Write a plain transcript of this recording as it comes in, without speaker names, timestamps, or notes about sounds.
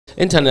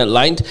internet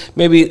line.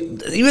 Maybe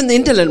even the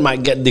internet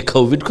might get the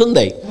COVID, couldn't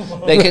they?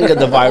 They can get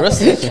the virus.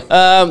 Need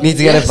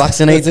to get it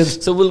vaccinated.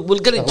 So we'll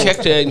get it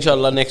checked,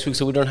 inshallah, next week,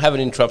 so we don't have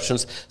any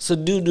interruptions. So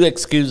do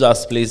excuse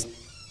us, please,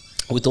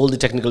 with all the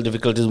technical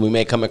difficulties we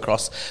may come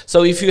across.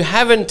 So if you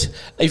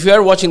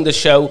are watching the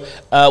show,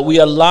 we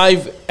are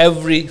live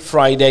every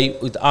Friday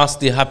with Ask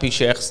the Happy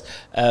Sheikhs,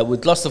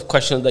 with lots of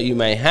questions that you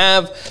may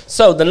have.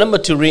 So the number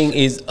to ring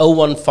is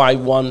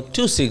 0151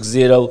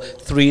 260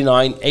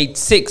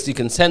 3986. You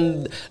can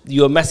send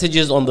your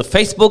messages on the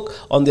Facebook,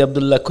 on the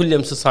Abdullah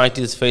Quilliam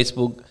Society's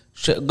Facebook.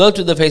 Go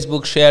to the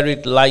Facebook, share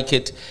it, like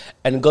it,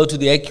 and go to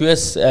the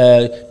AQS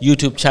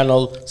YouTube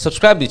channel,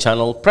 subscribe the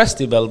channel, press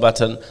the bell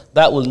button.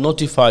 That will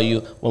notify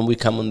you when we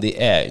come on the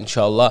air,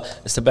 inshallah.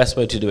 It's the best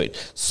way to do it.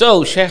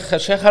 So, Sheikh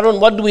Haroon,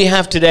 what do we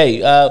have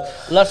today?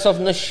 Lots of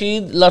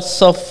nasheed,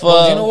 lots of...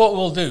 Well, do you know what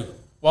we'll do?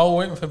 While we're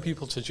waiting for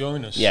people to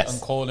join us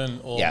and call in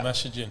or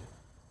message in,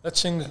 let's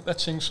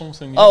sing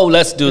something. Oh,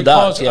 let's do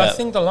that. I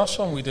think the last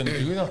one we didn't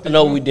do that.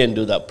 No, we didn't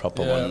do that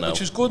proper one. No. Which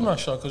is good,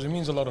 mashallah, because it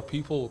means a lot of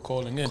people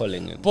calling in.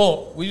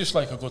 But we just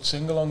like a good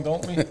sing along,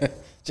 don't we?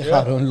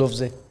 Haroon loves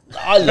it.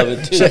 I love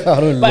it too.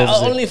 But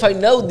only if I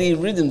know the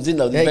rhythms, you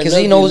know. Yeah, because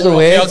he knows the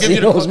words. He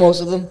knows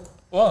most of them.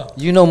 What?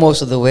 You know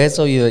most of the words,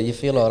 so you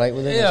feel all right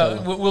with it. Yeah,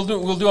 we'll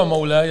do a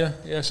Mawlaya.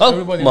 Yes,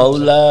 everybody.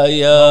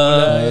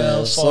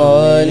 Mawlaya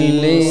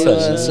salli wa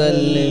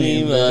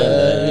sallim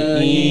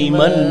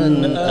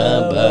daiman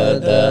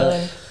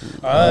abada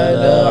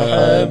ala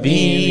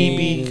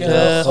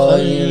habibika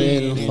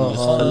khairil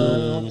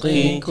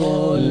khalqi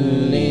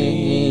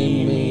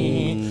kullihim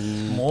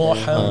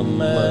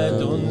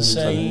Muhammadun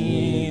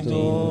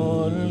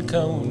sayyidul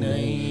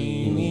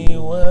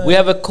kawnayn. We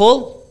have a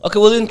call? Okay,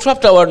 we'll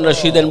interrupt our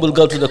nasheed and we'll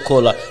go to the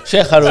caller.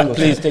 Sheikh Haroon,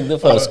 please take the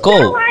first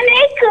call.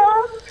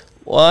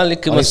 Wa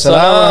alaikum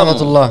assalam wa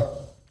rahmatullah.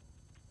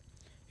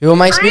 Who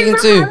am I speaking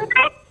to?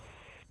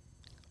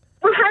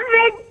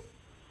 Muhammad.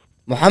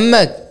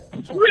 Muhammad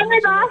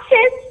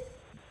Asim.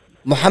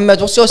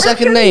 Muhammad, what's your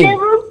second name?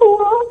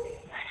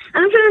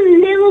 I'm from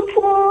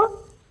Liverpool.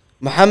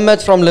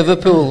 Muhammad from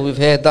Liverpool, we've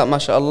heard that,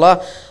 mashallah.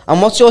 And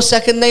what's your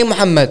second name,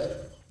 Muhammad?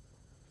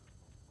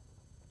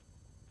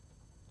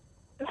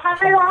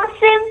 Muhammad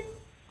Asim.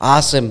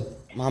 Asim.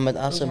 Muhammad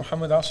Asim.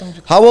 Muhammad Asim.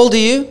 How old are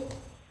you?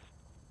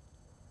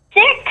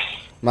 6.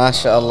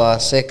 MashaAllah,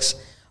 6.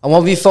 And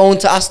have you phoned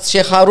to ask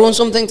Sheikh Haroon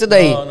something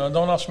today? No,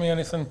 don't ask me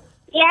anything.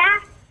 Yeah.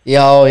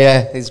 Yeah, oh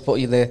yeah, he's put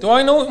you there. Do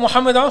I know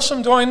Muhammad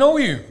Asim? Do I know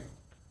you?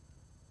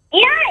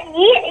 Yeah,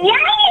 you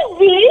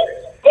do.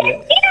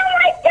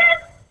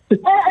 You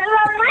know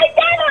my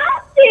dad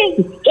asked me.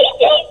 He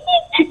takes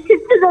me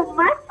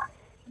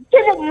to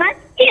the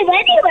masjid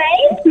anyway.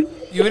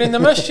 You were in the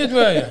masjid,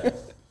 were you?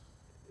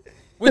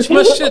 Which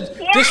masjid?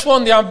 Yeah. This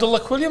one, the Abdullah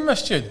Quilliam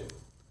masjid?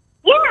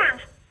 Yeah.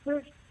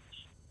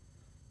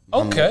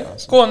 Okay,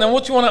 go on then,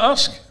 what do you want to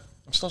ask?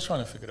 I'm still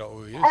trying to figure out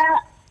who he is.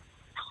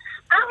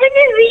 I'm going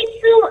to read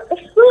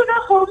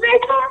Surah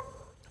Humadah.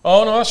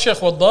 Oh no, that's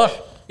Sheikh Waddah.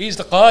 He's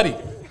the Qari.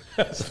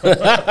 The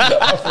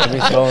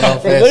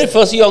very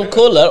first young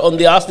caller on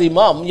the Ask the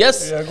Imam.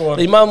 Yes, yeah, go on.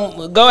 The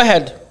Imam, go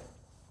ahead.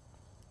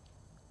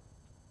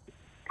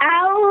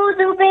 أعوذ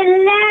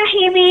بالله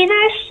من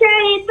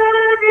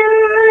الشيطان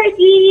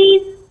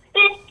الرجيم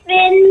بسم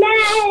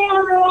الله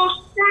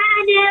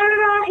الرحمن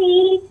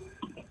الرحيم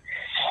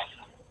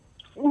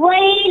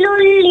ويل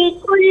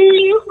لكل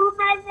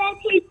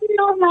همزة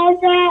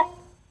لمزة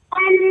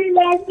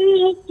الذي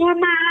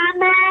جمع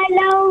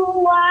مالا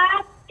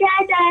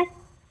وعدده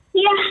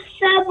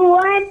يحسب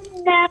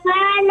أن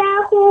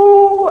ماله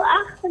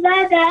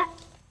أخلده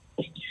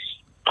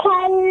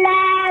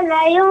كلا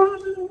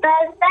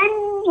لينبذن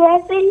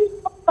في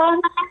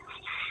الحطمة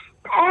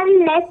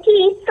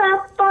التي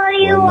تطلع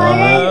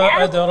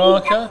وما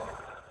أدراك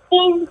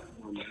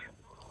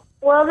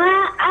وما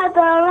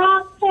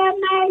أدراك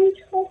ما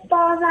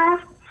الحطمة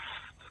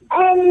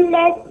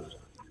التي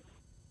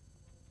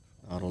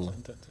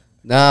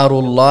نار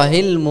الله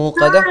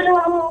الموقدة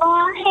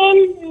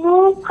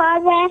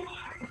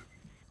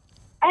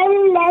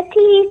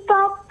التي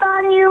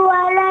تطلع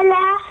على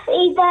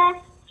الأفئدة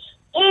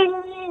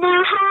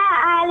إنها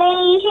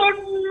عليهم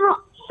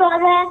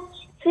مؤصدة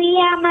في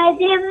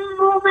أمد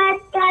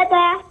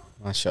ممددة.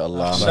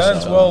 MashaAllah.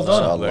 Sounds well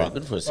done. Very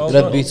good for You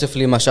read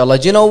beautifully, mashallah.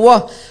 Do you know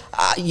what?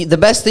 The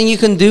best thing you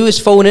can do is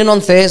phone in on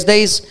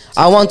Thursdays.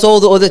 I want all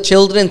the other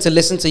children to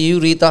listen to you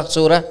read that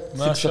surah.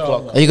 6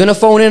 o'clock. Are you going to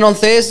phone in on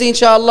Thursday,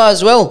 inshallah,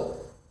 as well?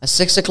 At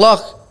 6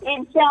 o'clock?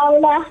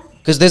 Inshallah.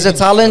 Because there's a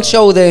talent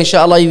show there,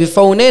 inshallah. You will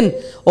phone in.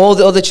 All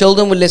the other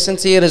children will listen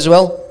to you as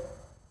well.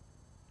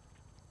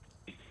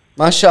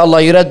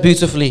 MashaAllah, you read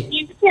beautifully.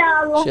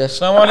 Inshallah.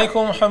 Assalamu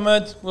alaikum,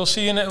 Muhammad. We'll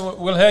see you.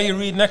 We'll hear you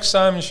read next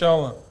time,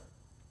 inshallah.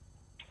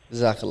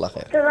 Jazakallah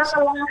khair.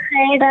 Jazakallah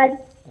khairan.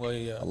 Well,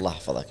 yeah. Allah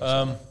hafadak.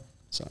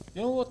 So.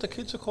 You know what the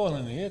kids are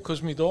calling here?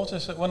 Because my daughter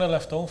said, when I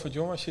left home for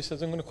Jummah, she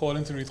said, I'm going to call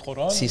in to read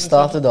Quran. She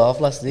started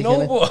off last week,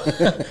 no,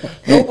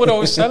 but I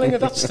was telling her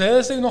that's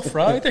Thursday, not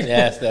Friday.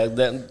 Yes,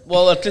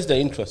 well, at least they're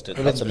interested.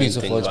 Well, it's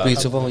beautiful, it's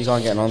beautiful. He's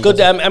on getting on.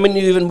 Good, I mean,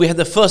 even we had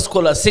the first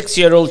call, a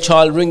 6-year-old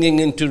child ringing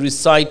in to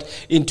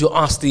recite, in to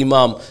ask the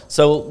Imam.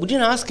 So, we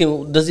didn't ask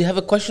him, does he have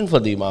a question for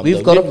the Imam?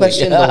 We've got a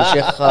question though,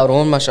 Sheikh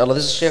Haroon, mashallah.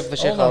 This is Sheikh for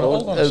Sheikh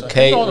Haroon.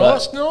 Okay. No,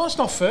 it's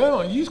not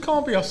fair. You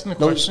can't be asking the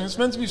question. It's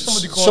meant to be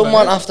somebody calling.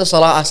 Someone after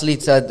Salah actually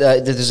said,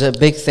 there's a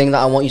big thing that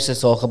I want you to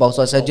talk about.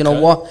 So I said, you know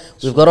what?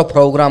 We've got a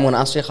program. I'm going to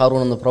ask Sheikh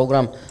Haroon on the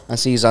program and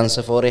see his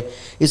answer for it.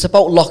 It's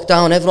about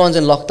lockdown. Everyone's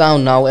in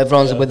lockdown now.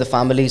 Everyone's with the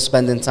family,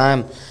 spending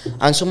time.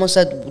 And someone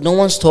said, no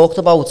one's talked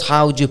about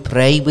how do you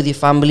pray with your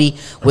family?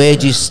 Where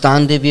do you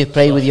stand if you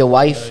pray with your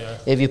wife?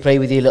 If you pray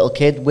with your little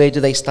kid, where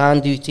do they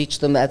stand? Do you teach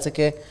them the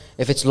etiquette?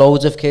 If it's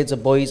loads of kids,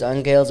 of boys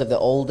and girls, if they're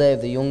older,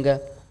 if they're younger?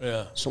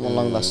 Yeah. Something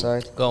along that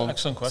side. Go on.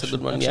 Excellent question. That's a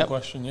good one. Excellent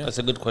question, yeah. That's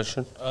a good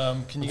question.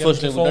 Can you get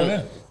the phone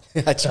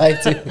in? I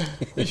tried to.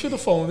 You should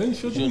have phoned in,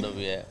 shouldn't you? Should have,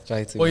 yeah.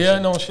 Tried to. Well, yeah,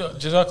 no,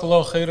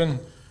 Jazakallah khairan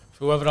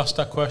for whoever asked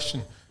that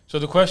question. So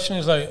the question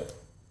is like,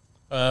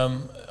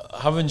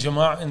 having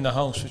Jama'at in the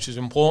house, which is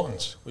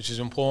important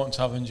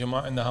having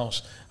Jama'at in the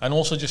house. And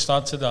also just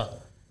add to that,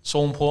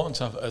 so important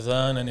to have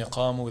adhan and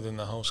iqamah within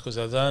the house, because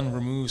adhan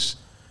removes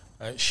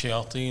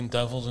shayateen,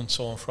 devils and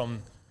so on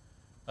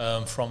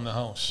from the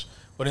house.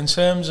 But in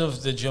terms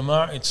of the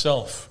Jama'at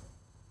itself,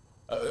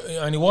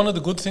 and one of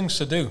the good things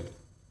to do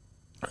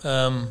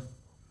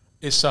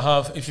is to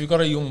have, if you've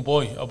got a young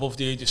boy above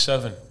the age of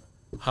 7,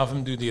 have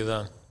him do the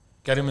adhan.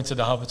 Get him into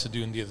the habit of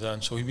doing the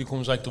adhan, so he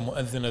becomes like the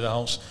mu'adhin of the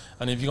house.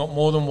 And if you've got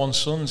more than one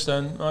sons,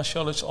 then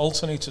mashallah, it's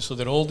alternated, so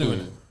they're all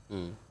doing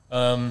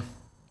it.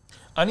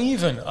 And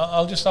even,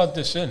 I'll just add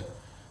this in,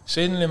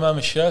 Sayyidina Imam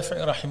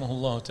Shafi'i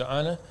rahimahullah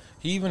ta'ala,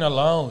 he even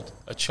allowed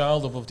a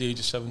child above the age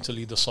of 7 to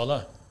lead the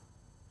salah.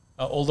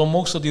 Although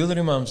most of the other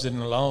Imams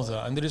didn't allow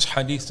that. And there is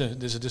hadith,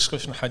 there's a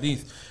discussion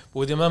hadith. But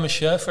with Imam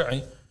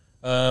Shafi'i,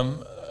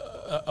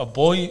 a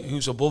boy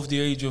who's above the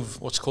age of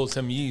what's called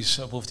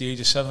tamyiz, above the age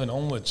of 7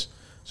 onwards,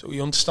 so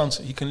he understands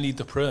that he can lead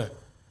the prayer.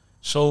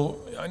 So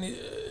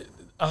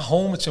at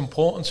home it's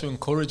important to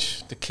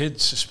encourage the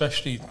kids,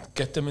 especially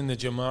get them in the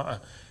jama'ah,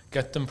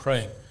 get them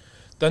praying.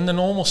 Then the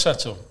normal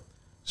setup.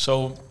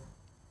 So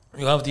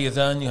you have the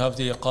adhan, you have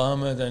the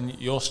iqamah, then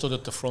you're stood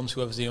at the front,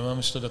 whoever's the imam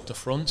is stood at the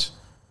front.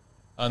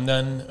 And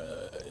then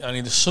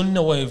the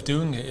sunnah way of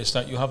doing it is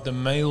that you have the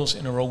males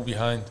in a row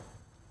behind.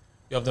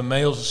 You have the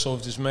males, so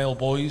if there's male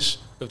boys,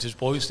 if there's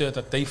boys there,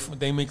 that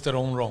they make their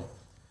own row.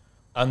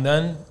 And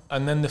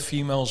then the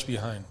females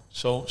behind.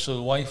 So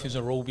the wife is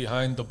a row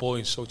behind the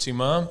boys. So it's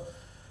imam,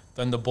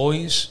 then the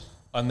boys,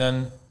 and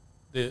then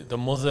the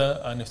mother,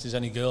 and if there's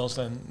any girls,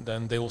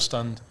 then they will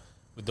stand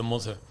with the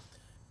mother.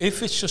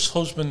 If it's just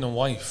husband and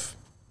wife,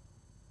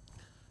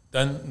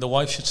 then the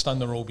wife should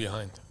stand a row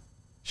behind.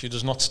 She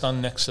does not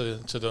stand next to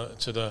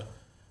the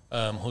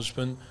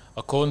husband.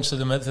 According to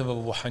the madhab of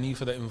Abu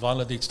Hanifa, that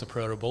invalidates the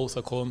prayer of both.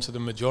 According to the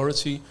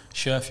majority,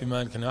 Shafi,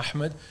 Malik and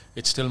Ahmed,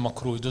 it's still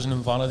makruh. It doesn't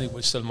invalidate, but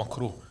it's still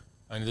makruh.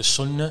 And the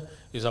sunnah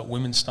is that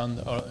women stand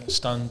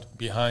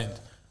behind.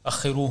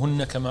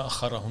 أَخِرُوهُنَّ كَمَا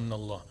أَخَرَهُنَّ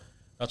اللَّهِ.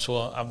 That's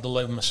what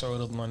Abdullah ibn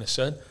Mas'ud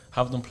said.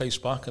 Have them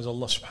placed back as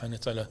Allah subhanahu wa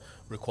ta'ala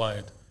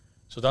required.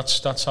 So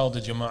that's how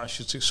the jama'ah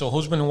should see. So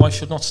husband and wife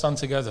should not stand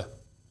together.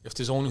 If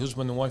there's only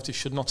husband and wife, they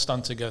should not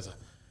stand together.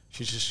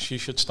 She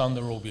should stand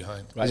the row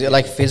behind. Right. Is it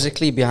like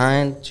physically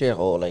behind, Sheikh,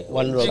 or like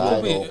one row side?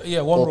 One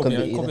row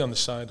behind. It could be on the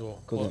side, or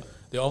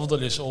the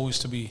afdal is always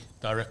to be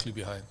directly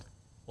behind.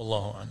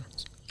 Wallahu a'lam.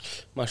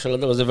 MashaAllah,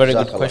 that was a very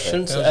good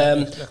question.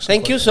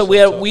 Thank you. So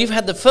we've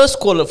had the first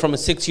caller from a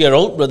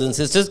 6-year-old, brothers and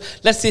sisters.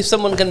 Let's see if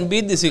someone can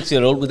beat the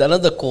 6-year-old with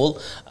another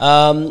call.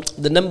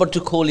 The number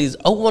to call is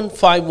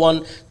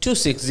 0151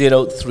 260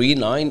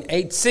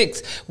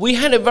 3986. We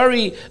had a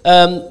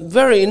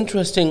very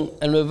interesting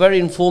and a very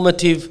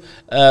informative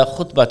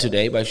khutbah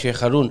today by Sheikh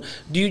Haroon.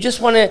 Do you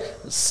just want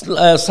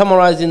to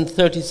summarize in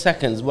 30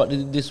 seconds what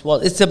this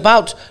was? It's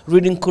about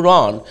reading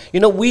Quran. You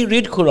know, we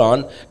read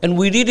Quran and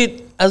we read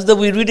it as though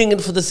we're reading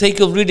it for the sake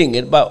of reading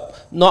it,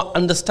 but not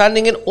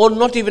understanding it or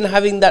not even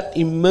having that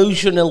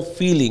emotional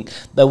feeling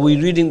that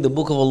we're reading the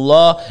book of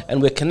Allah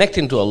and we're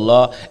connecting to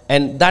Allah,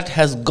 and that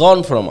has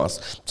gone from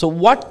us. So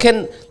what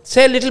can,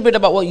 say a little bit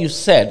about what you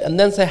said and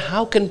then say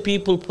how can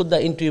people put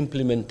that into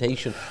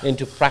implementation,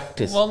 into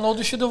practice? Well, no,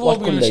 they should have all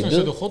been listening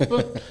to the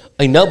khutbah.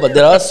 I know, but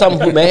there are some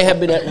who may have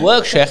been at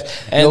work, Sheikh,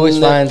 and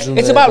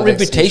it's about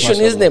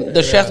repetition, isn't it?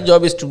 The Sheikh's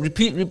job is to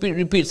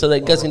repeat so that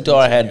it gets into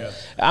our head.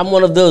 I'm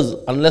one of those,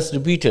 unless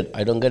repeated,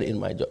 I don't get it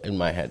in in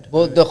my head.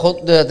 Well,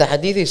 the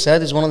hadith he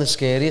said is one of the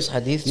scariest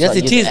hadiths. Yes,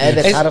 like it is.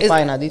 The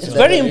terrifying hadith. It's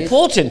very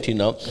important, you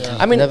know.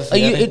 I mean, Never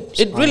forget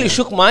it really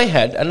shook my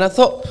head, and I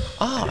thought,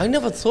 I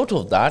never thought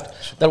of that.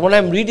 That when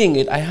I'm reading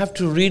it, I have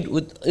to read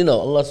with, you know,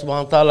 Allah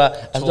subhanahu wa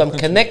ta'ala as I'm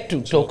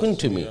connected, talking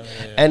to me.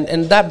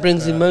 And that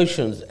brings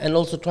emotions, and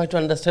also try to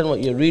understand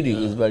what you're reading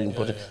is very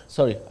important.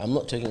 Sorry, I'm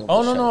not taking up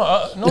Oh, the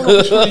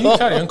no, sure, you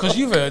carry on, because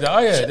you've heard it,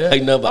 I heard it. I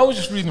know, but I was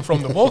just reading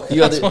from the book.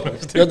 You're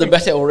the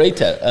better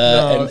orator.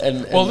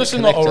 Well, this is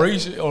not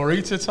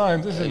orator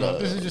time, this is not.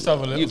 This is just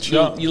have a little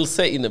chat. You'll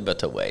say it in a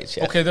better way.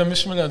 Sheikh. Okay, then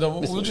Bismillah,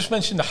 we'll just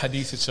mention the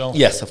hadith itself.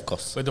 Yes, of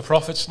course. Where the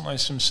Prophet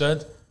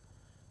said,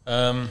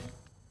 and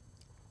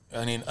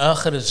in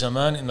Akhir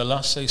al-Zaman, in the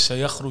last day,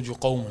 سَيَخْرُجُ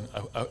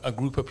قَوْمٌ, a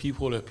group of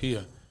people will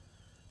appear.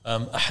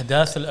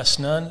 أحداث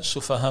الأسنان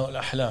سفهاء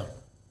الأحلام.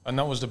 And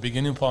that was the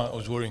beginning part I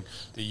was worrying.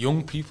 The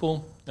young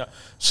people.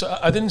 So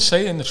I didn't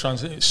say in the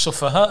translation,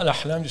 سفهاء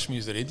الأحلام just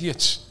means they're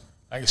idiots.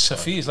 Like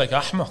Safi is like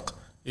Ahmaq.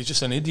 He's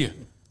just an idiot.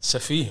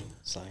 Safi.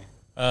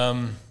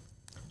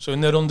 So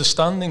in their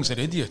understandings, they're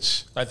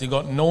idiots. Like they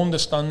got no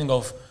understanding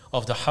of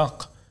the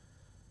haqq.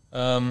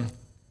 And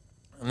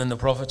then the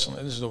Prophet,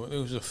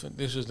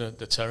 this is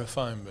the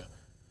terrifying bit.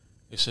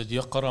 He said,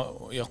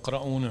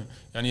 يقرؤون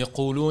يعني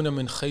يقولون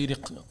من خير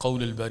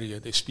قول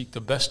البرية. They speak the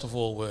best of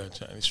all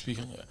words. And they speak,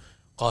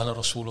 قال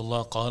رسول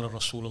الله, قال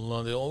رسول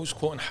الله. They're always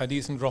quoting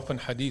hadith and dropping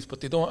hadith, but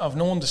they don't have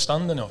no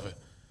understanding of it.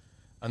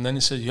 And then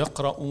he said,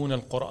 يقرؤون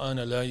القرآن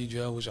لا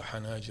يجاوز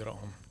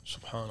حناجرهم.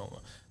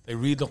 Subhanallah. They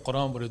read the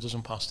Quran, but it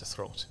doesn't pass the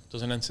throat. It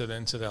doesn't enter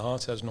into their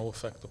heart. It has no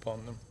effect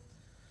upon them.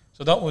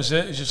 So that was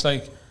it. It's just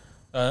like,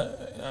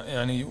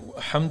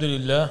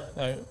 alhamdulillah,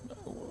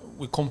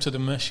 we come to the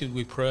masjid,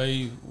 we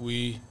pray,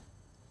 we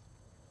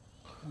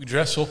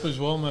dress up as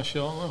well,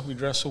 mashallah. We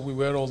dress up, we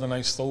wear all the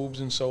nice thobes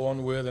and so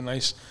on, wear the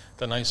nice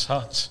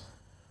hats.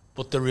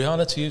 But the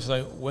reality is,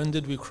 like, when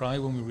did we cry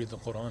when we read the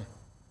Quran?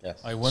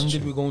 Yes, when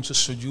did we go into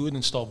sujood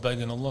and start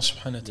begging Allah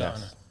subhanahu wa ta'ala?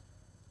 Yes.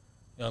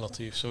 Ya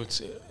Latif. So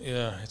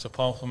it's a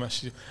powerful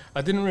message.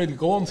 I didn't really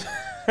go on.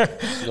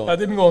 I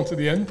didn't go on to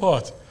the end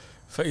part.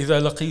 فَإِذَا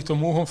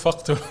لَقِيتُمُوهُمْ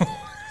فَاقْتُلُوهُمْ.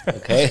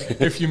 Okay.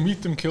 If you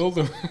meet them, kill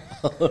them.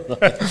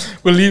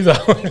 We'll leave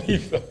that.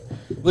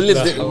 We'll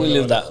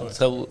leave that.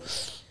 So,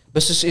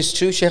 but it's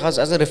true, Sheikh, as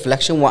a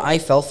reflection, what I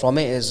felt from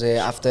it is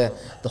after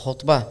the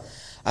khutbah,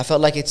 I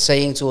felt like it's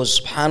saying to us,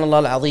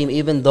 subhanallah al-azim,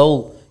 even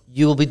though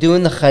you'll be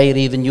doing the khair,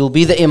 even you'll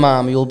be the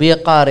imam, you'll be a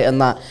qari and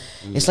that,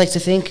 it's like to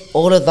think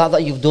all of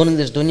that you've done in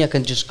this dunya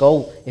can just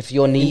go if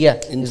your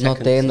niyyah is not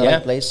there in the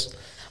right place.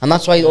 And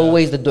that's why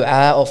always the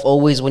dua of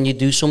always when you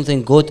do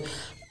something good,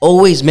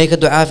 always make a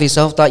dua for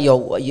yourself that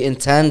you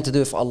intend to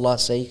do it for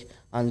Allah's sake.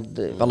 And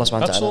Allah subhanahu wa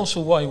ta'ala. That's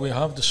also why we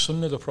have the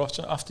sunnah of the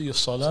Prophet after your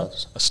salah,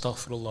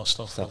 astaghfirullah,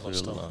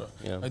 astaghfirullah.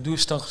 Yeah. I do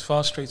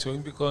astaghfir straight away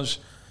because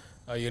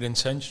your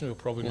intention will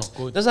probably not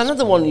good. There's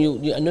another one,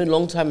 I know a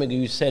long time ago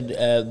you said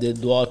the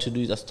dua to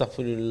do is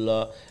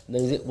astaghfirullah,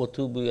 then is it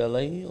watubu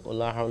alayhi or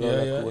la hawla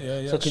wala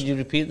quwwata. So could you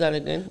repeat that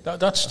again?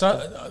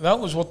 That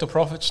was what the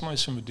Prophet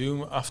would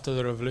do after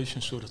the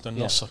revelation surah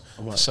An-Nasr.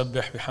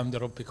 Sabbih bihamdi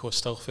rabbika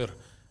wastaghfir.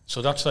 So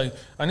that's like,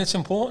 and it's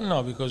important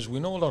now because we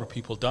know a lot of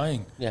people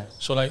dying. Yeah.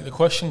 So like the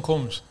question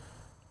comes,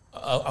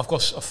 I've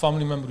got a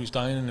family member who's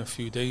dying in a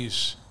few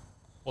days.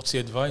 What's the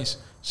advice?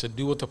 He said,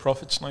 do what the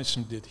Prophet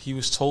did. He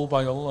was told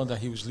by Allah that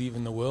he was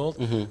leaving the world,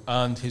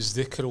 and his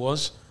dhikr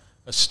was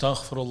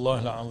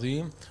astaghfirullah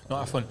al-azim. No,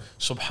 afwan,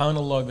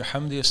 subhanallah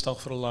bihamdi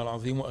astaghfirullah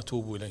al-azim wa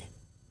atubu ilayh.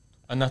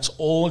 And that's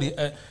all he,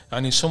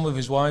 and some of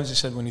his wives, he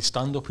said when he'd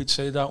stand up he'd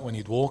say that, when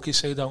he'd walk he'd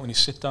say that, when he'd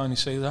sit down he'd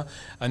say that.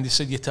 And he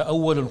said,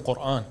 yata'awwal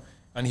al-Qur'an.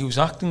 And he was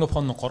acting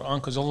upon the Qur'an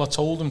because Allah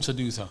told him to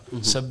do that.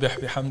 Sabbih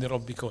bihamdi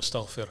rabbika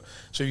wastaghfir.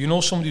 So you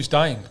know somebody's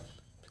dying,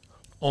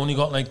 only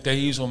got like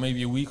days or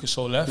maybe a week or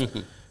so left,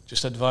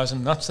 just advise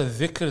him. That's the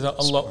dhikr that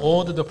Allah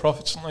ordered the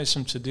Prophet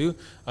to do,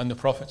 and the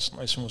Prophet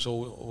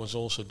was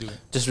also doing.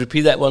 Just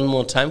repeat that one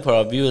more time for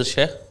our viewers,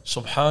 Sheikh.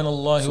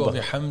 Subhanallah wa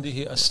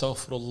bihamdihi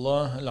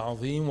astaghfirullah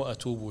al-azim wa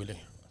atubu ilayh.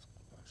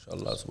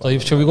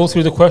 Shall we go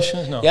through the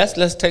questions now? Yes,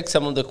 let's take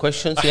some of the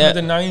questions. Ahmed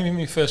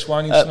al-Naim first.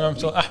 Ahmed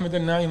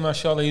al-Naim,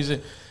 mashallah,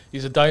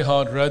 he's a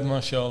die-hard red,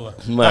 mashallah.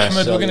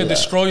 Ahmed, we're going to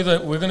destroy the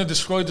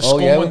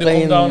scum when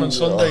they come down on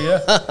Sunday, yeah?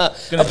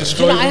 Going to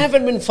destroy them. I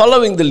haven't been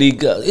following the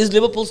league. Is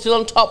Liverpool still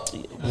on top?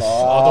 United.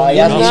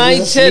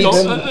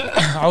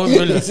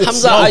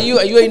 Hamza, are you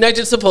a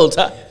United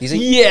supporter?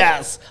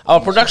 Yes.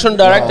 Our production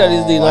director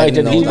is the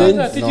United. He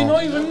wins. Did you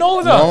not even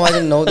know that? No, I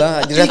didn't know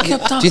that. Do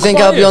you think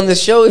I'll be on the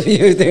show if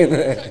you do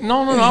that?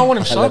 No, I want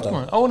him sacked,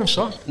 man. I want him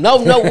sacked. No,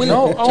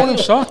 I want him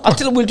sacked.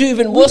 Until we'll do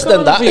even worse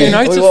than that. The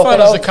United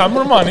fan as the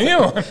cameraman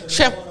here.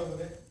 Chef.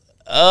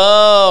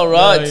 Oh,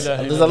 right.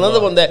 There's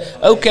another one there.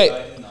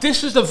 Okay.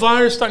 This is the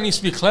virus that needs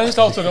to be cleansed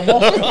out of the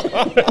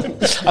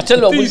mosque. I tell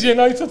you what, These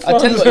United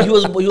fans.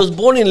 he was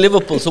born in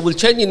Liverpool, so we'll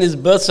change in his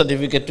birth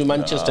certificate to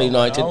Manchester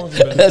United.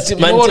 You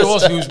know what it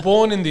was? He was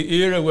born in the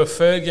era where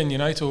Fergie and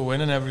United were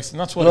winning everything.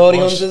 That's what Glory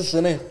it was. Hunters,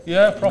 isn't it?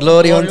 Yeah,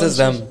 Glory Hunters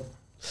them.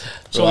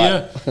 So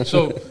right. yeah,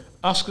 so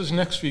ask us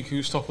next week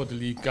who's top of the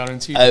league,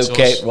 guaranteed. Okay, it's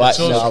us. right. It's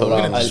us. No,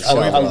 We're gonna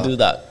destroy I'll them. do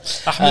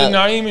that. Ahmed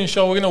Naeem,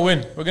 inshallah, we're gonna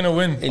win. We're gonna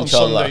win on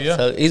Inshallah. Sunday. Yeah.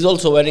 So he's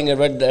also wearing a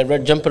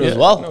red jumper as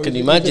well. No, Can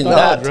you he's a imagine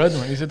diehard that? Red,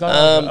 man. He's a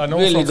diehard. I know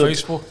really him from good.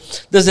 Facebook.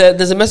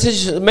 There's a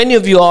message. Many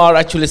of you are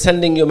actually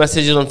sending your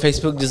messages on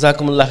Facebook.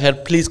 Jazakumullah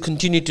khair. Please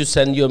continue to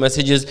send your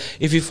messages.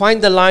 If you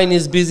find the line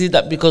is busy,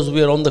 that because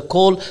we are on the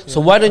call. So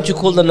why don't you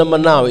call the number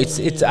now?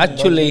 It's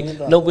actually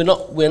no,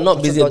 we're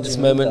not busy at this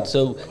moment.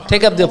 So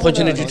take up the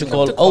opportunity to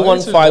call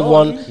 0151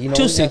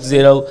 260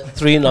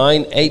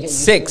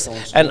 3986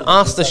 and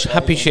ask the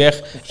Happy Sheikh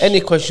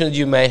any questions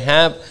you may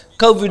have,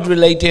 COVID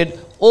related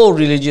or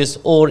religious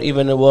or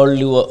even a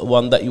worldly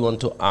one that you want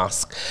to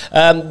ask.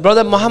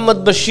 Brother Muhammad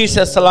Bashir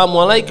says, Assalamu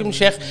alaikum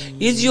Sheikh.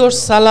 Is your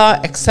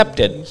salah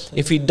accepted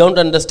if you don't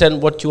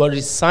understand what you are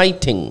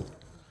reciting?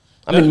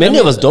 I mean, many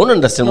of us don't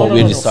understand what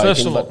we're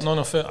reciting.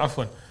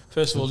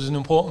 First of all, there's an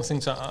important thing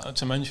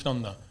to mention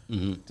on that.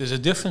 There's a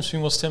difference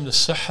between what's termed the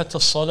sihhat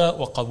al-salah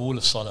wa qabul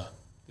al-salah.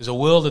 There's a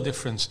world of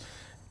difference.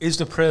 Is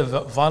the prayer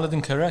valid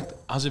and correct?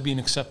 Has it been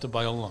accepted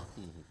by Allah?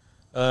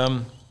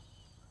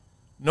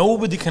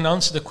 Nobody can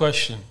answer the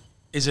question,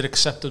 is it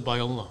accepted by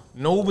Allah?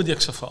 Nobody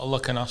except for Allah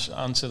can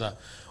answer that.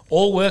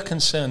 All we're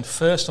concerned,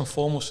 first and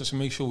foremost, is to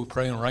make sure we're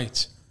praying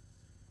right.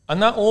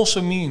 And that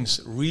also means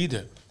read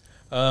it.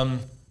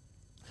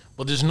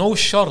 But there's no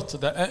shart,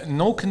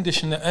 no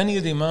condition that any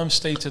of the Imams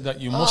stated that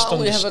you must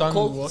understand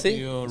what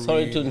you're reading.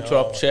 Sorry to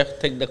interrupt, Sheikh.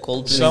 Take the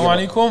call, please.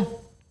 Assalamu alaikum.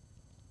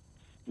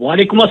 Wa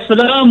alaikum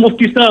assalam,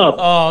 Mufti Saab.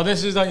 Oh,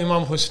 this is that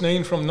Imam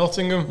Hussein from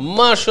Nottingham.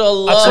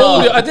 MashaAllah. I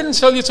told you, I didn't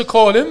tell you to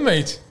call in,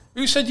 mate.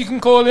 Who said you can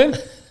call in?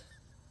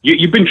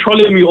 You've been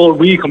trolling me all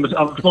week.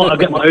 I thought I'd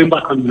get my own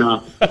back on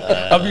now.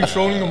 I've been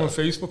trolling him on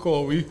Facebook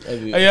all week.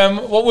 Hey,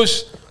 what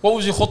was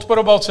your khutbah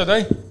about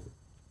today?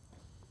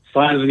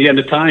 Signs of the end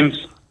of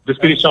times. Just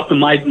finished off the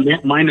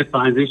minor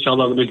signs.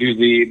 Inshallah, I'm going to do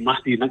the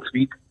Mahdi next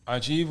week.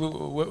 Ajib,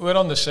 we're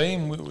on the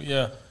same.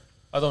 Yeah,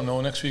 I don't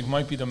know. Next week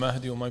might be the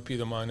Mahdi or might be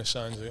the minor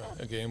signs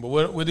again. But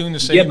we're doing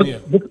the same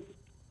here.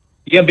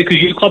 Yeah, because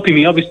you copy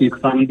me, obviously,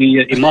 because I'm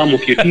the Imam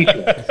of your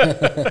teacher.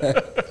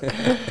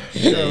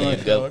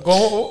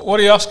 What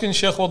are you asking,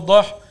 Sheikh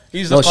Waddah?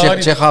 He's the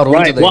Sheikh Haroon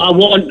right. today. What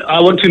I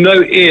want to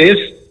know is,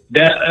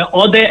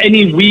 are there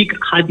any weak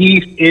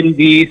hadith in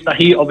the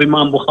Sahih of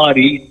Imam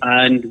Bukhari,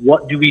 and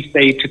what do we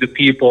say to the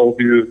people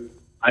who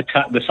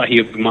attack the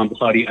Sahih of Imam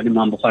Bukhari and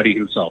Imam Bukhari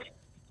himself?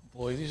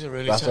 Boy, these are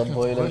really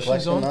technical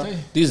questions, aren't they?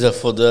 These are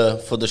for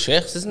the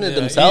sheikhs, isn't it,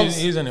 themselves?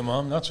 He's an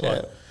Imam, that's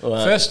right.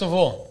 Right. First of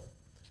all,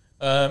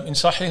 in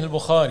Sahih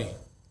al-Bukhari,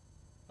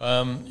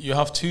 you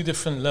have two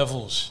different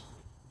levels.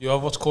 You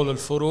have what's called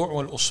al-furu'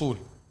 wal-usul.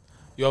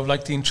 You have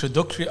like the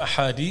introductory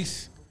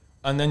ahadith,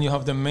 and then you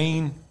have the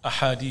main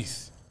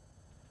ahadith.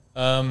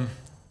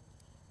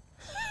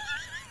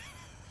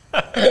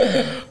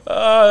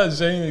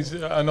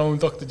 Zayn, I know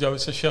Dr. Jawad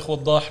says Sheikh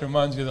Waddah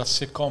reminds me of that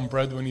sitcom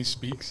Bread when he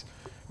speaks.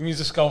 He means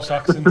a Scouse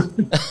accent.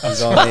 He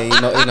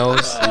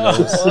knows.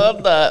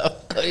 What the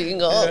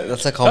going on?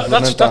 That's a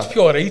compliment. That's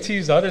pure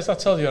 80s, that is. That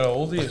tells you how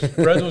old he is.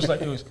 Bread was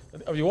like,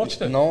 have you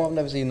watched it? No, I've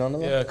never seen none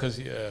of it. Yeah, because,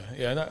 do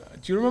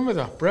you remember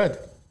that? Bread?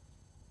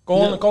 Go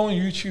on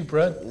YouTube,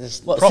 Bread.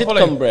 What,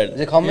 sitcom Bread?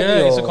 Is it comedy?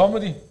 Yeah, it's a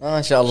comedy.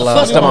 MashaAllah.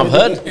 First time I've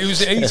heard. It was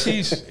the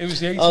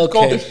 80s.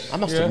 Okay. I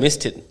must have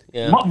missed it.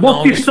 Yeah.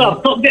 Mufti Saab,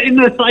 stop getting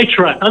the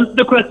sidetrack. Answer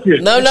the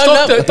question. No.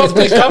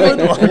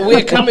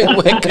 We're coming.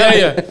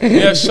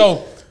 Yeah.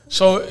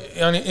 So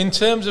in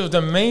terms of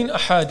the main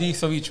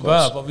hadith of each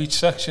bab, of each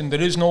section,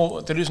 there is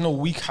no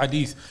weak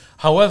hadith.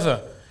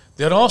 However,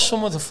 there are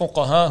some of the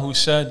fuqaha who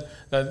said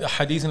that the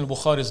hadith in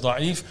al-Bukhari is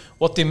da'if.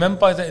 What they meant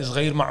by that is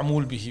غير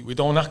معمول به. We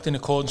don't act in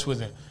accordance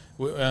with it.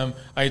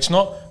 It's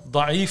not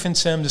da'if in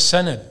terms of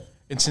sanad.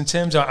 It's in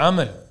terms of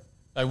amal.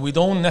 We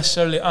don't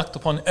necessarily act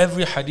upon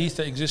every hadith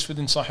that exists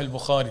within Sahih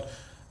al-Bukhari.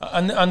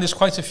 And there's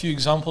quite a few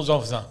examples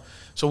of that.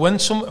 So when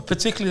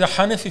particularly the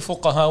Hanafi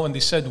fuqaha, when they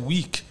said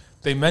weak,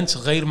 they meant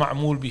غير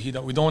معمول به,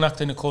 that we don't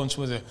act in accordance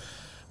with it.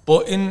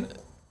 But in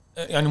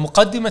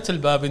مقدمة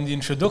الباب, in the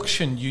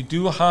introduction, you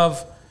do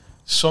have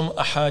some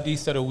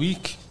ahadith that are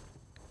weak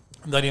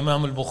that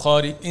Imam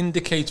al-Bukhari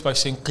indicates by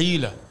saying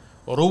qila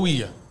or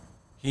ruwiya,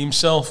 he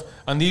himself,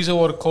 and these are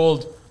what are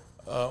called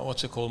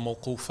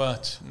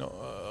mawqufat. No,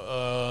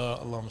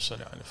 Allahumma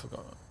salli ala,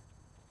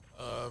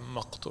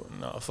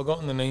 I've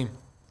forgotten the name.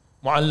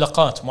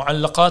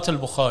 Mu'allaqat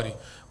al-Bukhari,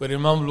 where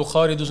Imam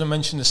al-Bukhari doesn't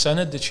mention the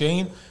sanad, the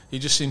chain, he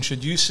just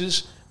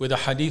introduces with a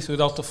hadith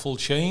without the full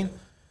chain.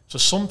 So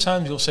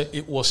sometimes he'll say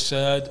it was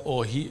said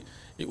or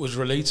it was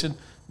related.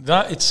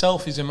 That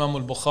itself is Imam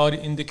al-Bukhari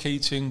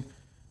indicating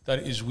that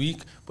it is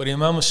weak. But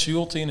Imam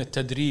al-Suyuti in a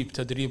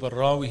Tadrib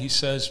al-Rawi, he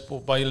says,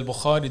 by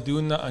al-Bukhari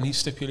doing that, and he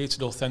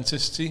stipulated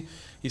authenticity,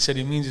 he said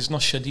it means it's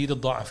not shadid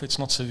al-da'af, it's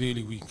not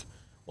severely weak.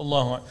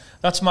 Wallahu.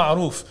 That's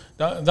ma'ruf.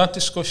 That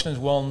discussion is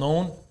well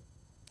known.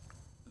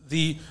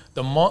 The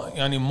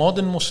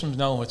modern Muslims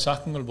now who are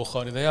attacking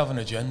al-Bukhari, they have an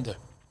agenda.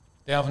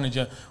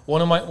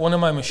 One of my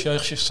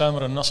Mashaykh, Sheikh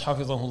Samir al-Nas,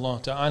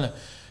 hafidhahullah ta'ala,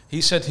 he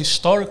said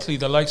historically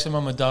the likes of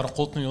Imam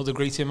ad-Darqutni, all the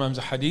great Imams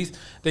of Hadith,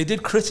 they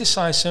did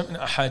criticize certain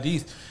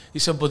Hadith. He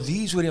said, but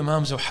these were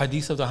Imams of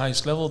Hadith of the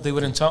highest level. They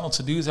were entitled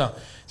to do that. He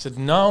said,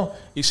 now,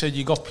 he said,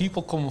 you got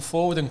people coming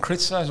forward and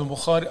criticizing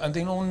Bukhari and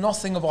they know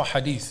nothing about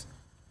Hadith.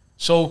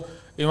 So,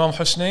 Imam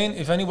Hussein,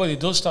 if anybody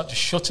does that,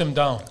 just shut him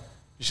down.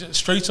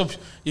 Straight up,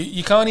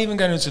 you can't even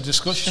get into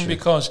discussion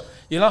because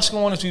you'll ask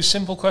him one or two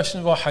simple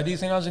questions about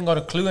Hadith and he hasn't got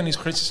a clue and he's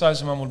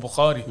criticizing Imam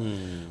al-Bukhari.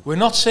 We're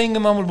not saying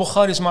Imam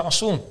al-Bukhari is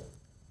ma'asum.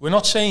 We're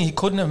not saying he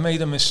couldn't have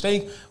made a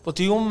mistake, but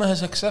the Ummah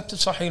has accepted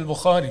Sahih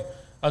al-Bukhari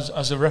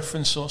as a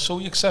reference, so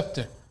we accept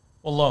it.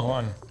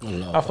 Wallahu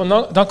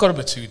a'lam. That got a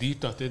bit too deep,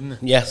 that didn't it?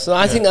 Yes, so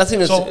I think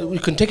you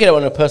can take it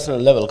on a personal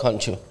level,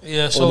 can't you?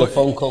 Yeah, or so the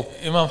phone call.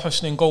 Imam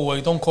Hussein, go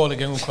away. Don't call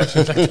again with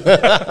questions like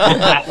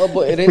that. No,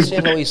 but it is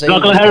Sheikh, what he's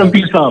saying. Haroon,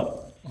 peace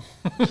out.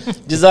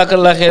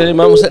 Jazakallah khair,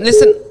 Imam Hussein.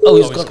 Listen, I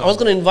was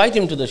going to invite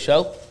him to the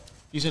show.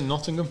 He's in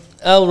Nottingham.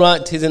 Oh,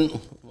 right, he's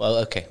in... Well,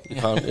 okay, you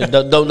can't.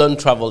 don't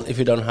travel if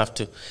you don't have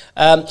to.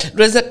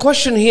 There's a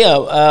question here.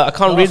 I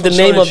can't read the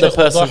name of the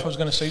person. I was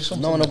going to say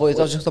something. No, but it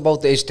was just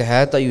about the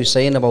ijtihad that you were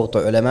saying about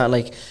the ulama.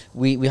 Like,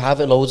 we have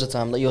it loads of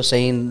time. Like you're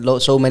saying,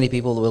 so many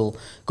people will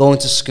go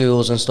into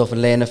schools and stuff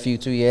and learn a few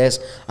 2 years,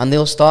 and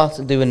they'll start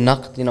doing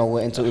naqd,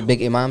 into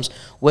big imams,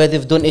 where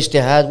they've done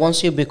ijtihad.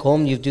 Once you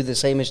do the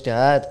same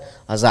ijtihad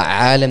as that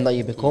alim that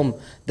you become,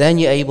 then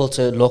you're able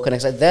to look and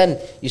accept. Then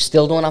you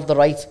still don't have the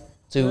right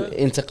to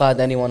intiqad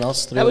anyone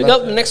else through. There we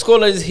go. The next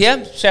caller is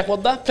here. Sheikh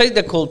Waddah, play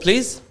the call,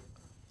 please.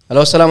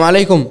 Hello, assalamu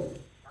alaikum.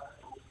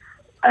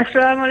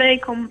 Assalamu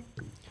alaikum.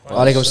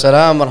 Wa alaikum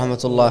salam wa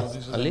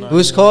rahmatullah.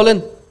 Who's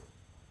calling?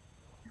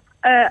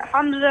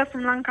 Hamza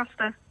from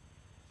Lancaster.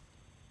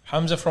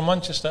 Hamza from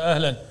Manchester,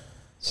 Ahlan.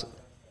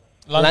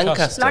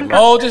 Lancaster.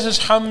 Oh, this is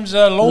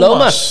Hamza Lomas.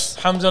 Lomas.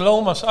 Hamza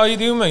Lomas. How you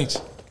doing, mate?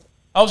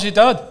 How's your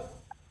dad?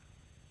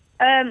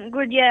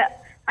 Good, yeah.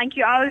 Thank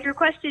you. I was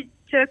requested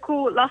to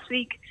call last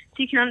week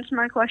so you can answer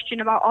my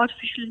question about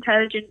artificial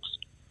intelligence.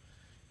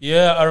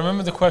 Yeah, I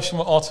remember the question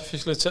about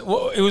artificial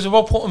intelligence. It was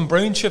about putting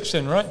brain chips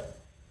in, right?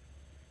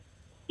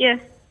 Yeah.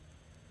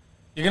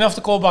 You're gonna have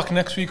to call back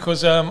next week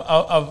because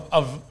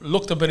I've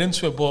looked a bit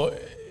into it,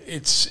 but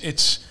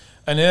it's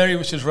an area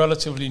which is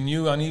relatively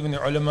new, and even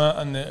the ulama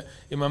and the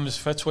imams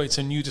fatwa, it's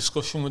a new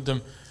discussion with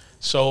them.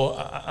 So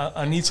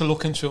I need to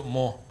look into it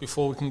more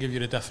before we can give you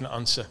the definite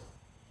answer.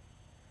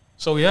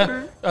 So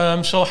yeah,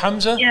 so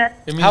Hamza, yeah.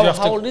 It means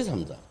How old is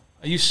Hamza?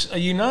 Are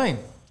you 9?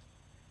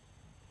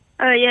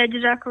 Yeah,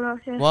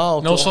 Jazakallah. Yeah. Wow.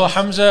 No, so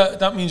Hamza,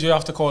 that means you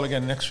have to call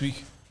again next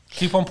week.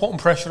 Keep on putting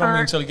pressure on me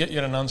until I get you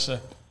an answer.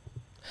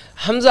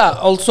 Hamza,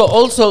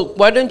 also,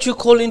 why don't you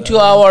call into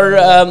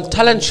our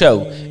talent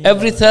show?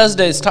 Every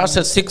Thursday it starts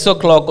at 6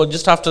 o'clock or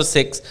just after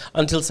 6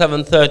 until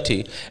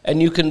 7:30,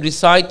 and you can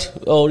recite,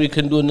 or you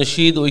can do a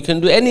nasheed, or you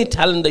can do any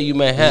talent that you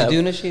may have.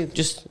 Do nasheed?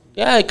 Just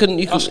you can.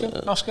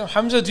 Ask him.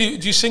 Hamza, do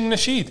you sing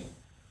nasheed?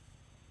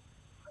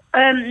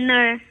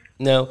 No.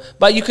 No,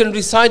 but you can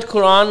recite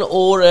Quran,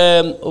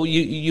 or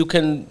you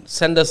can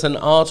send us an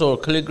art or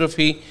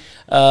calligraphy.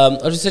 A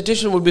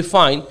recitation will be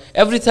fine.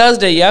 Every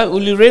Thursday, yeah?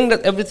 Will you ring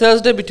that every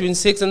Thursday between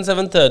 6 and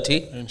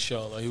 7:30?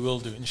 Inshallah, he will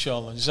do,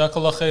 inshallah.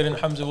 Jazakallah khairan,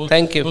 Hamza.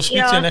 Thank you. We'll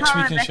speak to you next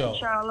week,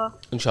 inshallah.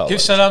 Inshallah. Give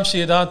salam to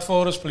your dad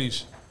for us,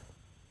 please.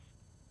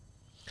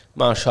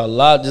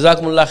 MashaAllah.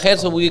 Jazakumullah khair.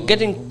 So we're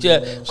getting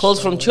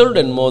calls from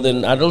children more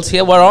than adults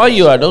here. Where are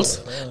you,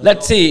 adults?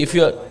 Let's see if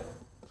you're...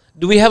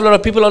 Do we have a lot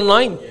of people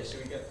online?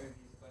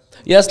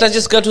 Yes, let's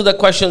just go to the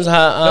questions.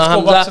 Let's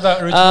go back to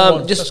that original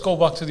one. Let's go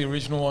back to the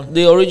original one.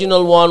 The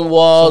original one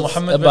was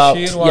about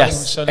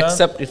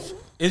accept if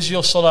is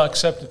your salah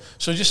accepted.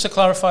 So just to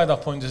clarify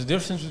that point, there's a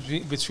difference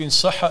between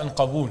sahha and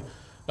qabul.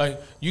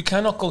 Like, you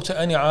cannot go to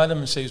any alim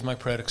and say, is my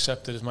prayer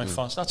accepted, is my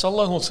fast? That's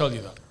Allah who will tell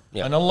you that.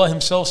 Yeah. And Allah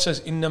himself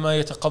says,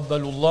 إِنَّمَا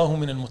يَتَقَبَّلُ اللَّهُ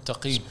مِنَ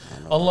الْمُتَّقِينَ.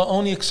 Allah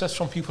only accepts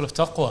from people of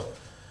taqwa.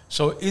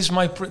 So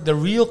the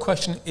real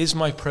question, is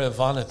my prayer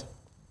valid?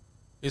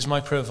 Is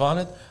my prayer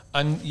valid?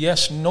 And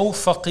yes, no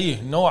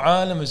faqih, no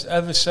alim has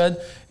ever said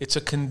it's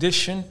a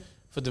condition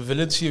for the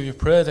validity of your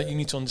prayer that you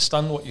need to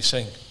understand what you're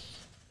saying.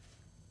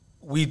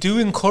 We do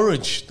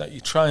encourage that you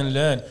try and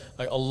learn,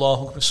 like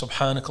Allahu Akbar,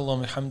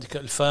 Subhanakallah, Hamdika,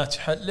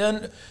 Al-Fatiha.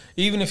 Learn,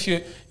 even if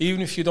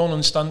you don't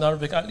understand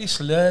Arabic, at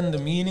least learn the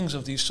meanings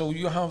of these, so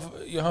you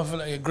have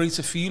like a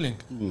greater feeling.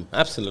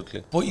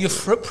 Absolutely. But your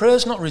prayer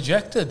is not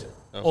rejected,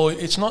 or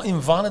it's not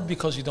invalid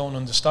because you don't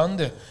understand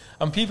it.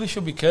 And people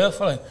should be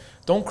careful. Like,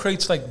 don't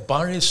create like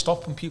barriers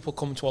stopping people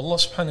coming to Allah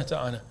subhanahu wa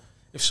ta'ala.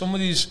 If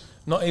somebody's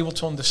not able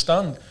to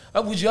understand,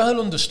 Abu Jahl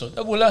understood,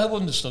 Abu Lahab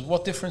understood,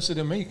 what difference did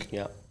it make?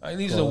 Yeah.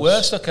 These are the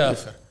worst of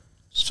kafir.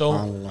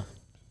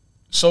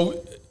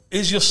 So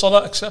is your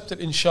salah accepted?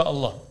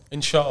 Inshallah.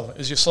 Inshallah.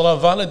 Is your salah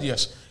valid?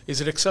 Yes.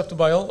 Is it accepted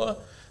by Allah?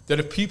 There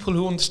are people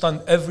who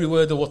understand every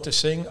word of what they're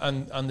saying,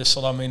 and the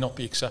salah may not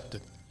be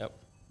accepted. Yep.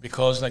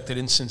 Because like they're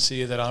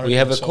insincere, they're arrogant. We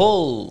have a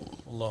call.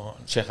 Allah.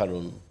 Sheikh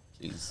Haroon,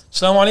 please.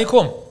 Assalamu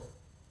alaikum.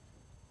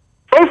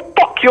 Go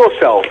fuck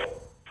yourself.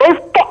 Go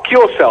fuck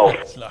yourself.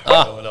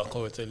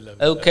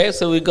 Okay,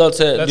 so we got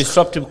a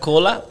disruptive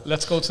caller.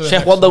 Let's go to the Sheikh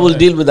next Waddah one. will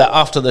deal with that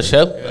after the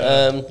show.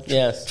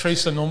 Yes.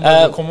 Trace the number,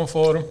 we're coming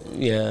for him.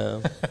 Yeah.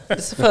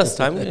 It's the first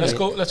time. Let's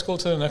go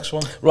to the next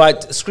one.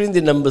 Right, screen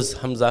the numbers,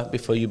 Hamza,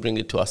 before you bring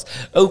it to us.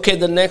 Okay,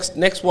 the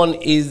next one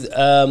is,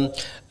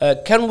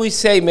 can we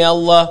say, may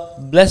Allah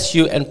bless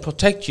you and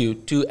protect you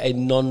to a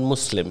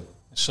non-Muslim?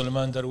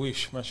 Suleiman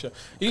Darwish, mashallah.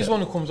 He's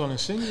one who comes on and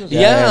sings.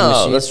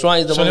 Yeah, that's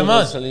right. The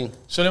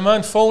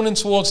Suleiman, phoning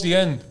towards the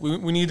end.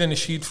 We need a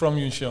nasheed from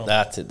you, inshallah.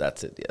 That's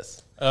it,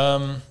 yes.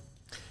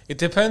 It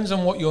depends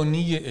on what your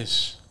niyyah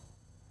is.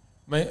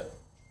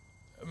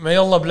 May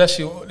Allah bless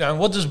you. And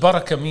what does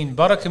barakah mean?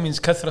 Barakah means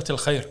kathrat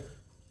al-khair.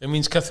 It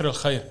means kathrat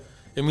al-khair.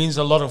 It means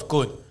a lot of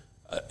good.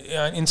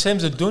 In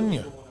terms of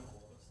dunya.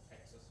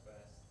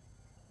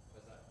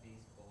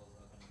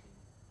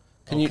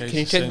 Can you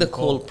take the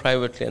call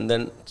privately and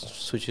then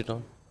switch it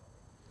on?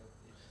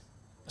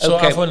 So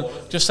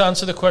just to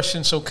answer the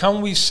question, so can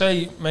we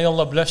say, may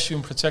Allah bless you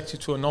and protect you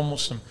to a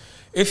non-Muslim?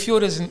 If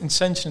your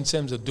intention in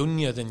terms of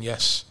dunya, then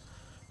yes.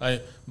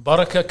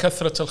 Barakah,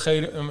 kathrat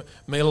al-khair,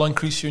 may Allah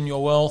increase you in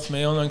your wealth,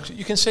 may Allah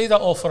you can say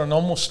that all for a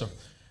non-Muslim.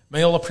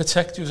 May Allah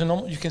protect you as a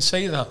non-Muslim, you can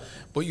say that.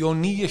 But your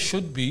niyyah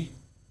should be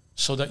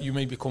so that you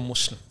may become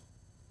Muslim.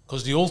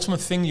 Because the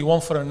ultimate thing you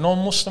want for a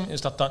non-Muslim is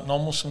that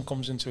non-Muslim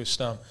comes into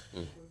Islam.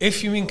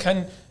 If you mean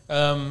can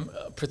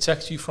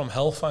protect you from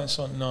hellfire and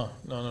so on,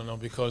 no,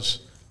 because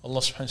Allah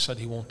subhanahu wa ta'ala said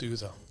He won't do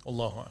that.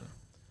 Allahu A'lam.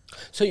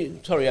 So,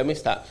 sorry, I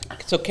missed that.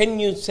 So can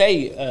you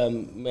say,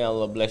 may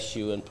Allah bless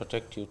you and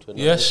protect you to a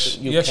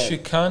non-Muslim? Yes, you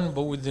can,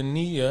 but with the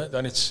niyyah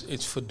that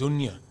it's for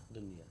dunya.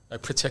 I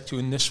protect you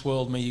in this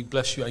world, may He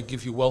bless you, I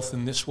give you wealth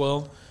in this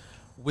world.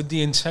 With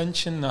the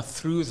intention that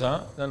through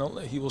that, then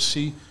He will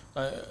see,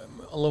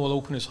 Allah will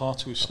open his heart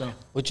to Islam.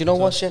 But you know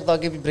what, Sheikh,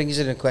 that brings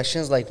you into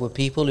questions, like with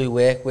people who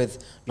work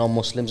with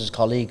non-Muslims as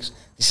colleagues,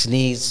 they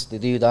sneeze, they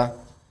do that,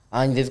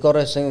 and they've got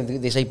a thing,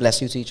 they say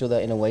bless you to each other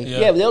in a way.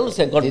 Yeah, they always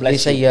say God bless you. They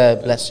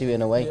say bless you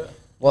in a way. Yeah.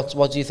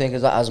 What do you think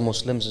is that as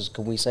Muslims?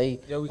 Can we say,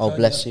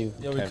 bless you?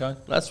 Yeah, we can.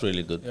 That's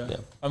really good. Yeah.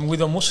 And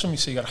with a Muslim, you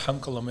say,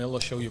 Yarhamkallah, may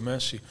Allah show you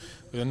mercy.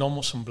 With a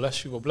non-Muslim,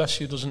 bless you. But bless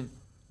you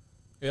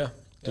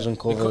doesn't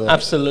cover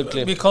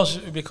absolutely because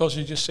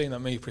you're just saying that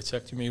may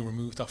protect you, may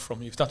remove that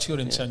from you. If that's your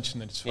intention,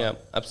 then it's fine. Yeah,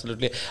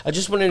 absolutely. I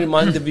just want to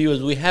remind the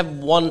viewers, we have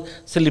one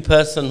silly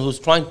person who's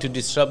trying to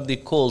disrupt the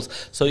calls.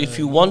 So if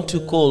you want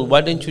to call,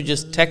 why don't you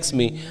just text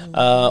me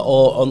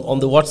or on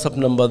the WhatsApp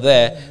number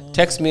there,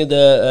 text me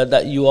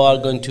that you are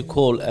going to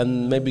call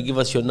and maybe give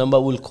us your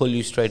number, we'll call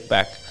you straight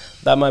back.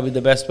 That might be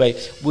the best way.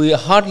 We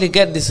hardly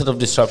get this sort of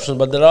disruption,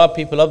 but there are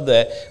people up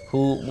there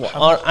who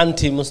are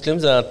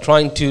anti-Muslims and are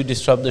trying to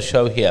disrupt the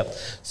show here.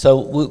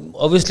 So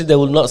obviously they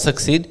will not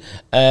succeed.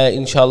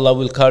 Inshallah,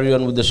 we'll carry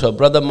on with the show.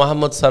 Brother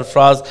Muhammad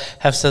Sarfraz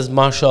says,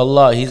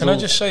 MashaAllah, he's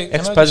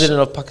ex-president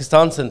of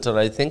Pakistan Center,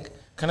 I think.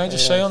 Can I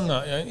just say on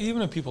that,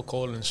 even if people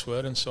call and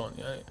swear and so on,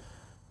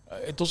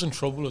 it doesn't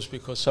trouble us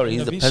because... Sorry,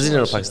 he's the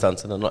president of Pakistan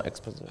Center, not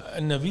ex-president.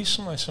 And Nabi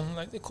Sallallahu,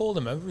 like, they called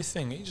him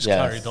everything. He just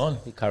carried on.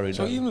 He carried on.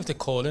 So even if they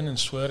call in and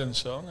swear and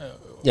so on...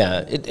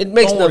 it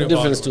makes no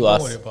difference to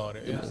us. Don't worry about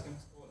it,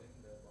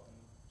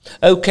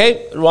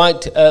 Okay,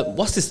 right.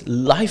 What's this?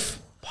 Life?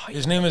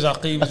 His name is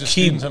Aqib. He's a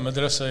student at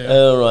Madrasa.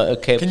 Oh, right,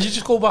 okay. Can you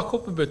just go back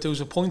up a bit? There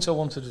was a point I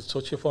wanted to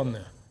touch upon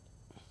there.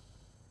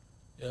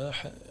 Yeah.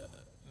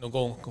 No,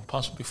 go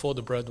past before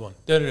the bread one.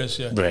 There it is,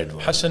 yeah. Bread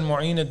one. Hassan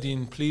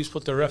Mu'in please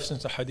put the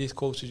reference to hadith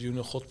quoted you in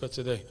the khutbah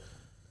today.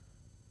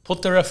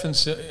 Put the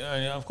reference,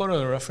 I've got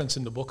a reference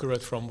in the book I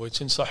read from, but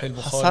it's in Sahih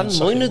Bukhari. Hassan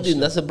Mu'in,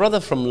 that's a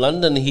brother from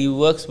London. He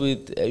worked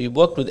with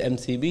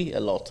MCB a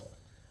lot.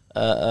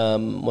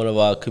 One of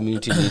our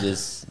community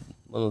leaders,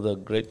 one of the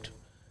great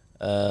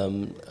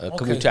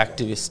community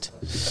activists.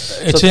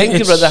 So thank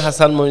you, Brother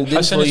Hassan Mu'in.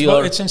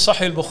 It's in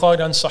Sahih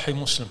Bukhari and Sahih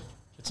Muslim.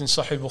 It's in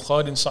Sahih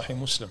Bukhari and Sahih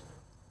Muslim.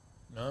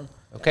 No?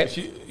 Okay.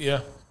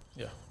 Yeah.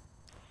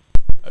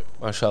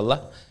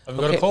 MashaAllah. Have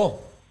we got a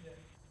call?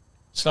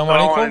 Assalamu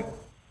alaikum.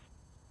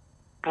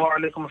 Wa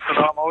alaikum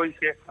assalam. How are you,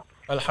 Sheikh?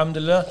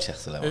 Alhamdulillah. Sheikh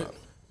Sulaiman.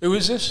 Who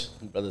is this?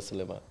 Brother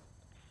Sulaiman.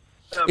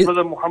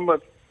 Brother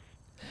Muhammad.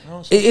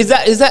 No, is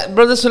that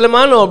Brother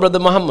Sulaiman or Brother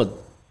Muhammad?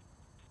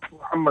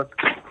 Muhammad.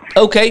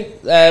 Okay.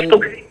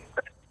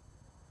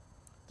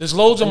 There's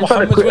loads of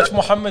Muhammad. Which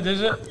Muhammad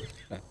is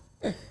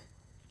it?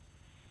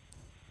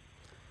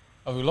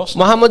 Have we lost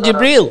Muhammad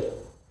Jibreel?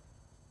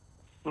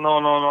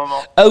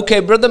 No. Okay,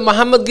 Brother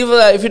Muhammad,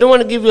 if you don't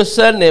want to give your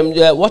surname,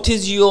 what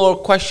is your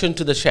question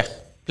to the Sheikh?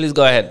 Please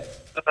go ahead.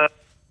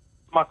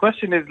 My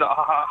question is,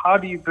 how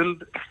do you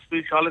build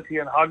spirituality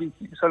and how do you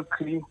keep yourself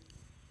clean?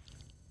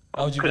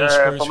 How do you build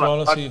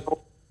spirituality?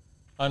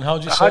 And how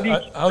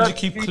do you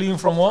keep clean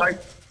from what?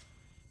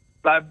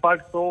 Like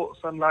bad thoughts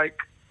and like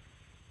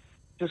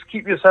just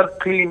keep yourself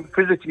clean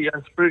physically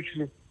and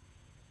spiritually.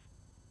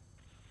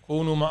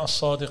 كونوا مع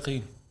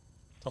الصادقين.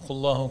 اتقوا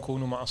الله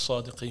وكونوا مع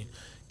الصادقين.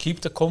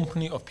 Keep the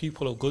company of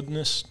people of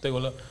goodness. They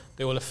will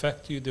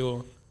affect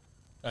you.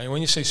 And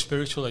when you say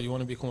spiritual, you want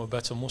to become a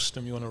better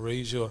Muslim, you want to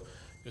raise your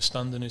your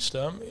standing is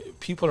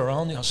people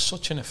around you have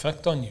such an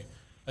effect on you.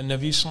 And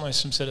Nabi Sallallahu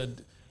Alaihi Wasallam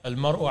said,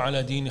 Al-mar'u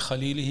ala dini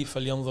khalilihi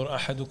falyanzur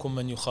ahadukum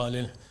man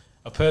yukhalil.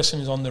 A person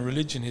is on the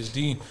religion, his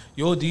deen.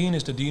 Your deen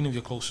is the deen of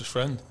your closest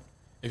friend.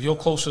 If your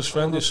closest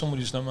friend is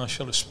somebody who's not,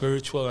 mashallah,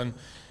 spiritual and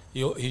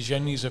he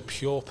genuinely is a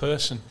pure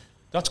person,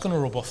 that's going to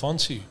rub off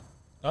onto you.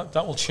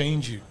 That will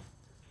change you.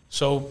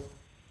 So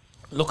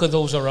look at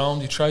those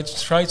around you. Try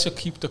to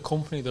keep the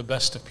company the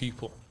best of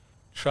people.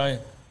 Try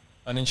it.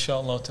 And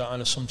inshallah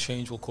ta'ala, some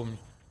change will come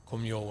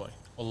your way.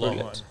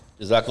 Allah.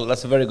 Exactly.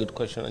 That's a very good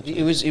question. Actually.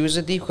 It was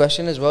a deep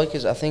question as well,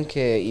 because I think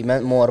he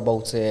meant more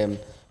about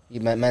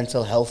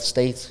mental health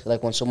state.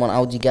 Like when someone,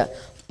 how do you get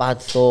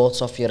bad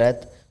thoughts off your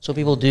head? Some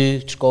people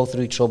do go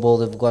through trouble.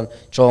 They've gone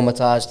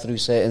traumatized through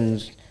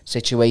certain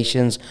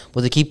situations,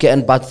 but they keep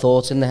getting bad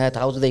thoughts in their head.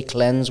 How do they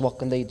cleanse? What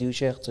can they do,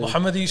 Sheikh?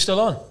 Muhammad, are you still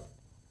on?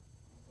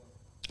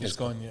 He's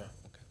gone, yeah.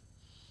 Okay.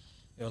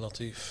 Yeah,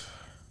 Latif.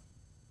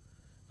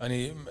 And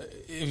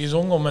if he's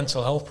on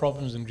mental health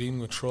problems and dealing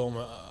with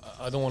trauma,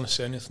 I don't want to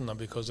say anything now,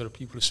 because there are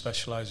people who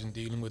specialise in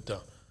dealing with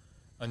that.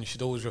 And you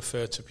should always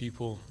refer to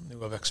people who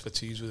have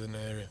expertise within the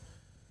area.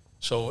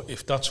 So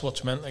if that's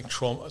what's meant, like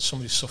trauma,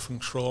 somebody suffering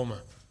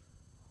trauma,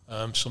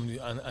 somebody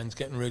and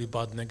getting really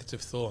bad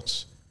negative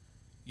thoughts,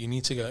 you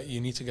need to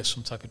get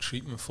some type of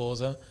treatment for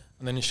that.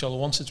 And then inshallah,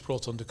 once it's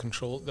brought under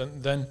control,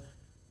 then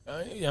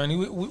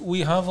we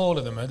have all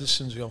of the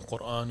medicines. We have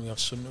Quran, we have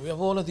Sunnah, we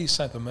have all of these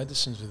type of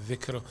medicines with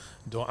dhikr,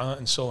 dua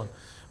and so on.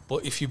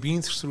 But if you've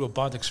been through a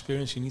bad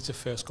experience, you need to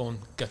first go and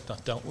get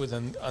that dealt with,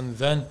 and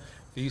then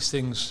these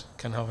things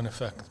can have an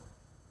effect.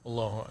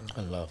 Allah.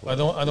 I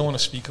don't want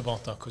to speak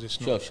about that, because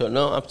it's not. Sure.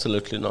 No,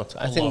 absolutely not.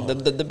 I think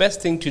the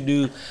best thing to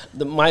do,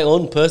 my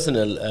own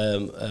personal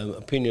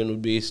opinion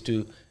would be is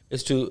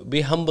to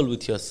be humble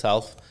with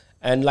yourself,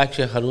 and like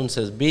Sheikh Haroon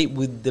says, be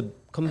with the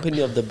company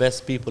of the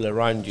best people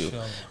around you,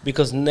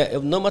 because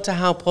no matter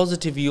how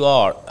positive you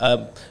are,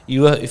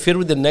 if you're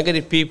with the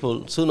negative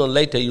people, sooner or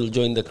later you'll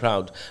join the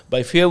crowd.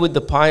 But if you're with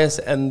the pious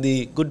and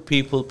the good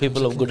people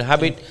of good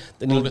habit,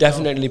 then you'll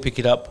definitely pick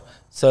it up.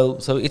 So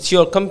it's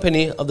your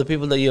company of the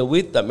people that you're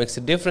with that makes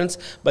a difference.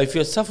 But if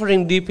you're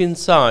suffering deep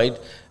inside,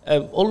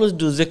 always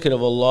do zikr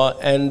of Allah,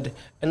 and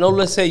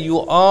always say,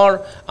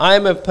 I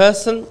am a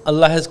person,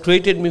 Allah has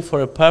created me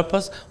for a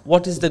purpose.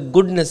 What is the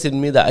goodness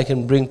in me that I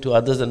can bring to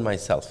others and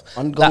myself?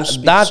 And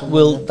that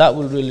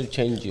will really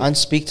change you. And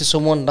speak to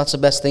someone. That's the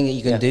best thing that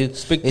you can do.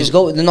 There's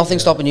nothing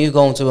stopping you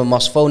going to a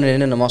mosque,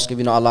 phoning in a mosque if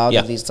you're not allowed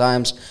at these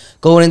times.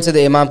 Going into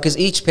the Imam, because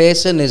each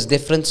person is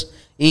different.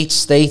 Each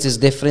state is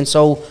different,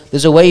 so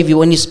there's a way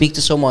when you speak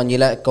to someone, you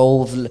let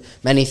go of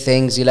many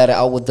things, you let it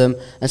out with them,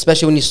 and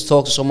especially when you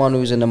talk to someone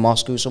who's in the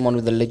mosque, who's someone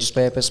with a religious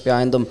purpose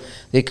behind them,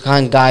 they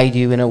can guide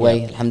you in a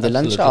way.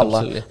 Alhamdulillah,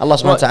 inshallah. Allah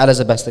subhanahu wa ta'ala is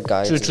the best of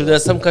guides. True.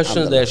 There's some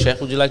questions there, Sheikh.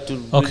 Would you like to?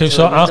 Okay,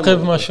 so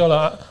Aqib,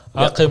 mashallah,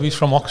 Aqib is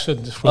from Oxford.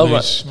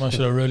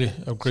 Mashallah, really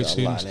a great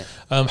student.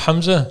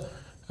 Hamza,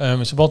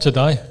 it's about to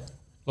die,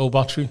 low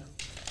battery.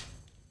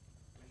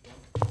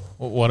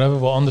 Whatever,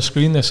 but on the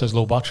screen there says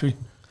low battery.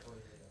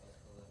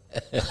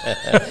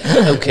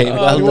 Okay,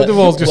 the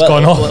world just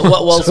gone off.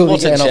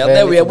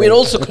 There we are. We're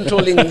also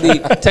controlling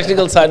the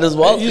technical side as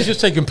well. You're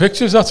just taking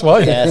pictures, that's why.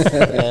 Yes.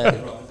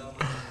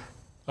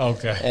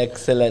 Okay.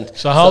 Excellent.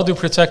 So how do we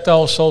protect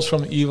ourselves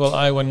from evil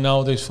eye when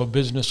nowadays for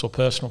business or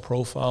personal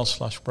profiles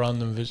 /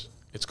 brand and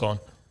it's gone?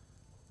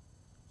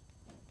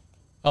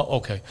 Oh,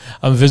 okay.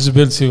 And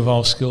visibility of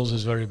our skills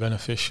is very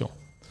beneficial.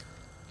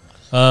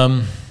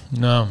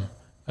 No.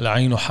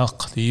 Al-aynu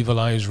haqq, the evil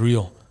eye is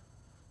real.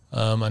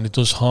 And it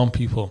does harm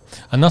people,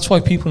 and that's why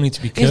people need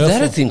to be careful. Is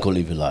there a thing called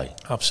evil eye?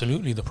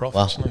 Absolutely, the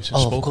Prophet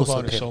spoke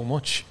about it so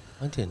much.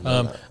 I didn't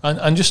know that.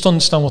 And just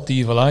understand what the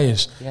evil eye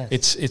is.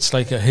 Yes. It's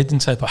like a hidden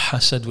type of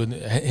hasad,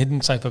 a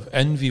hidden type of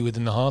envy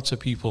within the hearts of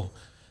people.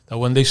 That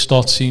when they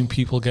start seeing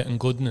people getting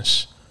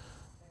goodness,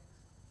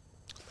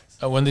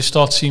 when they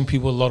start seeing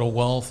people with a lot of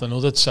wealth and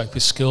other type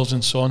of skills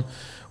and so on,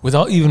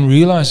 without even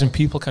realizing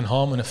people can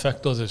harm and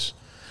affect others.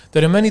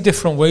 There are many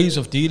different ways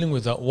of dealing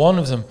with that. One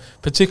of them,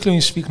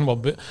 particularly speaking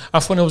about,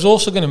 when I was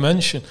also going to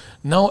mention,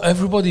 now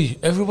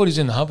everybody's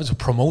in the habit of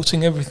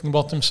promoting everything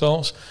about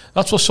themselves.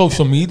 That's what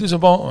social media is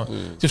about.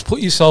 Just put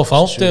yourself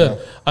out there,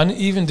 and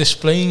even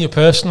displaying your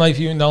personal life,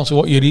 even down to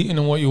what you're eating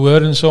and what you're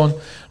wearing and so on.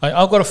 Like,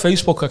 I've got a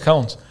Facebook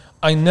account.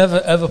 I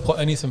never ever put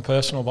anything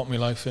personal about my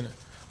life in it,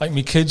 like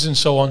my kids and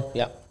so on.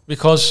 Yeah.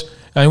 Because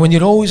when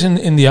you're always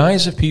in the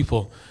eyes of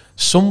people,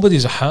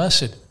 somebody's a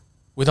hasid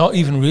without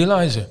even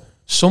realizing it.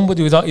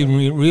 Somebody without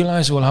even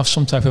realizing will have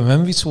some type of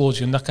envy towards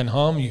you, and that can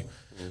harm you.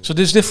 So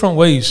there's different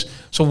ways.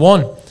 So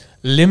one,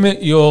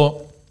 limit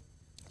your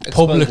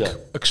public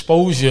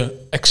exposure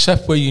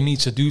except where you need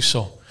to do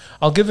so.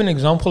 I'll give an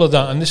example of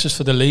that, and this is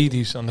for the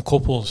ladies and the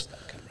couples.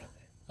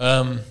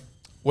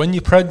 When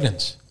you're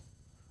pregnant,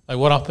 like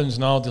what happens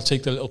now, they'll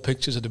take the little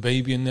pictures of the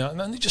baby in there, and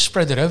then they just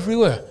spread it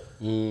everywhere.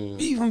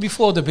 Even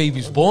before the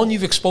baby's born,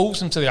 you've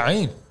exposed them to the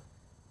ayn.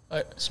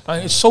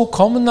 It's so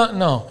common that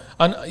now.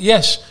 And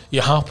yes,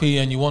 you're happy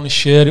and you want to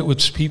share it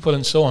with people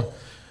and so on,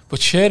 but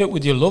share it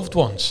with your loved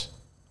ones.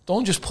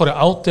 Don't just put it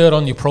out there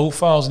on your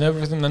profiles and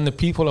everything, and the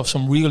people have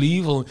some real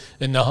evil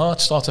in their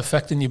heart start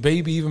affecting your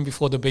baby even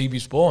before the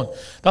baby's born.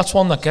 That's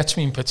one that gets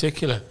me in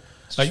particular.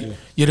 Like,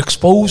 you're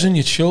exposing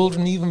your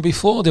children even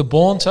before they're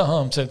born to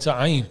harm, to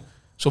ayn.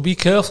 So be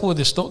careful with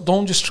this.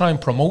 Don't just try and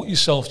promote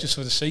yourself just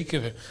for the sake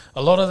of it.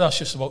 A lot of that's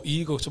just about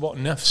ego. It's about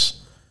nafs.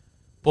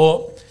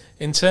 But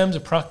in terms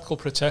of practical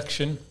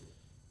protection,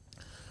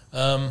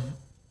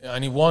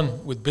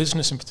 anyone with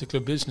business, in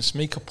particular business,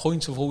 make a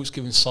point of always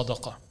giving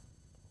sadaqah.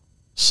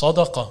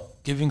 Sadaqah,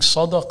 giving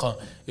sadaqah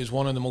is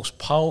one of the most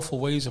powerful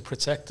ways of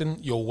protecting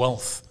your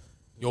wealth.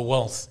 Your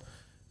wealth.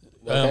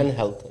 And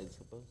health, I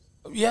suppose.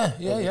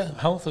 Yeah.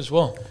 Health as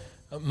well.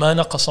 مَا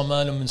نَقَصَ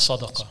مَالٌ مِّن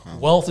صَدَقَةٍ.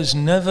 Wealth is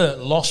never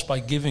lost by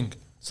giving.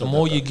 The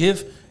more you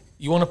give,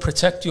 you want to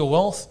protect your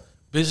wealth,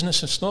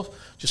 business and stuff,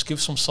 just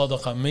give some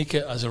sadaqah, make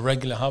it as a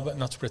regular habit,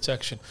 and that's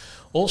protection.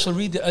 Also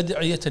read the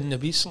ad'iyat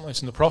al-Nabi sallallahu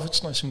alaihi wasallam. The Prophet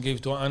sallallahu alaihi wasallam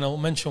gave dua, and I'll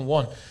mention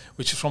one,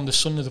 which is from the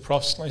Sunnah of the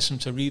Prophet sallallahu alaihi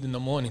wasallam to read in the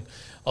morning.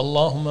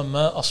 Allahumma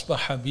ma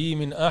asbaha bi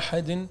min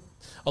ahadin,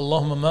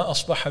 Allahumma ma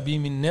asbaha bi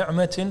min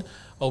ni'matin,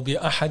 aw bi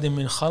ahadin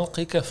min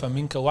khalqika,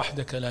 faminka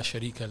wahdaka la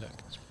sharika lak.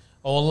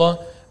 Oh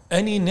Allah,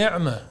 any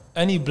ni'mah,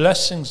 any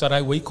blessings that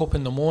I wake up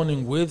in the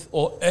morning with,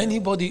 or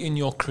anybody in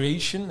your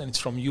creation, and it's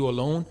from you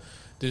alone,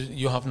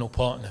 you have no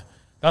partner.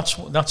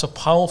 That's a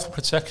powerful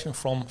protection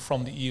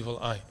from the evil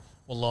eye.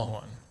 Wallahu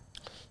a'lam.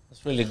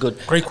 That's really good.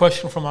 Great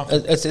question from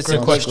Africa. It's a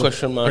great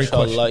question,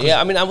 mashallah.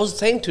 Yeah, I mean, I was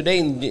saying today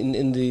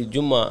in the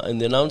Jummah, in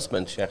the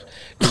announcement, Sheikh,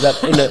 is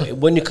that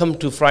when you come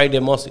to Friday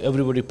mosque,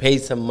 everybody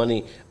pays some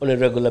money on a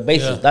regular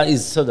basis. That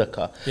is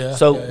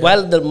sadaqah.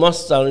 While the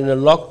mosques are in a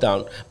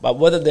lockdown, but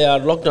whether they are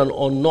locked down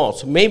or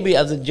not, maybe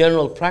as a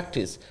general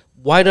practice,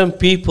 why don't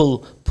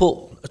people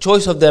put a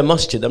choice of their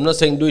masjid? I'm not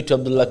saying do it to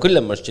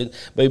abdullahquilliamsociety,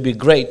 but it'd be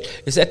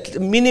great. It's at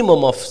a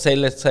minimum of, say,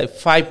 let's say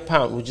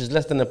 £5, which is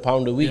less than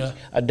 £1 a week,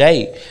 a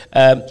day.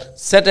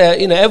 Set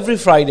every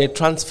Friday,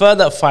 transfer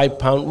that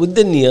 £5 with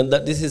the niyyah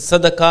that this is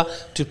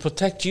sadaqah to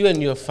protect you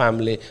and your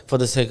family for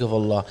the sake of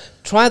Allah.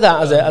 Try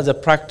that as a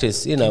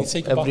practice,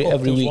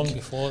 every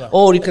week.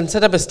 Or you can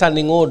set up a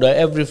standing order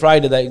every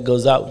Friday that it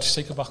goes out. Just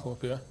take it back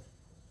up, yeah?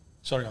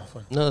 Sorry,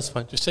 Afwan. No, that's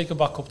fine. Just take it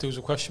back up. There was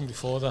a question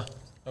before that.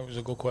 That was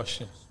a good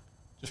question.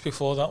 Just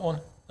before that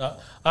one.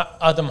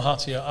 Adam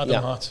Hart,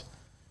 Adam Hart.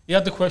 He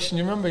had the question,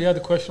 you remember he had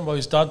the question about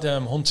his dad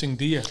hunting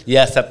deer?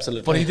 Yes,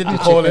 absolutely. But he didn't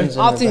call in.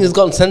 I think he's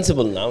gotten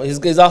sensible now.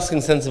 He's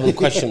asking sensible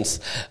questions.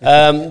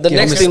 The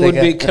next thing would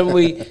be, can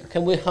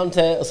we hunt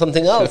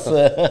something else? Do you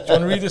want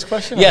to read this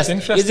question? Yes. That's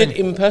interesting. Is it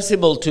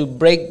impossible to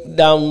break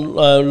down,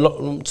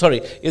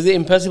 is it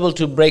impossible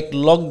to break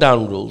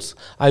lockdown rules?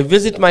 I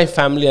visit my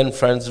family and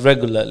friends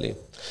regularly.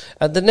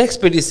 The next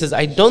bit he says,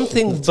 I don't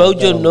think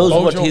Bojo knows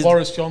what he's...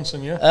 Boris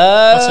Johnson, yeah?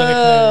 That's a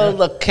nickname,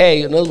 yeah.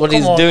 Okay, knows what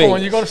he's doing. Come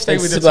on, you got to stay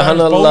with the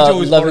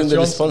Subhanallah, loving the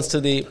response to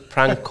the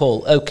prank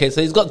call. Okay,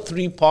 so he's got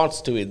 3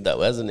 parts to it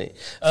though, hasn't he?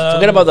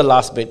 Forget about the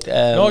last bit.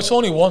 No, it's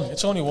only one.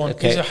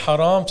 Okay. Is it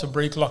haram to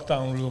break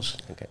lockdown rules?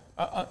 Okay.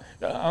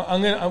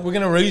 We're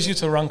going to raise you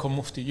to rank of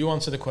Mufti. You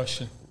answer the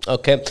question.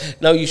 Okay.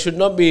 Now, you should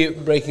not be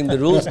breaking the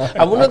rules.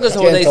 I will not go say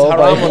whether it's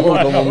haram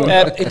or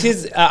not. It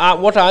is,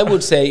 what I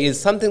would say is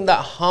something that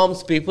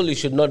harms people, you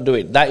should not do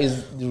it. That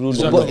is the rule.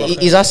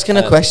 He's asking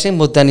a question,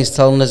 but then he's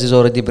telling us he's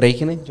already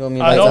breaking it. Do you know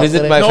what I mean?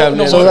 Visit my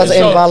family. So that's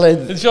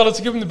invalid. Inshallah,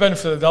 to give him the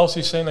benefit of the doubt,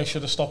 he's saying I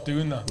should have stopped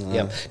doing that.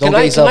 Yeah. Can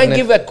I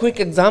give a quick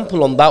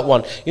example on that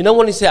one? You know,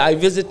 when you say I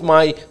visit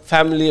my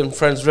family and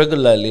friends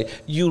regularly,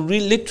 you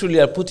literally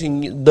are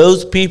putting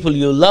those people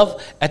you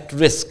love at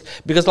risk.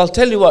 Because I'll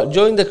tell you what,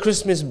 during the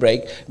Christmas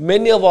break,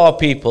 many of our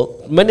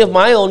people, many of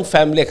my own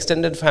family,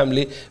 extended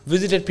family,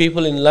 visited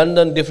people in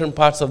London, different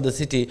parts of the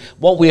city.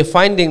 What we are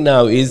finding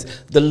now is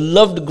the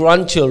loved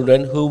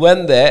grandchildren who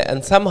went there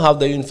and somehow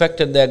they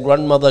infected their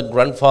grandmother,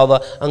 grandfather,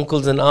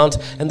 uncles and aunts.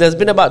 And there's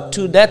been about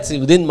 2 deaths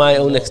within my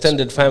own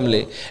extended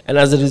family, and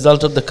as a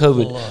result of the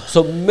COVID.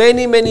 So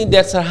many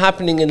deaths are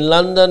happening in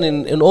London,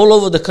 in all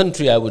over the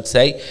country, I would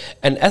say.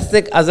 And as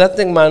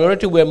ethnic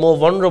minority, we're more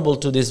vulnerable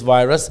to this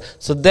virus.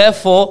 So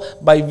therefore,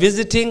 by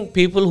visiting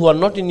people who are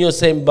not in your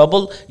same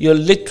bubble, you're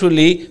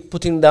literally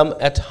putting them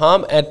at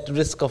harm, at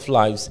risk of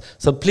lives.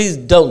 So please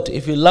don't.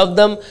 If you love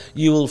them,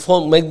 you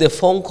will make the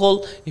phone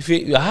call. If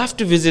you have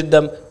to visit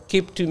them,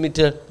 keep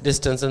 2-meter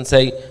distance and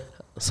say,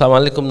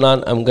 Assalamu alaikum,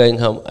 Nan, I'm going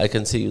home. I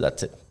can see you.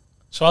 That's it.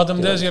 So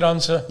Adam, there's your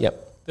answer.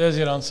 Yep. There's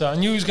your answer. I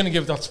knew he was going to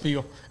give that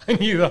spiel. I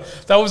knew that.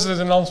 That was his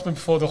announcement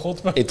before the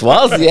khutbah. It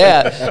was,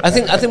 yeah. I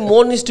think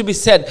more needs to be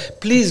said.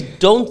 Please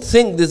don't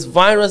think this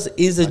virus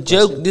is a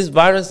joke. This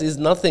virus is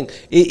nothing.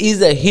 It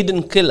is a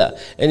hidden killer.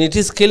 And it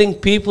is killing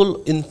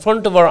people in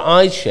front of our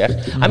eyes, Sheikh.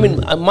 I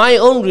mean, my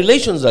own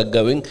relations are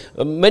going.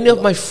 Many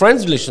of my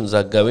friends' relations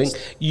are going.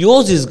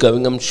 Yours is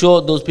going. I'm sure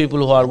those people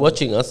who are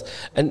watching us.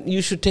 And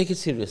you should take it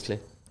seriously.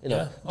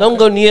 Don't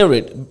go near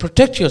it.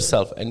 Protect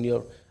yourself and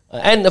your...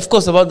 and of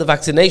course, about the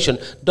vaccination,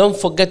 don't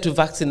forget to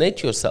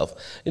vaccinate yourself.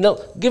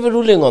 Give a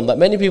ruling on that.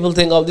 Many people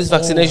think, this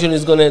vaccination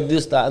is going to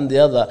this, that, and the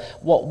other.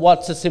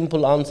 What's a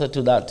simple answer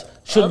to that?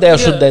 Should they or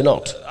should they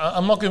not?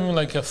 I'm not giving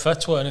like a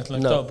fatwa or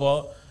anything like that,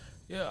 but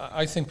Yeah,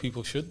 I think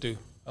people should do.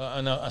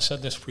 And I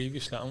said this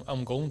previously,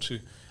 I'm going to.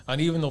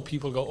 And even though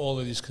people got all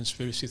of these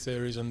conspiracy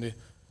theories and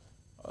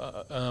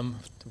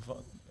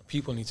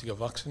people need to get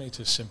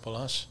vaccinated, as simple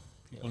as.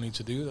 People need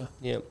to do that.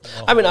 Yeah.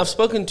 I mean, I've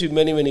spoken to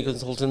many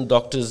consultant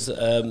doctors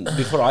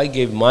before I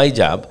gave my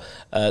jab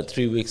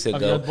 3 weeks ago.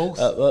 Have you had both?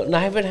 No,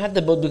 I haven't had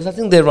the both because I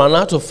think they ran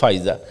out of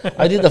Pfizer.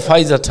 I did the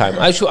Pfizer time.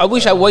 I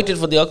wish I waited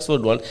for the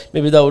Oxford one.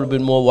 Maybe that would have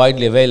been more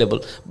widely available.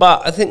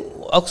 But I think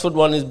Oxford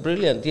one is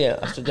brilliant. Yeah,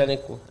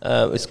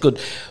 AstraZeneca. It's good.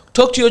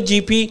 Talk to your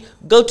GP,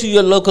 go to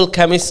your local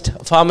chemist,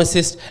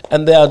 pharmacist,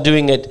 and they are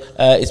doing it.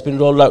 It's been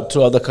rolled out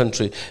throughout the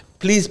country.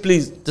 Please,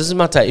 doesn't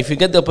matter. If you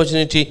get the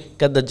opportunity,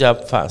 get the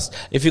jab fast.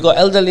 If you got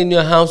elderly in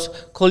your house,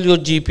 call your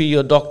GP,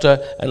 your doctor,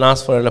 and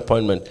ask for an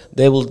appointment.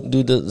 They will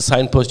do the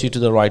signpost you to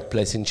the right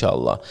place,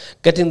 inshallah.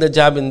 Getting the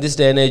jab in this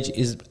day and age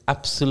is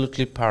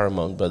absolutely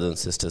paramount, brothers and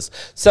sisters.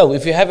 So,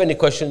 if you have any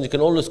questions, you can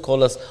always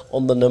call us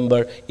on the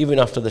number, even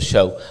after the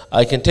show.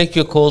 I can take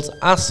your calls,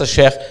 ask the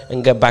Sheikh,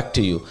 and get back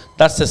to you.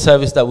 That's the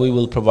service that we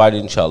will provide,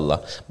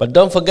 inshallah. But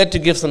don't forget to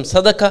give some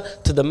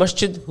sadaqah to the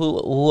masjid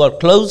who are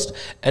closed,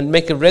 and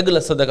make a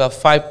regular sadaqah,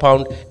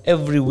 £5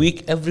 every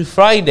week, every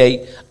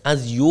Friday,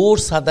 as your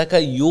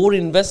sadaqah, your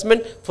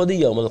investment for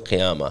the Yawm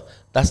al-Qiyamah.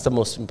 That's the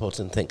most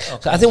important thing. Okay.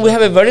 So I think we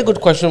have a very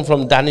good question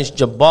from Danish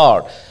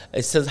Jabbar.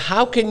 It says,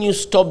 how can you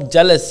stop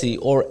jealousy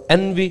or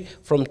envy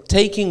from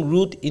taking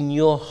root in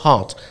your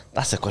heart?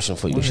 That's a question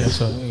for you,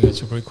 Sheikh.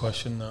 It's a great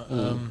question.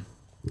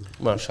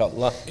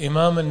 MashaAllah.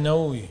 Imam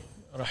al-Nawawi,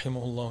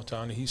 rahimahullah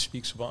ta'ala, he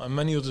speaks about, and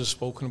many others have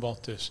spoken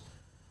about this,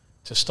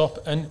 to stop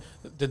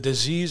the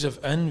disease of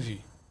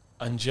envy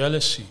and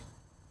jealousy.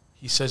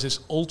 He says it's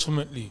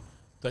ultimately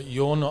that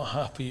you're not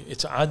happy.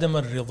 It's adam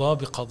al-ridha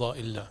bi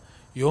qada'illah.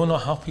 You're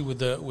not happy with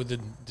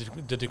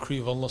the decree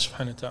of Allah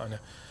subhanahu wa ta'ala.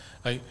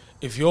 Like,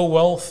 if you're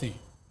wealthy,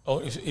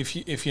 or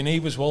if your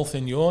neighbour's wealthy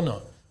and you're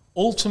not,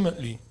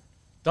 ultimately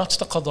that's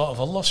the qada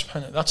of Allah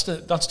subhanahu wa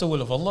ta'ala. That's the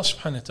will of Allah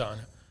subhanahu wa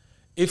ta'ala.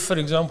 If, for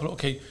example,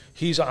 okay,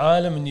 he's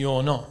alim and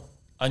you're not,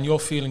 and you're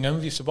feeling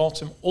envious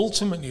about him,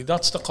 ultimately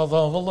that's the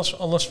qada of Allah.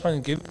 Allah subhanahu wa ta'ala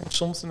giving him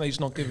something that he's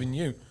not giving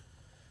you.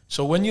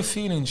 So when you're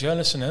feeling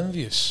jealous and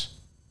envious,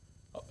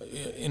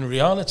 in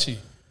reality,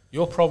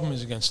 your problem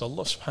is against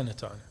Allah subhanahu wa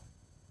ta'ala.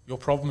 Your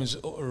problem is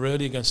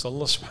really against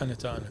Allah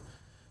subhanahu wa ta'ala.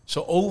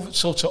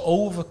 So to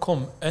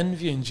overcome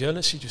envy and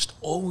jealousy, just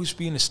always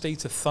be in a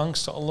state of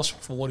thanks to Allah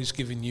for what He's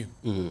given you.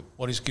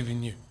 What He's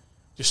given you.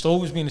 Just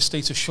always be in a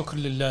state of shukr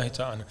lillahi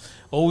ta'ala.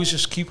 Always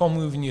just keep on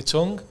moving your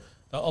tongue,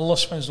 that Allah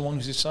subhanahu wa ta'ala is the one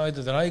who's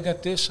decided that I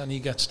get this and He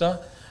gets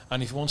that,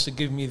 and if He wants to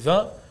give me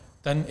that,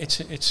 then it's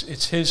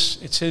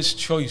His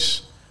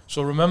choice.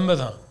 So remember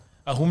that.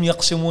 أهم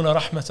يقسمون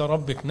رحمة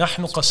ربك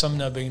نحن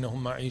قسمنا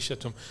بينهم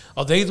معيشتهم.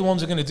 Are they the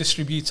ones who are going to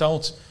distribute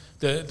out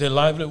their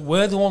livelihood?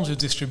 We're the ones who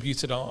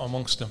distribute it out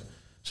amongst them.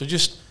 So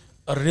just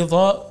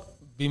الرضا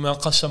بما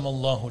قسم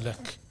الله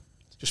لك.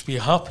 Just be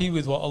happy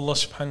with what Allah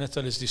subhanahu wa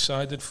ta'ala has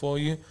decided for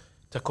you.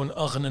 تكون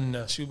أغنى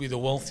الناس. You'll be the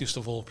wealthiest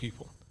of all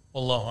people.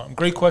 Wallahu.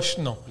 Great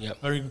question though. Yep.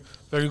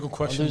 Very good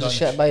question. There's a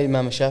shit by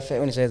Imam Shafi'i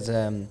when he says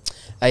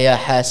أيا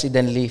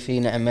حاسدا لي في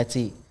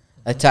نعمتي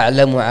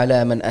أتعلم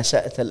على من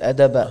أسأت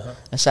الأدب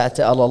أسأت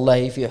على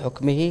الله في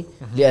حكمه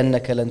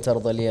لأنك لن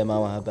ترضى لي ما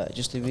وهب.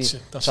 Just to be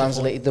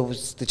translated,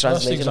 the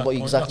translation of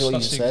exactly what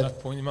you said.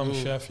 Imam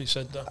Shafi'i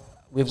said that.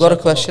 We've got a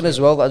question as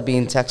well that's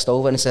being texted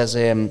over, and it says,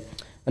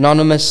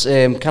 anonymous,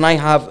 can I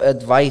have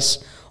advice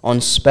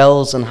on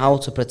spells and how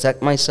to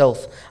protect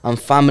myself and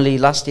family?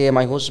 Last year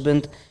my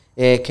husband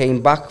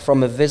came back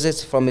from a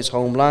visit from his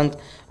homeland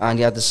and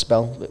he had the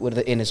spell with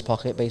it in his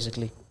pocket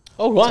basically.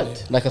 Oh,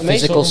 right. Like a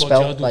physical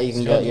spell that you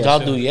can get.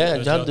 Jadoo,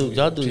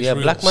 yeah.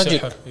 Black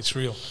magic. It's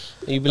real.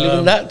 You believe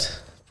in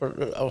that?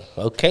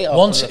 Okay.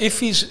 Once, if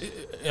he's,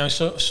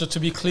 so to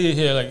be clear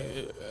here, like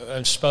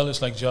a spell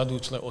is like jadoo,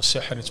 it's like, or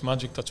sihr, it's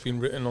magic that's been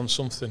written on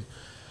something.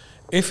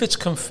 If it's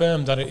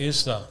confirmed that it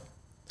is that,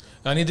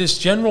 and it is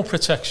general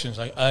protections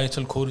like Ayat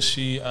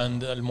al-Kursi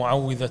and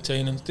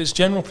al-Mu'awwidhatayn, and there's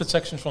general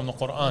protections from the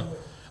Quran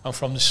and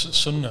from the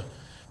Sunnah.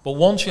 But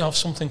once you have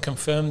something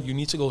confirmed, you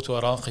need to go to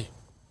Iraqi.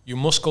 You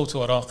must go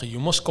to Iraqi. You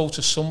must go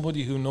to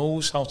somebody who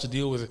knows how to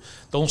deal with it.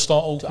 Don't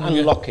start opening to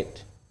unlock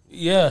it.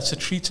 Yeah, to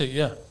treat it,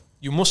 yeah.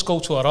 You must go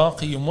to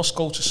Iraqi. You must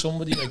go to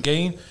somebody,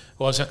 again,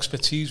 who has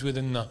expertise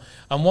within that.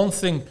 And one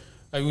thing,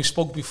 like we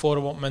spoke before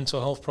about mental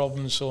health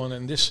problems and so on,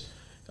 and this,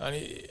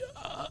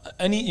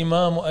 any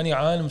imam or any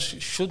alim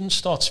shouldn't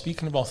start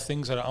speaking about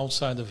things that are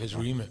outside of his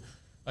remit.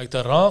 Like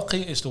the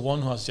Iraqi is the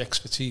one who has the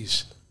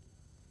expertise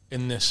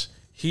in this.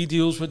 He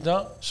deals with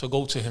that, so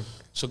go to him.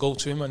 So go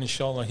to him and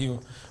inshallah he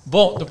will.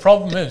 But the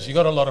problem is, you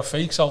got a lot of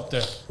fakes out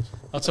there.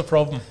 That's a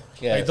problem.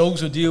 Yes. Like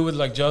those who deal with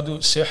like jadoo,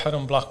 sihr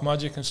and black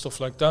magic and stuff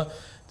like that,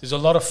 there's a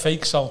lot of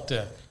fakes out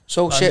there.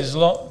 So there's a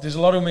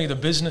lot who made a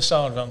business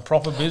out of it, and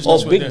proper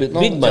business. Oh, big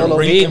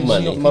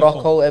money.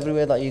 Morocco,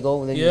 everywhere that you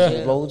go,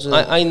 there's loads of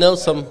I know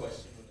some. What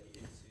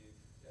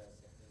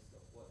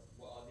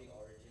are the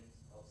origins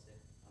of sihr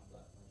and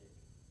black magic?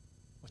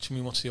 What do you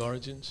mean, what's the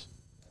origins?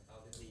 How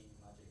did the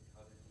magic,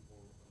 how did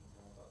people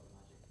know about the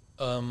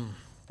magic?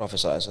 Prophet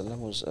ﷺ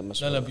was a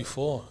Muslim.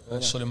 Before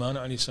Sulaiman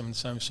alayhi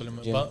salam,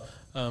 Sulaiman Yeah.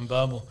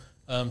 Babel.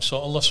 So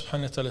Allah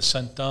subhanahu wa ta'ala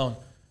sent down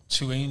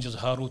 2 angels,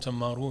 Harut and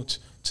Marut,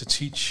 to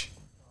teach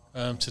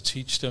them,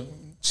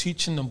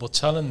 teaching them, but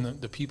telling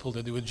the people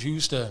that they were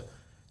Jews there,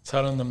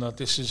 telling them that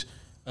this is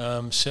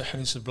sihr,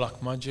 this is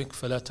black magic,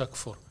 fala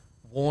takfur,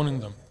 warning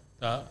them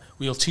that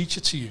we'll teach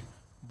it to you,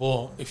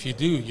 but if you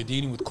do, you're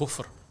dealing with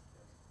kufr.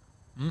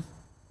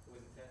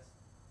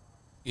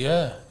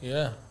 Yeah,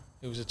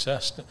 it was a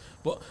test.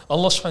 But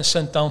Allah subhanahu wa ta'ala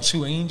sent down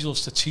 2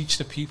 angels to teach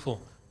the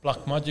people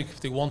black magic if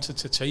they wanted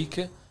to take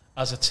it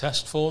as a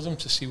test for them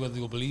to see whether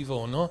they'll believe it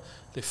or not.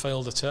 They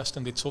failed the test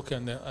and they took it,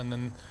 and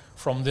then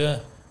from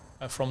there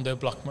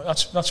black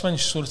magic. That's when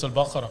Surah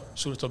Al-Baqarah.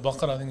 Surah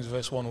Al-Baqarah, I think it's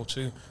verse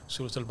 102.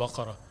 Surah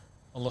Al-Baqarah.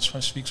 Allah subhanahu wa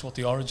ta'ala speaks about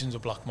the origins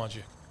of black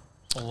magic.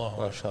 Allah.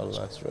 MashaAllah,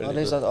 that's really That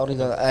is good. that already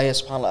that ayah,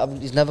 subhanAllah.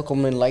 He's never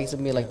come and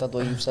enlightened me like that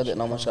way you've said it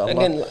now, mashallah.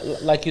 Again,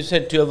 like you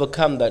said, to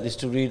overcome that is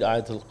to read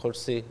Ayatul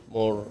Kursi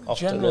more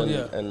often.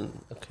 Generally,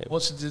 Okay.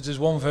 There's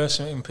one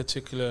verse in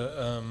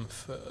particular,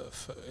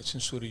 it's in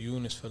Surah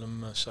Yunus,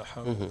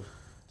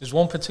 There's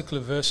one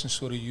particular verse in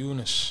Surah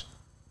Yunus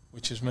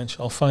which is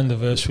mentioned. I'll find the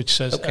verse which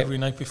says every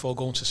night before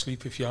going to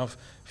sleep, if you have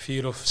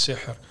fear of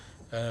sihr,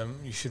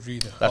 you should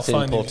read it. That's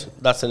important.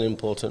 That's an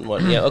important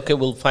one. Yeah, okay,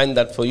 we'll find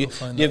that for you.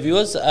 Dear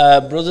viewers,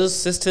 brothers,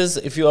 sisters,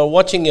 if you are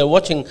watching,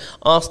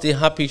 Ask the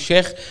Happy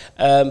Sheikh.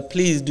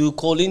 Please do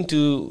call in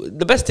to.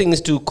 The best thing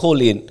is to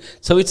call in.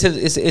 So it's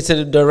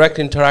a direct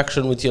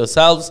interaction with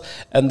yourselves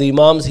and the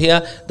Imams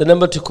here. The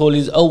number to call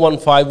is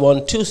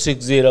 0151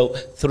 260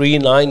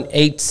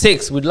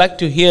 3986. We'd like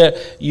to hear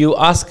you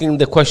asking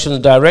the questions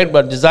direct,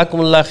 but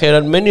Jazakumullah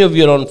khairan. Many of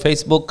you are on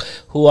Facebook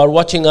who are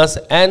watching us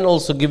and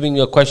also giving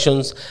your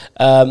questions.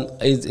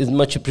 Is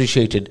much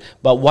appreciated.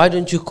 But why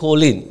don't you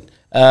call in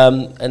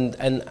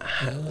and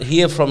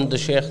hear from the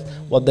Sheikh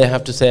what they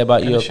have to say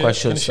about your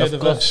questions? Of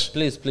course,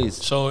 please.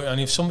 So,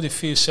 and if somebody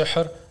fears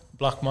sihr,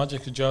 black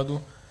magic, jadoo,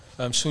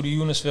 Surah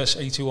Yunus verse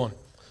 81.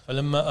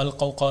 فلما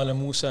ألقوا قال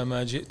موسى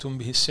ما جئتم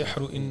به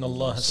السحر إن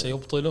الله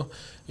سيبطله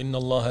إن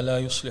الله لا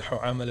يصلح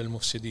عمل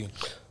المفسدين.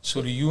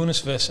 Surah Yunus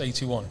verse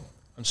 81.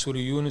 And Surah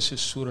Yunus is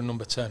Surah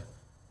number 10.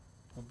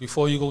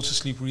 Before you go to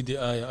sleep, read the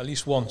ayah. At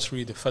least once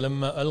read it.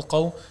 فَلَمَّا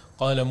أَلْقَوْا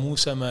قَالَ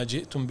مُوسَى مَا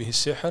جِئْتُمْ بِهِ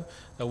السِّحْرِ.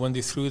 That when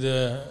they threw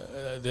their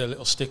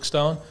little sticks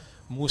down,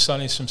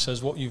 Musa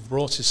says, what you've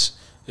brought is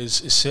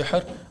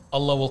sihr.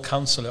 Allah will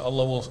cancel it.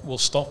 Allah will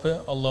stop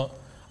it.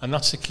 And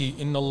that's the key.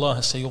 إِنَّ اللَّهَ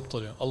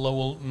سَيُبْطِلُ. Allah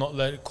will not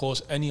let it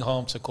cause any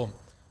harm to come.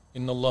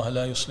 إِنَّ اللَّهَ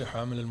لَا يُصْلِحُ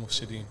عَمَلَ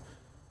الْمُفْسِدِينَ.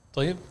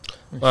 طيب.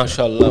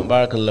 MashaAllah,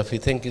 barakallah fi.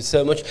 Thank you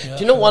so much. Do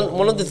you know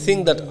one of the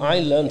things that I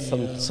learned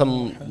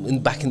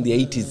back in the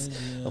 80s,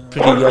 a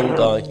pretty young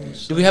guy.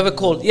 Do we have a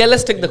call? Yeah,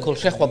 let's take the call.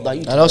 Sheikh Waddah.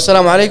 Hello,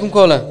 assalamu alaikum,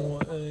 caller.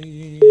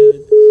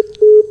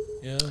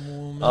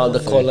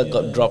 The caller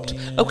got dropped.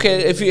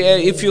 Okay, if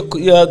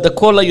the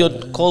caller, your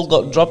call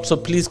got dropped, so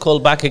please call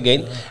back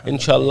again,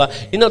 inshallah.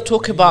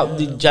 Talk about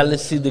the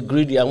jealousy, the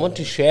greedy. I want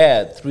to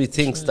share 3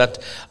 things that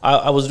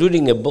I was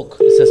reading a book.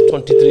 It says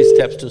 23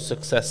 steps to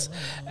success,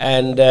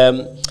 and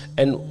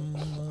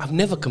I've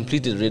never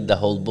completely read the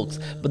whole books,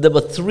 but there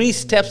were 3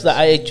 steps that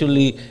I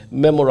actually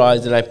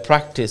memorized and I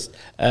practiced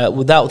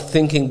without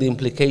thinking the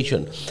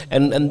implication.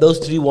 And those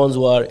 3 ones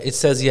were, it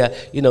says here,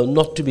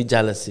 not to be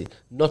jealousy,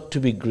 not to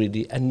be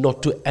greedy, and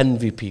not to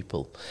envy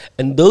people.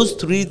 And those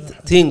 3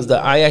 things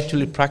that I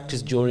actually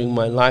practiced during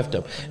my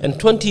lifetime. And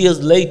 20 years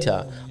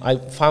later, I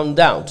found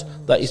out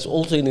that it's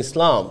also in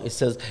Islam. It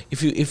says,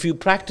 if you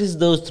practice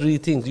those 3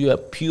 things, you are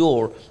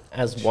pure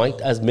as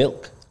white as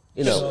milk.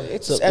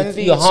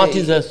 Envy. Your heart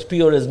is as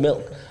pure as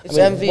milk.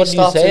 Envy. What do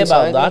you say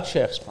about that,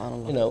 Sheikh?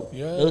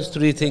 Those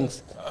 3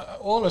 things.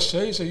 All I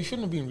say is that you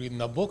shouldn't have been reading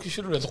that book. You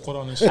should have read the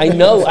Quran instead. I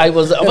know. I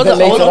was.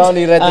 Later on,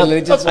 he read the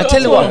religious. I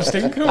tell you what.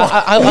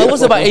 I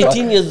was about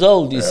 18 years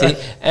old. You see,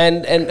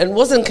 and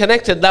wasn't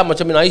connected that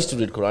much. I used to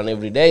read Quran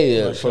every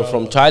day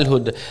from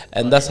childhood,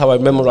 and that's how I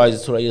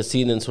memorized Surah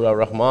Yasin and Surah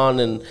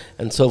Rahman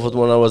and so forth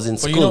when I was in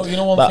school. But you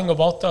know one thing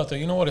about that.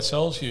 You know what it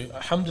tells you.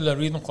 Alhamdulillah,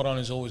 reading Quran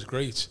is always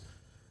great.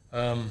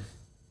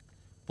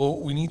 But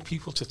we need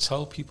people to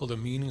tell people the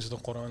meanings of the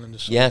Quran and the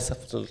Sunnah. Yes,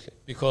 absolutely.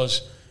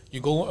 Because you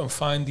go and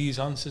find these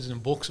answers in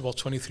books about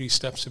 23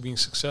 steps to being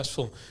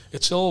successful.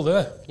 It's all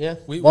there. Yeah.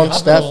 One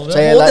step,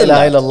 say La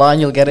ilaha illallah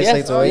and you'll get it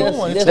straight away.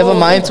 Yes. Never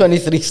mind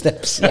 23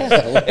 steps.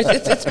 Yeah.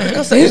 it's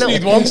because you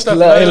need one step.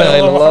 La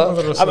ilaha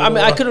illallah.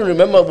 I couldn't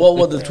remember what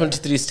were the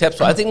 23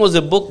 steps. I think it was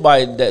a book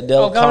by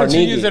Dale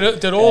Carnegie.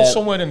 They're all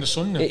somewhere in the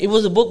Sunnah. It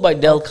was a book by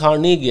Dale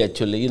Carnegie,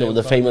 actually,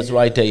 the famous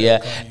writer,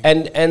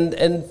 And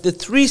the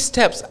 3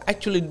 steps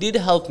actually did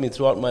help me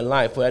throughout my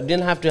life, where I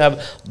didn't have to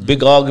have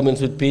big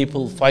arguments with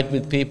people, fight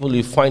with people.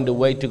 You find a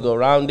way to go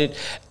around it.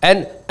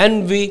 And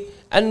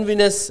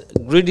enviness,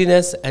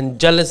 greediness, and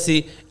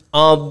jealousy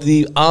are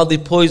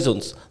the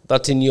poisons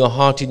that's in your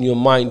heart, in your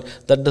mind,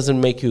 that doesn't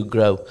make you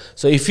grow.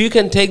 So if you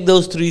can take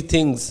those 3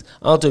 things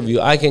out of you,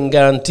 I can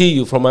guarantee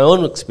you from my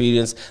own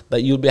experience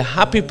that you'll be a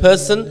happy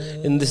person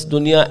in this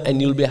dunya,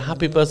 and you'll be a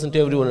happy person to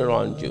everyone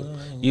around you.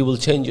 You will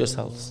change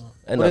yourselves.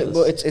 and But, others.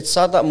 but it's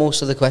sad that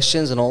most of the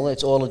questions and all,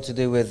 it's all to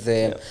do with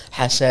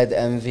hasad,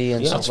 envy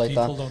and stuff That's like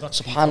people, that. though.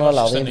 That's people. Subhanallah,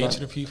 That's just the Azim, nature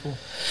man. of people.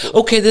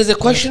 Okay, there's a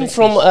question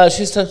from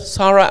Sister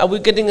Sarah. Are we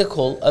getting a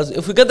call?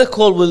 If we get the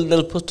call,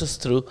 they'll put us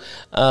through.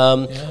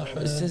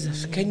 It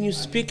says, can you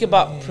speak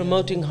about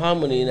promoting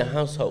harmony in a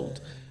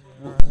household?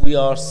 We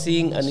are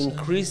seeing an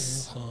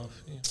increase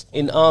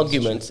in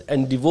arguments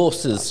and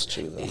divorces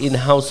in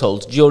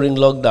households during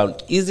lockdown.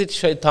 Is it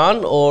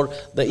shaitan or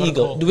the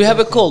ego? Do we have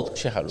a call,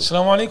 Sheikh Haroon?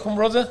 Assalamu alaikum,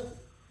 brother.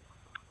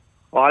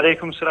 Wa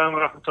alaikum salam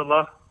wa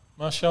rahmatullah.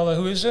 MashaAllah.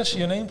 Who is this?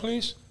 Your name,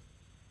 please?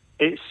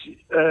 It's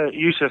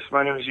Yusuf.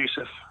 My name is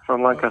Yusuf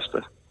from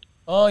Lancaster.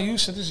 Oh,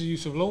 Yusuf. This is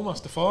Yusuf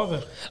Lomas, the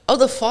father. Oh,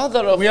 the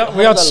father of... We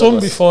had son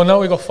before, now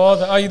we got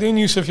father. How are you doing,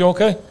 Yusuf? You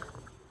okay?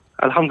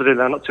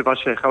 Alhamdulillah, not too bad,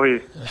 Sheikh. How are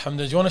you?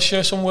 Alhamdulillah. Do you want to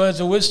share some words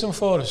of wisdom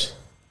for us?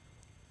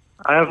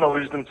 I have no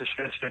wisdom to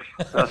share, Sheikh.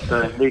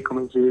 That's me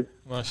coming to you.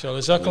 MashaAllah.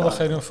 Jazakallah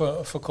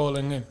khairan for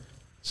calling in.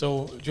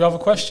 So, do you have a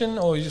question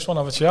or you just want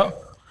to have a chat?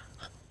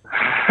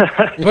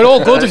 We're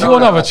all good if you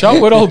want to have a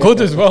chat. We're all good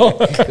as well.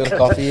 Got a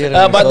coffee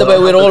here. by the way,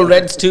 we're all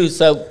Reds too,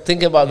 so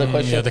think about the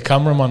question. Yeah, the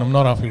cameraman, I'm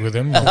not happy with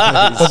him.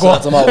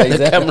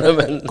 The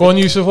cameraman. Go on,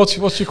 Yusuf,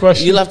 what's your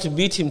question? You'll have to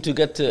beat him to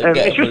get to...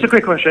 It's just a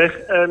quick one, Sheikh.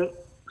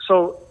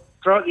 So,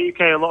 throughout the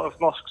UK, a lot of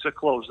mosques are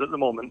closed at the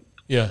moment.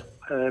 Yeah.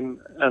 And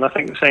I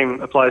think the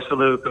same applies for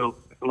Liverpool,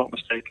 if I'm not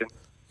mistaken.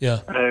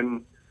 Yeah.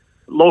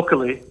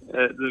 Locally,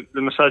 the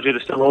masajid are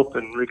still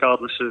open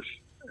regardless of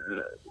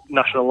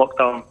national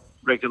lockdown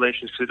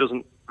regulations because it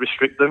doesn't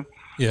restrict them.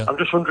 Yeah. I'm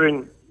just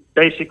wondering,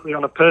 basically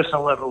on a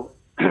personal level,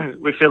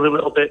 we feel a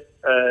little bit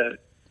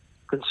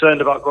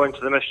concerned about going to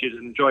the masjid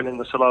and joining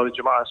the Salah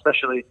Jama'ah,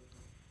 especially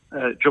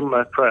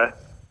Jummah prayer,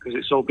 because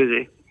it's so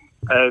busy.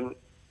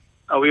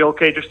 Are we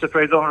okay just to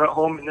pray Dhuhr at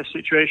home in this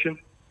situation?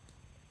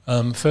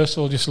 First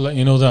of all, just to let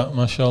you know that,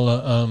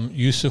 mashallah,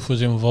 Yusuf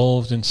was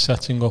involved in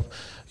setting up.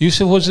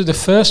 Yusuf, was it the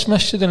first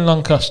masjid in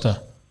Lancaster?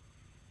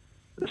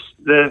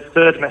 The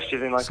third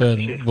masjid in Lancaster.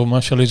 Third, but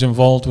mashallah, he's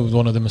involved with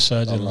one of the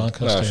masajid in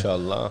Lancaster.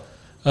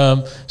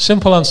 MashaAllah.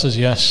 Simple answer is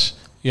yes.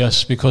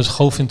 Yes, because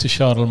khawf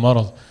intishar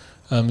al-marad,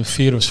 the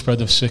fear of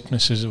spread of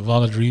sickness is a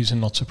valid reason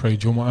not to pray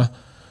Jumu'ah.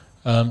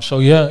 So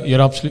yeah,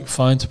 you're absolutely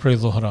fine to pray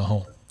Dhuhr at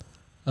home.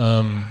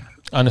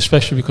 And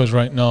especially because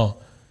right now,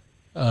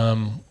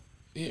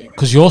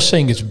 because you're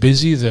saying it's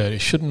busy there,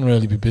 it shouldn't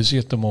really be busy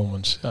at the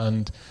moment.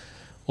 And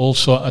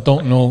also, I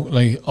don't know,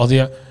 like, are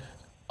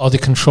they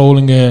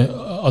controlling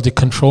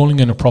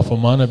in a proper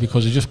manner?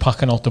 Because they're just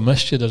packing out the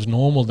masjid as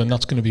normal, then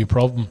that's going to be a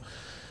problem.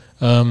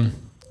 And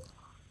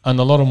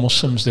a lot of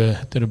Muslims,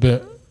 they're a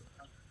bit,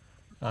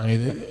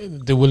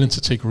 they're willing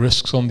to take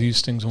risks on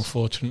these things,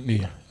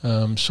 unfortunately.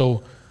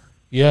 So,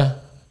 yeah,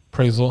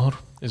 pray Dhuhr.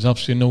 There's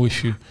absolutely no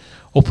issue.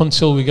 Up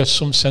until we get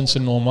some sense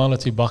of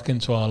normality back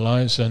into our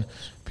lives, and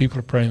people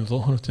are praying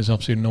Dhuhr, there's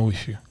absolutely no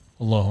issue.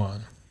 Allahu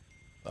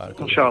Akbar.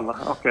 Inshallah.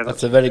 Okay.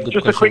 That's a very good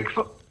just question.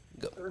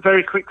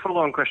 Very quick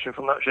follow-on question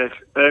from that, Sheikh.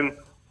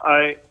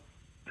 I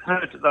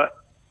heard that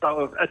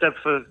was adab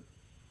for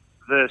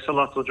the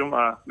Salatul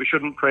Jum'ah. We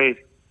shouldn't pray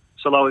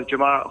Salatul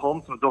Jama'ah at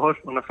home for Dhuhr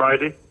on a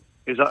Friday.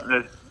 Is that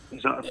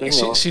a thing?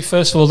 See,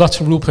 first of all,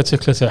 that's a rule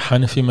particular to the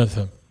Hanafi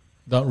madhab.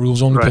 That rule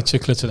is only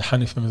particular to the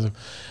Hanafi madhab.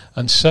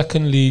 And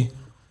secondly,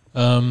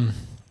 that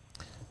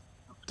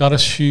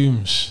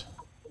assumes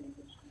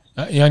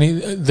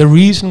the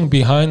reason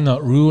behind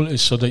that rule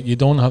is so that you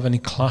don't have any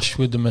clash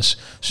with the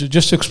So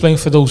just to explain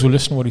for those who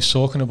listen what he's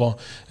talking about,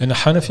 in the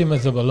Hanafi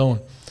madhab alone,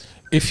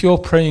 if you're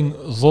praying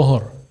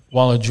Dhuhr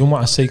while a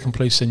Jumu'ah is taking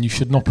place, then you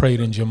should not pray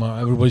it in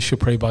Jama'ah. Everybody should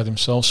pray by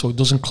themselves, so it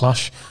doesn't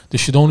clash. There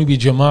should only be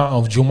Jama'ah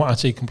of Jumu'ah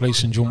taking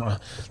place in Jumu'ah.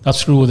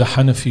 That's the rule of the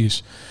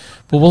Hanafis.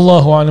 But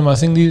Wallahu Alam, I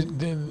think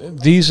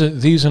these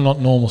are not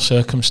normal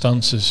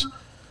circumstances.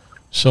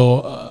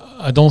 So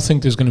I don't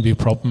think there's going to be a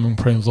problem in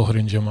praying Dhuhr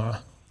in Jama'ah.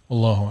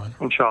 Wallahu Alam.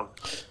 Inshallah.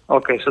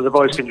 Okay, so the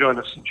boys can join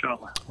us,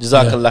 inshallah.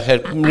 Jazakallah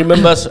khair.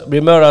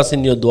 Remember us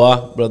in your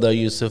dua, brother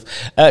Yusuf.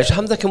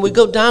 Hamza, can we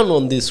go down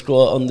on this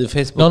on the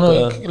Facebook?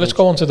 No, let's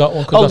go on to that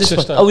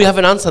one. We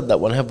haven't answered that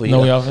one, have we?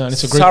 No, we haven't. And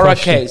it's a great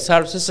question.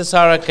 Sister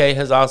Sarah K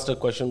has asked a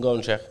question. Go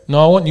on, Sheikh.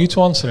 No, I want you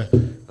to answer it,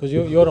 because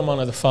you're a man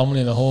of the family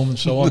and the home and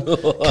so on.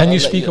 Can you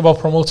speak about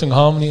promoting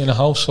harmony in a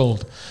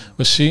household?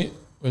 Where's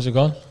it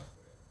gone?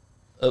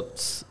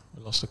 Oops.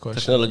 We lost the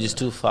question. Technology is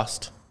too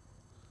fast.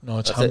 No,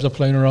 it's Hamza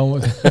playing around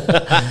with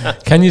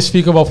it. Can you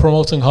speak about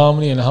promoting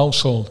harmony in a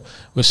household?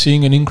 We're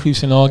seeing an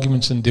increase in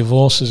arguments and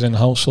divorces in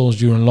households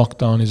during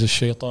lockdown. Is it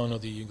shaitan or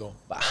the ego?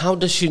 But how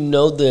does she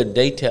know the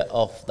data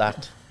of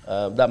that?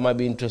 That might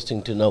be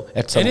interesting to know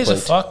at some point. It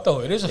is a fact, though.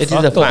 It is a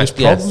fact. There's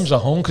problems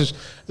at home, because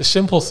the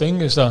simple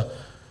thing is that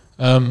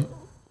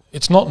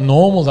it's not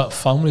normal that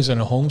families are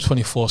in a home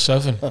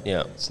 24/7.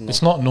 Yeah,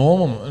 it's not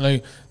normal.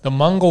 Like, the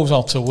man goes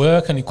out to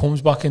work and he comes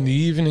back in the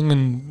evening,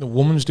 and the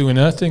woman's doing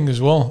her thing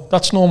as well.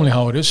 That's normally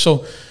how it is.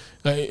 So,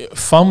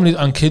 families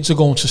and kids are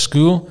going to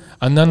school,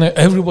 and then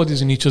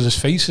everybody's in each other's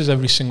faces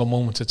every single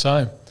moment of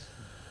time.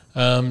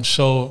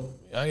 So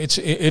it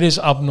is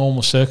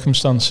abnormal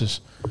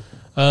circumstances.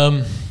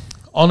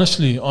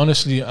 Honestly,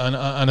 and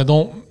I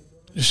don't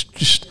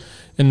Just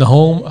in the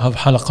home, have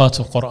halaqat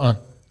of Quran.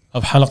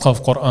 Have halaqah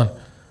of Quran.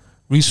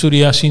 Read Surah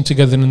Yasin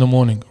together in the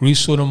morning. Read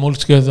Surah Mulk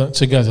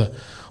together.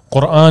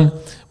 Quran.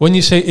 When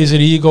you say, is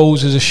it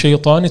egos, is it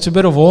shaitan? It's a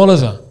bit of all of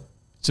that.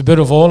 It's a bit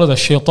of all of that.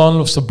 Shaitan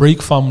loves to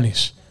break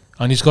families.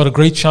 And he's got a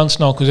great chance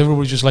now because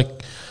everybody's just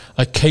like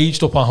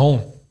caged up at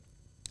home.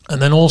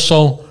 And then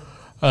also,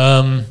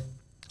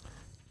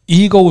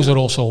 egos are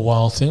also a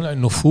wild thing, like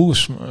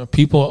nufus.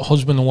 People,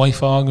 husband and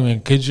wife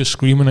arguing, kids just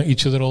screaming at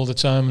each other all the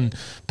time, and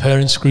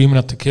parents screaming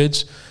at the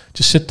kids.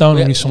 Just sit down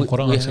and read some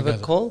Quran we together.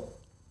 have a call?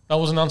 That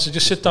was an answer.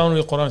 Just sit down and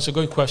read Quran. It's a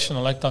good question. I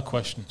like that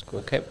question.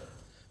 Okay.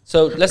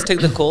 So let's take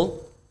the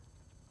call.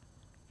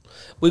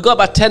 We've got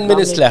about 10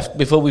 minutes left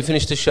before we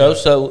finish the show.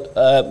 So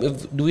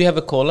do we have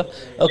a caller?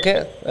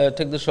 Okay.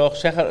 Take the show.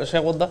 Sheikh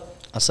Waddah.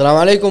 Assalamu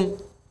alaikum.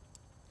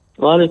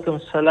 Wa alaikum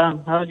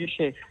assalam. How are you,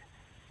 Sheikh?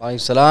 Wa alaikum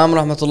assalam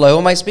rahmatullah. Who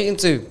am I speaking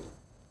to?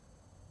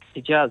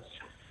 Ijaz.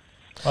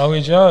 Oh,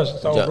 Ijaz.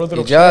 It's our brother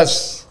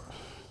Ijaz.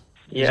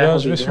 Yeah.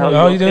 Ijaz, how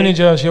are you doing,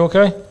 Ijaz? You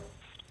okay?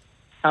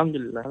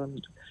 Alhamdulillah.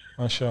 Alhamdulillah.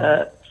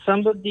 MashaAllah.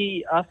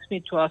 Somebody asked me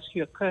to ask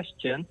you a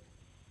question.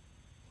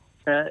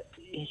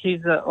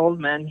 He's an old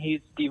man.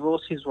 He's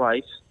divorced his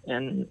wife,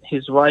 and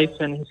his wife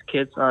and his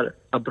kids are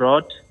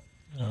abroad.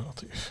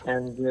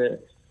 And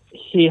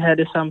he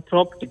had some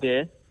property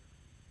there.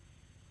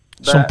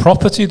 Some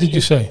property, did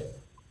you say?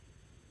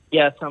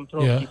 Yeah, some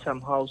property,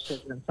 some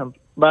houses, and some.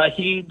 But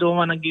he don't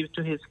want to give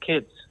to his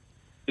kids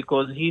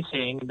because he's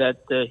saying that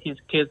his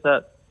kids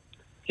are,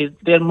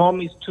 their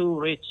mom is too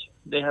rich.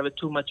 They have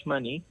too much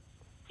money.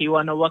 He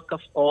want to work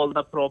off all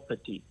the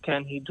property.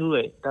 Can he do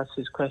it? That's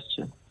his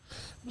question.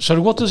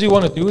 Sorry, what does he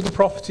want to do with the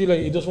property? Like,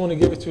 he doesn't want to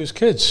give it to his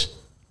kids?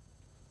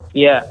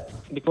 Yeah,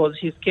 because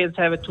his kids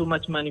have too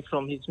much money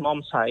from his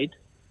mom's side.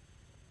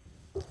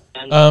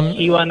 And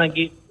he want to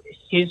give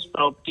his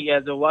property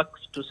as a waqf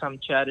to some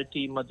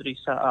charity,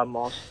 madrasa or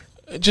mosque.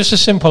 Just a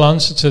simple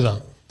answer to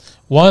that.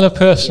 While a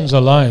person's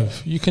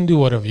alive, you can do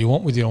whatever you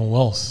want with your own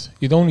wealth.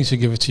 You don't need to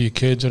give it to your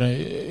kids. Or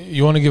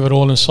you want to give it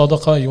all in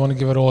sadaqah, you want to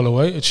give it all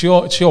away. It's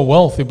your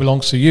wealth, it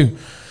belongs to you.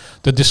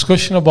 The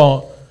discussion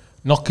about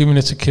not giving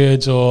it to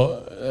kids,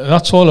 or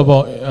that's all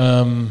about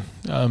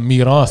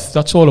mirath,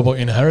 that's all about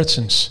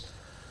inheritance.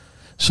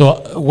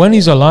 So when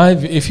he's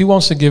alive, if he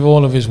wants to give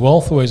all of his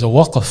wealth away as a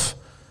waqf,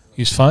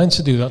 he's fine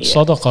to do that,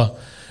 sadaqah.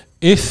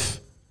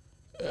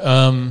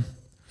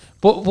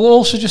 But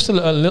also just a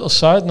little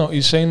side note,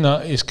 he's saying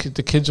that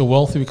the kids are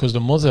wealthy because the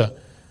mother.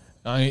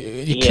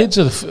 Kids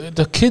are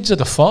the kids are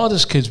the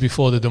father's kids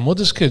before they're the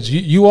mother's kids.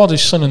 You are the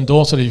son and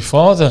daughter of your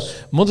father.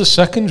 Mother's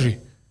secondary.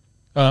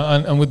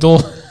 And with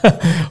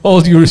all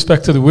due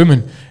respect to the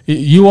women,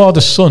 you are the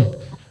son.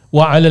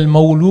 وَعَلَى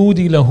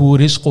الْمَوْلُودِ لَهُ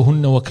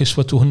رِزْقُهُنَّ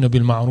وَكِسْوَتُهُنَّ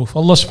بِالْمَعْرُوفِ.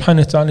 Allah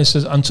subhanahu wa ta'ala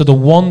says, and to the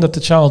one that the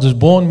child is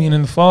born,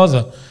 meaning the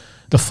father.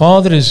 The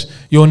father is,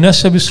 your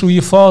nasab is through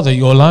your father.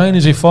 Your line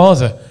is your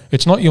father.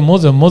 It's not your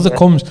mother. Mother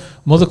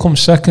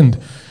comes second.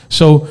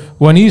 So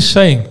when he's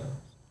saying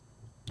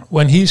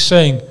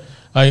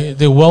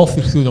they're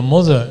wealthy through the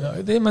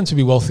mother, they're meant to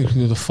be wealthy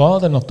through the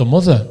father, not the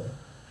mother.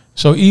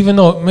 So even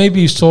though maybe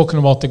he's talking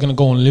about they're going to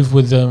go and live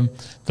with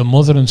the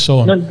mother and so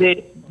on. No,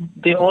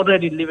 they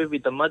already live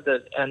with the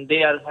mother, and they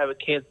have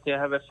kids. They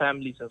have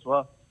families as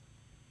well.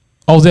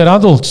 Oh, they're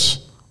adults.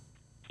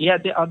 Yeah,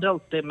 they're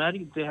adults. They're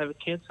married. They have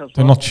kids as well.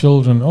 They're not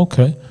children.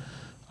 Okay.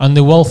 And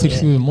they're wealthy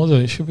through the mother.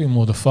 It should be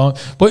more the father.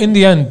 But in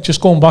the end,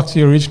 just going back to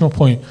your original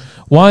point,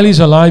 while he's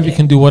alive, he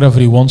can do whatever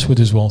he wants with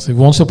his wealth. If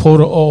he wants to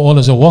put it all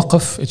as a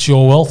waqf, it's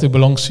your wealth, it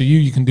belongs to you,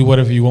 you can do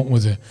whatever you want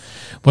with it.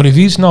 But if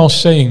he's now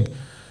saying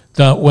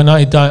that when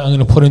I die, I'm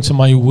going to put into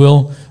my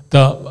will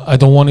that I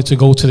don't want it to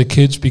go to the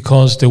kids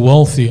because they're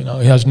wealthy,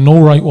 he has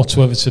no right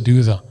whatsoever to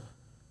do that.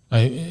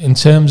 In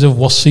terms of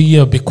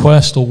wasiyah,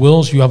 bequest or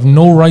wills, you have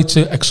no right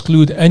to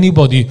exclude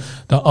anybody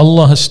that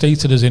Allah has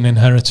stated as an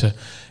inheritor.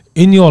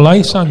 In your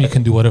lifetime, you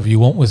can do whatever you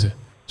want with it.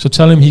 So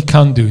tell him he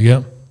can do,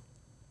 yeah?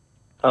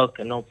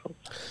 Okay, no problem.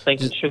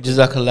 Thank you, Sheikh.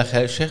 Jazakallah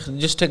khair, Sheikh.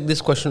 Just take this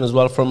question as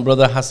well from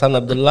Brother Hassan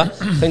Abdullah.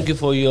 Thank you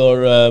for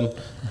your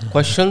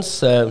questions.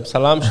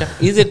 Salam, Sheikh.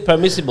 Is it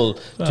permissible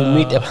to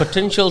meet a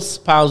potential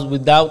spouse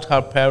without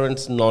her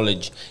parents'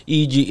 knowledge,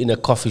 e.g. in a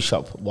coffee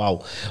shop?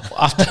 Wow.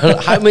 After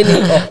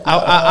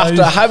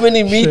how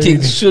many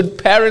meetings should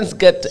parents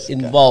get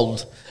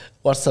involved?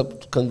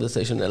 WhatsApp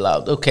conversation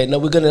allowed. Okay, now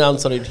we're going to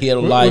answer it here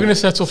live. We're going to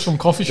set up some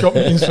coffee shop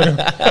meetings for him.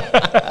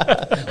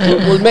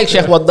 We'll make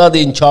Sheikh Waddah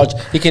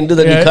nikah. He can do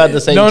the nikah at the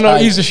same time. No,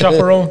 he's the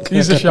chaperone.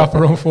 He's the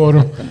chaperone for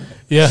him.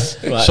 Yeah.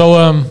 Right.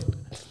 So,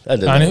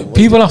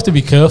 people have to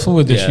be careful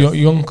with this. Yes. Do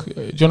you want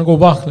to go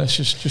back? Let's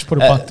just put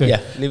it back there.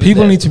 Yeah,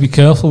 people need to be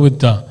careful with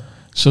that.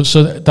 So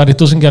that it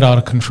doesn't get out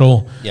of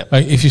control. Yep.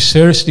 Like if you're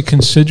seriously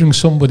considering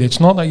somebody, it's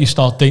not that you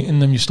start dating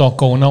them, you start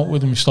going out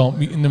with them, you start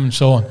meeting them and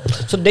so on.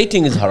 So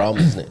dating is haram,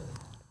 isn't it?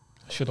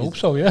 I should hope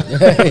so, yeah.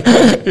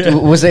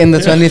 Was it in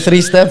the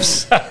 23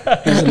 steps?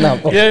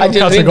 Yeah,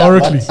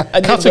 categorically,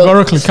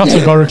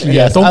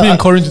 yeah. Don't be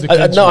encouraging the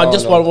kids. No,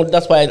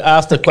 that's why I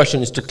asked the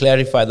question, is to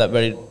clarify that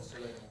very...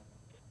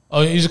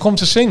 Oh, he's come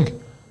to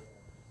sing?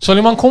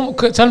 Suleiman,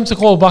 tell him to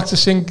call back to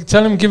sing.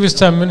 Tell him give us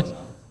 10 minutes.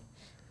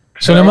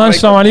 Suleiman,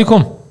 assalamu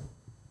alaikum.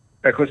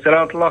 عليكم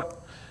السلام ورحمة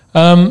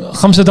الله.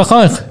 5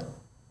 دقائق.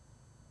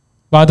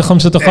 بعد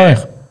 5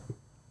 دقائق.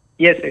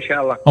 Yes,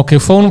 inshallah. Okay,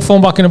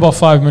 phone back in about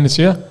 5 minutes,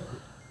 yeah?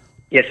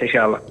 Yes,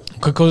 inshallah.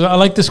 Because I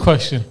like this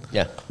question.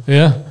 Yeah.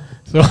 Yeah.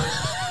 So,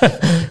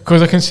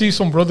 because I can see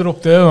some brother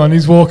up there and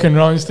he's walking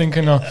around, he's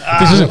thinking,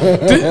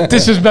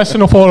 this is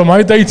messing up all of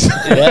my dates.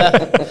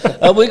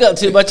 Yeah. We got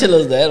 2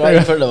 bachelors there right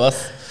in front of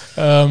us.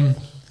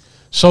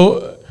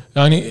 So,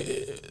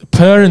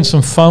 parents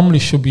and family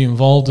should be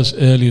involved as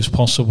early as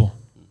possible.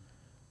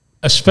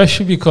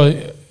 Especially because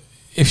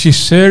if she's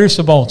serious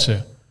about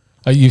it,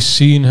 like you've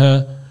seen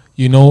her,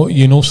 you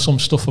know some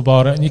stuff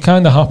about it, and you're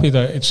kind of happy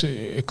that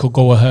it could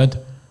go ahead,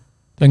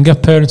 then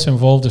get parents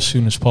involved as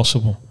soon as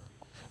possible.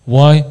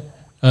 Why?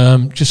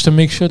 Just to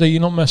make sure that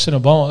you're not messing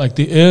about. Like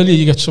the earlier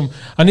you get some,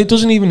 and it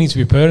doesn't even need to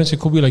be parents. It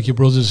could be like your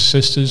brothers and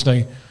sisters.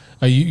 Like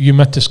you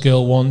met this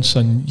girl once,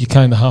 and you're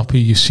kind of happy.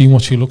 You've seen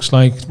what she looks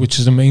like, which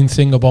is the main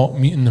thing about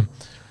meeting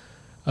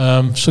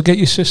them. So get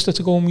your sister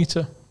to go and meet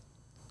her,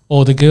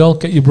 or the girl,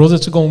 get your brother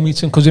to go and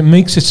meet him, because it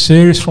makes it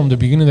serious from the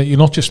beginning that you're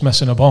not just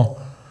messing about.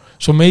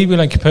 So maybe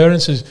like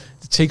parents it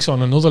takes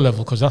on another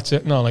level, because that's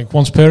it now. Like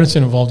once parents are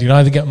involved, you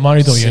either get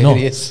married or you're not.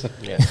 Serious.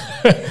 Yeah.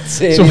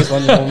 Serious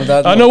on your mum and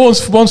dad. I know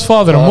once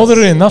father and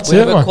mother in, that's We it,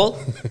 have a man. call?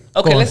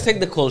 Okay, let's take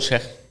the call,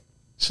 Sheikh.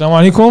 Assalamu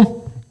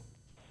alaikum.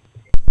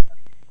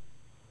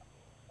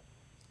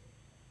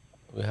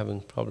 We're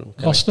having problem.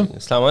 Lost him.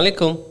 Assalamu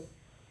alaikum.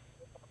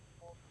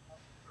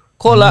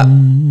 Caller.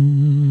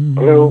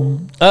 Hello.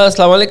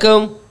 Assalamu alaikum.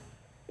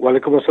 Wa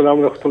alaikum assalam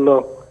wa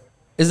rahmatullah.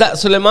 Is that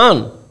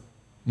Suleiman?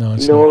 No,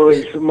 it's No,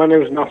 my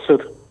name is Nasser.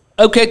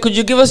 Okay, could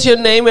you give us your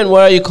name and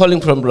where are you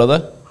calling from,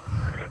 brother?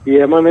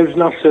 Yeah, my name is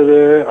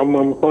Nasser. I'm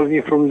calling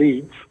you from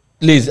Leeds.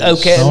 Leeds,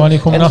 okay. Assalamu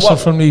alaikum, And Nasser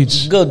from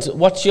Leeds. Good.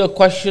 What's your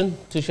question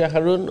to Sheikh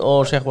Haroon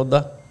or Sheikh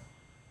Waddah?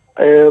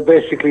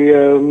 Basically,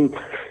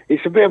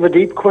 it's a bit of a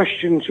deep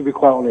question, to be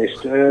quite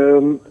honest.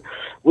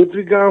 With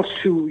regards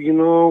to,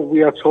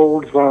 we are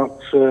told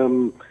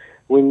that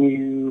when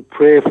you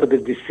pray for the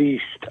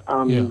deceased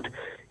and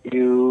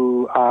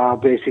you are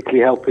basically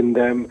helping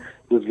them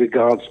with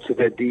regards to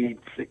their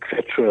deeds,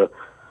 etc.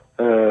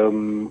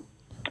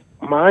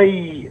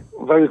 My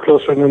very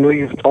close friend, I know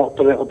you've talked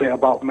a little bit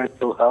about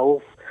mental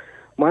health.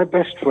 My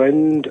best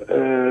friend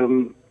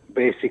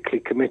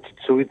basically committed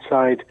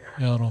suicide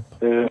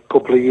a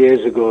couple of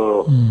years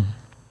ago.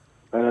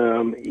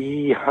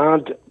 He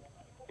had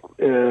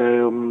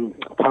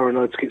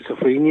paranoid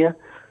schizophrenia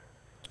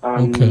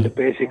and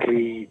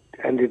basically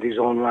ended his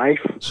own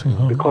life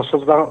because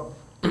of that.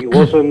 He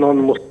was a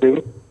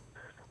non-Muslim.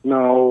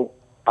 Now,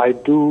 I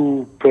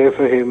do pray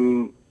for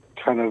him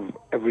kind of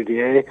every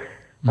day.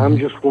 I'm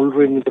just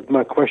wondering if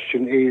my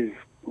question is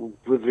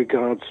with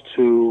regards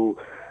to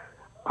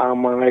are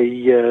my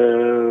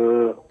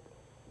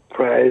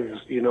prayers,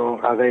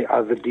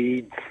 are the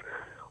deeds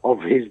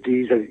of his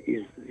deeds,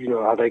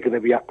 are they going to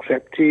be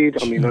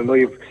accepted? I mean, I know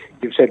you've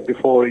said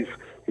before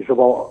it's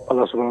about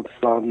Allah subhanahu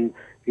wa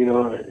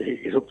ta'ala,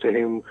 it's up to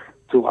him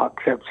to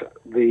accept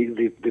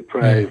the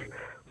prayers.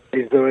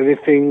 Is there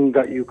anything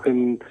that you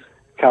can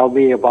tell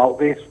me about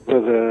this,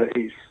 whether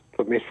it's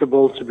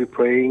permissible to be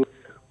praying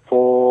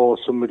for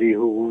somebody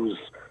who's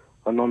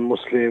a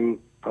non-Muslim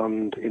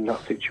and in that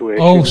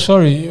situation? Oh,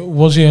 sorry.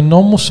 Was he a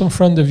non-Muslim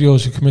friend of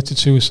yours who committed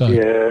suicide?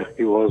 Yeah,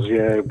 he was,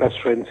 best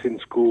friends in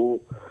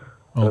school.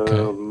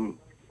 Okay.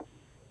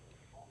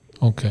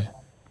 Okay.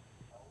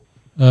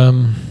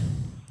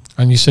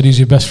 And you said he's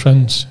your best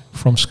friend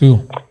from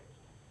school?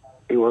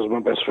 He was my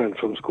best friend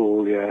from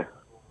school, yeah.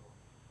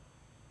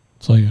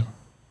 So you.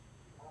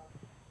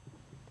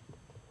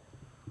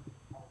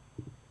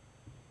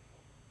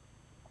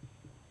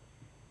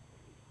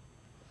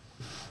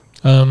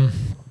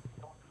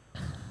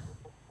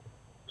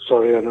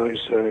 Sorry, I know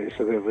it's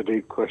a bit of a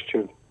deep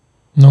question.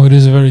 No, it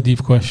is a very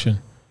deep question.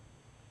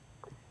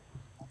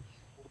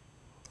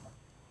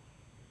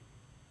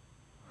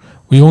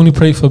 We only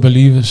pray for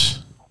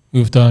believers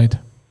who've died.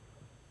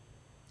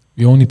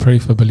 We only pray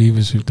for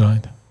believers who've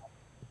died.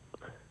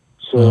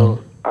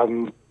 So,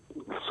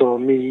 so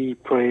me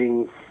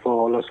praying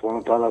for Allah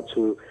subhanahu wa ta'ala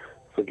to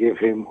forgive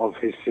him of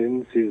his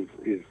sins,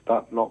 is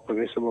that not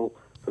permissible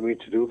for me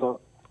to do that?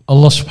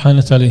 Allah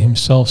subhanahu wa ta'ala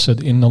himself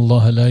said, Inna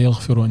Allah la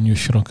yaghfiru an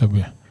yushraka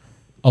bih.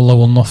 Allah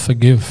will not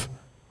forgive.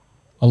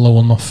 Allah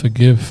will not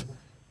forgive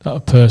that a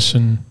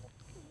person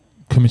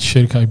commits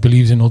shirk, he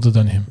believes in other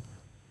than him.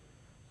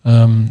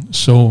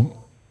 So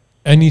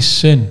any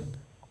sin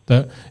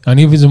that, and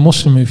if he's a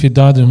Muslim, if your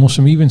dad is a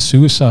Muslim, even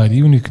suicide,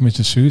 even if he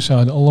committed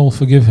suicide, Allah will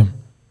forgive him.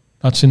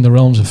 That's in the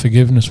realms of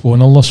forgiveness. But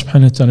when Allah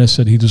subhanahu wa ta'ala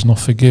said he does not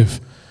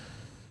forgive,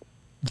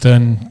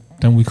 then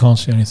we can't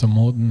say anything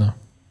more than that.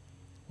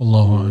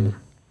 Wallahu a'lam.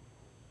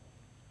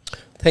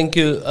 Thank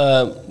you,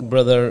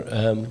 brother.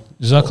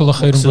 Jazakallah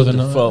khairan,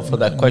 brother. For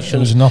that question.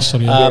 It was Nasser,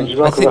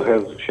 Jazakallah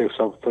khair, Sheikh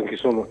Sahib. Thank you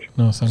so much.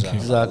 No, thank you.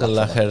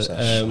 Jazakallah khair.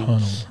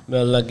 May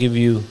Allah give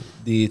you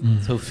the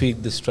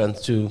tawfiq, the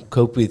strength to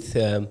cope with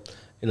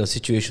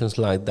situations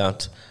like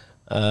that.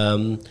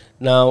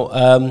 Now,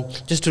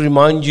 just to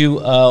remind you,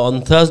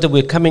 on Thursday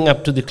we're coming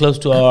up to the close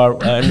to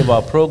our end of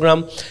our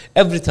program.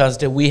 Every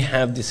Thursday we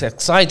have this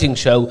exciting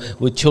show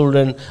with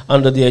children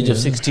under the age of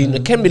 16.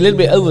 It can be a little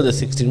bit over the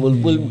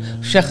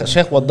 16.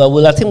 Sheikh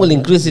Waddah, I think we'll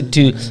increase it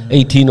to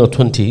 18 or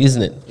 20,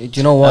 isn't it? Do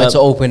you know what? It's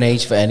an open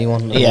age for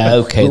anyone. Yeah,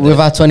 okay. We've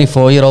had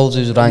 24-year-olds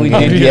who's rang. We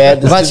did, yeah.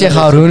 We've had Sheikh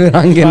Haroon who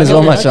rang in as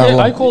well,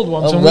 mashallah. I called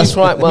once. Oh, that's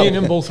right. Me and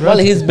him both well,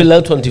 he's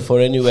below 24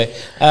 anyway.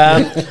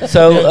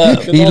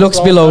 He looks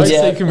below. It's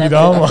taken me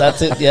down.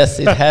 That's it. Yes,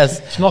 it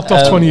has. It's knocked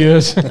off 20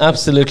 years.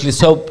 Absolutely.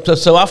 So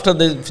after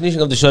the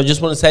finishing of the show, I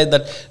just want to say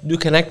that do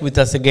connect with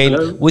us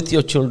again with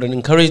your children.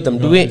 Encourage them.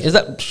 Is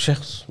that Sheikh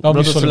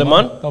Brother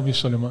Suleiman? That'll be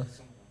Suleiman.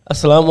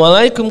 Assalamu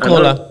alaikum,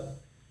 caller.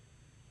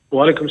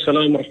 Wa alaikum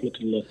salam wa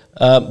rahmatullah.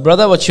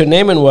 Brother, what's your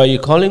name and where are you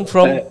calling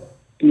from?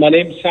 My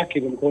name's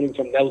Sakib. I'm calling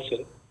from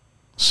Nelson.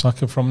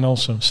 Sakib from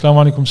Nelson.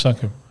 Assalamu alaikum,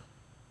 Sakib.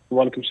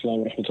 Wa alaikum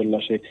salam wa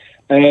rahmatullah, Sheikh.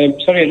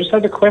 Sorry, I just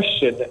had a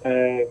question.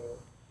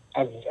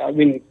 I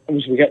mean,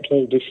 obviously we get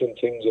told different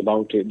things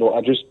about it, but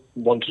I just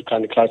wanted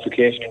kind of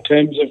clarification in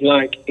terms of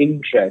like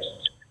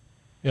interest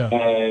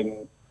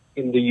in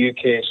the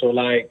UK. So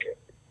like,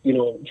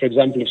 for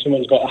example, if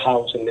someone's got a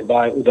house and they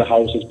buy other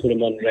houses, put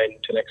them on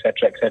rent, and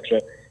etc.,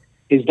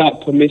 is that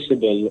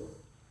permissible?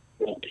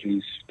 No,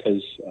 please,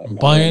 because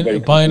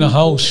buying a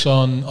house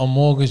on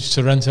mortgage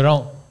to rent it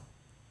out.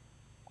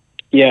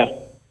 Yeah.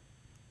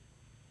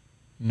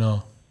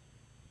 No,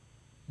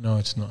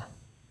 it's not.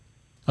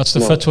 That's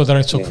the fatwa that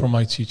I took from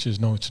my teachers.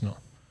 No, it's not.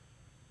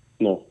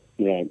 No,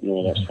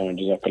 that's fine.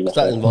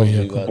 That involves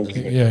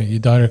you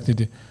directly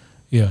did.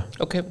 Yeah.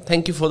 Okay,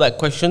 thank you for that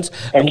questions.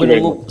 I'm going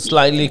to move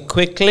slightly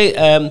quickly.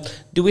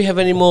 Do we have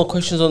any more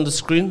questions on the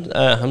screen,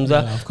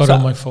 Hamza? Yeah, I've got it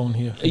on my phone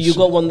here. You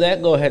got one there?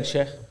 Go ahead,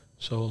 Sheikh.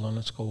 So hold on,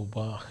 let's go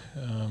back.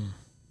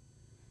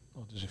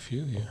 There's a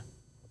few here.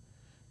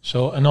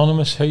 So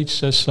Anonymous H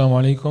says,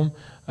 Assalamu alaikum.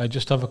 I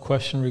just have a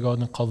question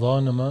regarding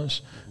Qadha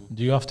namaz.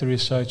 Do you have to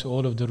recite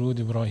all of Durood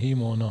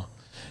Ibrahim or not?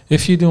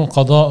 If you're doing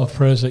Qadha of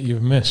prayers that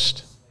you've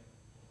missed,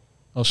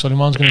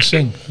 Suleiman's going to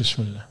sing.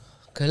 Bismillah.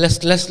 Okay, let's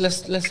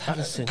have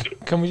a sing.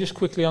 Can we just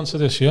quickly answer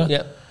this? Yeah.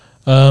 Yeah.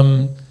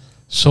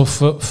 So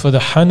for the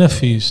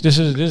Hanafis, this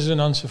is an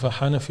answer for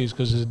Hanafis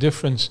because there's a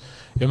difference.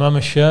 Imam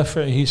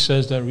Shafi'i, he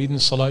says that reading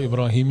Salat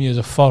Ibrahimi is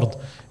a fard.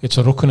 It's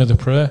a rukn of the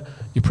prayer.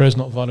 Your prayer is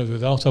not valid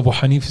without. Abu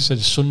Hanif says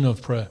it's sunnah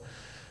of prayer.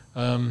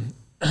 But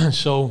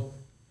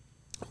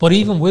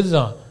even with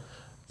that,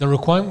 the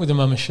requirement with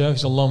Imam Shafi'i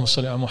is Allahumma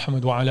salli ala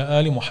Muhammad wa ala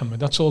ali Muhammad.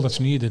 That's all that's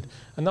needed.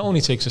 And that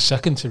only takes a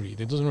second to read.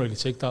 It doesn't really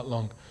take that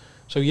long.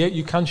 So yeah,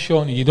 you can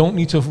shorten it. You don't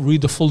need to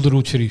read the full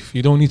Durood Sharif.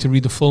 You don't need to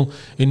read the full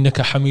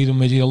Innaka Hamidun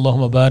Majid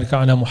Allahumma barik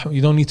ala Muhammad.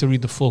 You don't need to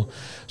read the full.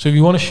 So if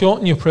you want to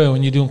shorten your prayer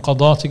when you're doing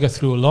qadha to get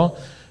through Allah,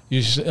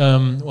 you just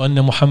wa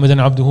anna Muhammadan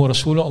abduhu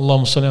rasuluh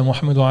Allahumma salli ala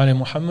Muhammad wa ala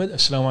Muhammad.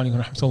 Assalamu alaikum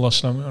wa rahmatullah.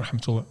 Assalamu alaikum wa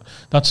rahmatullah.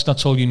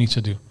 That's all you need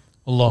to do.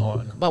 Allahu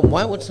a'lam. But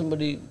why would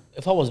somebody,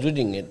 if I was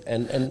reading it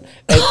and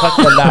the fact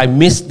that I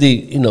missed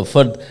the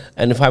fard,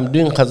 and if I'm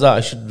doing qaza,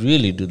 I should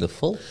really do the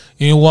full?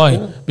 You know why?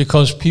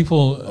 Because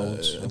people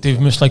they've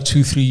missed like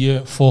 2, 3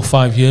 years, 4,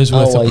 5 years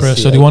worth of prayer,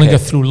 so they want to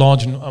get through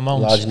large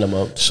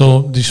amounts.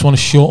 So they just want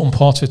to shorten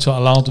part of it to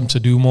allow them to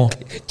do more.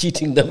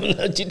 cheating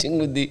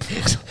with the.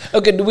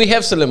 Okay, do we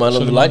have Suleiman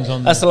on the line?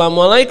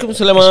 Assalamu alaikum,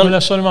 Suleiman.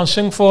 Bismillah, Suleiman,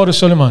 sing for us,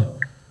 Suleiman.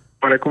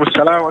 Walaikum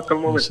assalam wa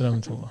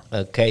rahmatullah.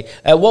 Okay.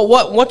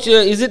 What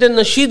is it a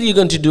nasheed you're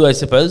going to do, I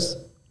suppose?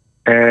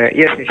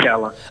 Yes,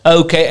 inshallah.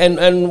 Okay,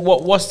 and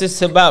what's this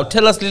about?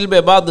 Tell us a little bit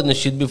about the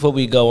nasheed before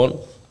we go on.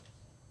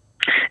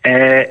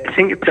 I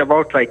think it's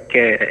about like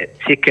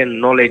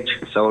seeking knowledge,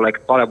 so like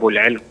talabul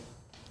ilm.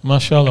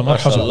 MashaAllah,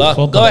 marhaba.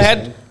 Go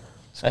ahead.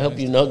 I hope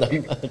you know that.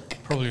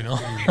 Probably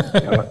not.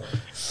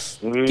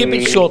 Keep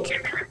it short.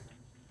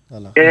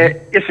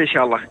 Yes,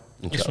 inshallah.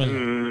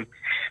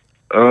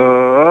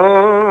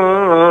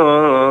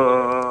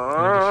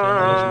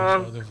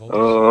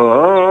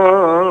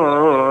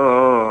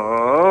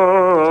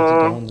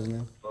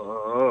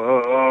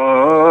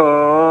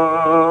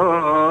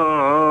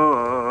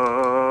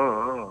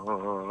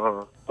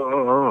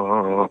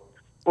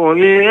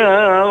 قل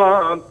يا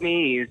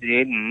ربي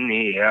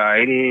زدني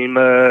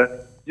علما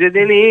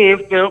زدني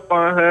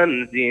فقها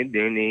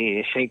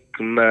زدني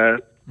حكمة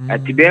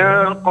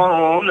أتبع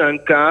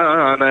قولك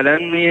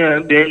عملا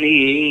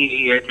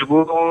يبني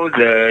يجبر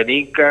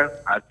ذلك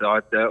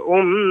حسرة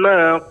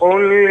أمة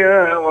قل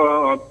يا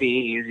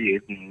ربي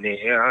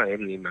زدني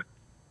علما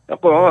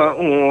اقرأ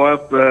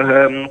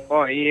وافهم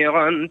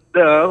خيرا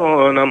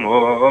تغنم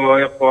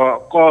اقرأ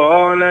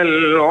قال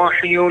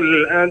الوحي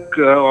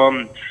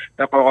الأكرم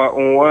اقرأ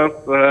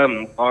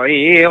وافهم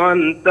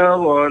خيرا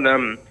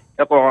تغنم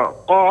اقرأ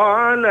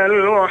قال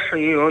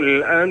الوحي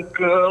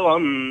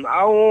الأكرم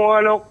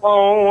أول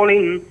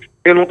قول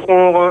في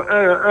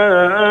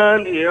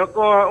القرآن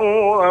يقرأ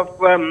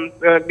وافهم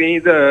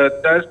فبذا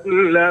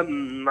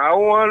تسلم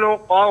أول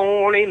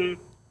قول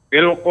في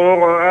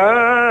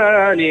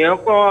القرآن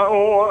يقرأ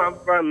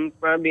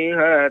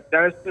فبها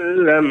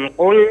تسلم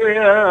قل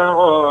يا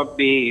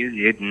ربي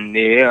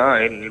زدني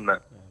علما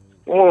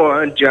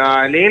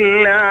واجعل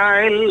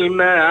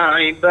العلم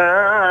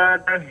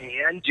عبادة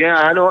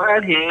يجعل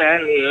أهل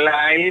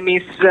العلم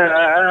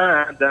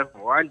السادة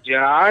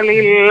واجعل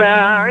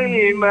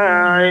العلم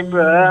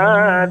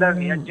عبادة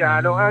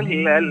يجعل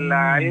أهل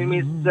العلم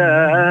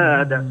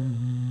السادة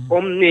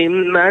قم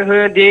من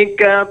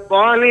مهدك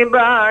طالب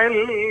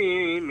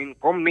علم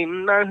قم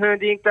من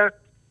مهدك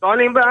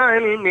طالب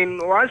علم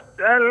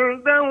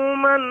واسأل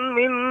دوما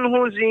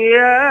منه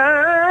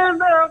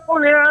زيادة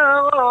قل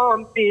يا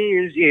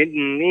ربي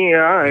زدني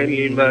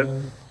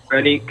علما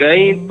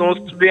فلكي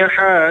تصبح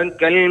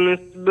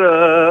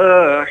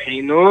كالمصباح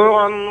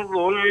نورا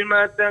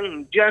ظلمة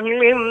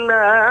جهل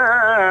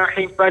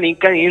الناح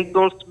فلكي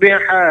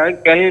تصبح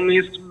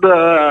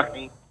كالمصباح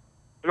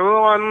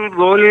نورا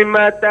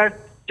ظلمة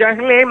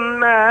جهل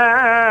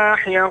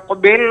الناح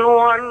يقبل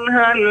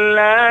وانهل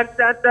لا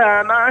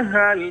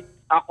تتمهل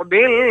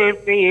أقبل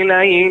في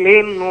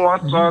ليل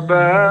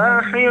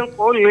وصباح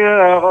قل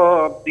يا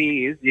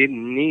ربي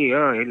زدني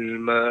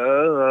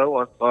علما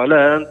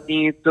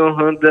وصلاتي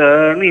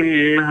تهدى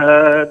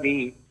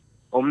للهادي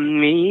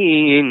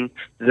أمي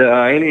ذا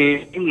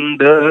علم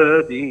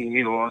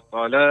دادي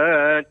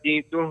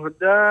وصلاتي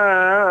تهدى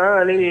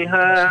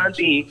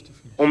للهادي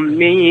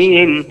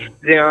أمي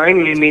ذي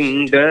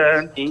علم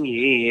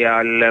دادي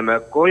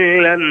علم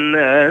كل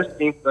الناس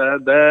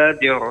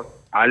فبادر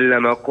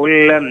علم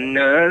كل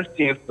الناس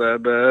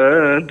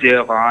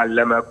فبادر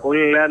علم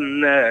كل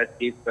الناس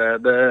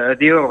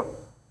فبادر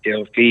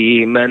سر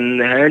في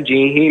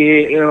منهجه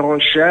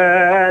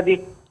الإرشاد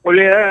قل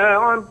يا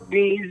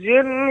ربي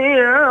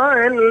زدني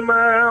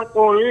علما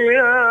قل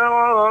يا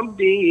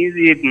ربي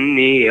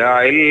زدني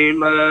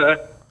علما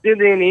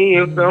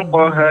زدني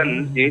فقها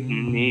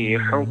زدني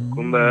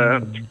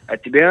حكما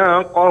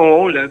أتبع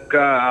قولك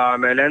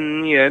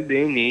عملا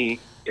يبني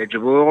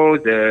يجبر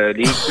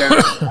ذلك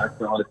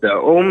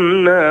عثرة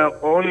أمنا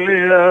قل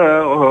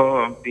يا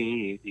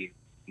ربي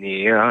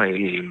زدني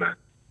علما.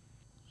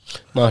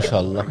 ما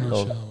شاء الله.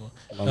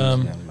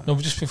 No,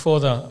 but just before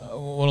that,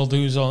 what I'll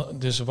do is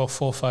there's about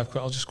 4 or 5.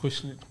 I'll just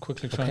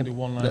quickly try and do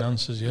one-line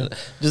answers. Yeah.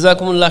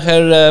 Jazakumullah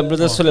khair,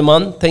 Brother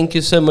Suleiman. Thank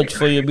you so much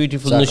for your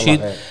beautiful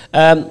nasheed.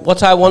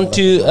 What I want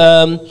to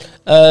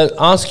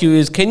ask you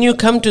is, can you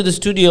come to the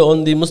studio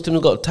on the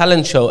Muslims Got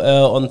Talent show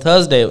on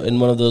Thursday in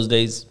one of those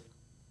days?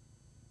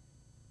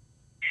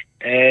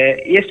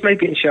 Yes,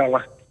 maybe,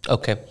 inshallah.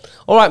 Okay.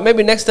 All right.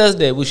 Maybe next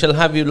Thursday we shall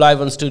have you live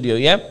on studio.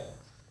 Yeah.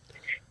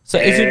 So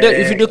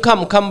if you do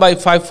come by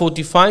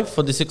 5:45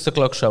 for the 6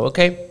 o'clock show.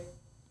 Okay.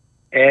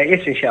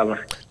 Yes, inshallah.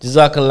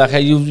 Jazakallah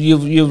khair.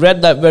 You've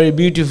read that very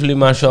beautifully,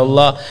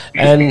 mashallah.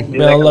 And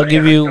may Allah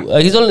give you.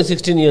 He's only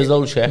 16 years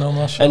old, Sheikh,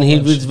 and he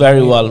reads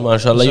very well,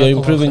 mashallah. You're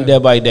improving day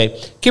by day.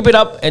 Keep it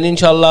up, and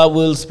inshallah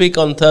we'll speak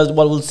on Thursday.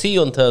 Well, we'll see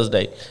you on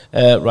Thursday,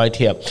 right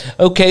here.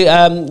 Okay.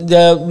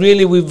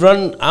 Really, we've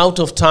run out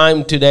of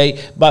time today,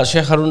 but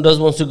Sheikh Haroon does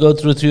want to go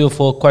through 3 or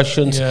 4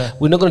 questions. Yeah.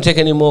 We're not going to take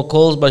any more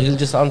calls, but he'll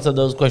just answer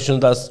those questions.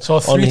 That's so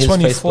on his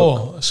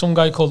Facebook. Some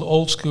guy called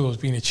Old School has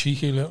been a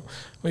cheeky little.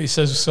 He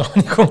says,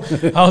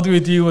 how do we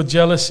deal with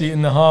jealousy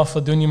in the half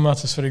of dunya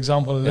matters? For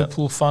example, a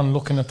Liverpool fan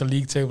looking at the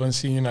league table and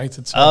seeing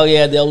United. Oh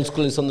yeah, the Old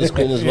School is on the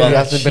screen as well. You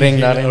have to bring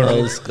that in.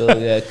 Old School,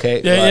 yeah,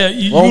 okay. Yeah,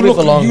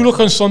 right. You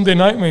look on Sunday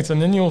night, mate,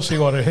 and then you'll see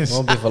what it is.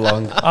 Won't be for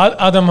long.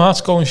 Adam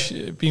Hart's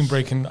been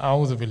breaking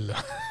out of it.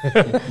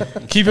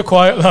 Keep it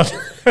quiet, lad.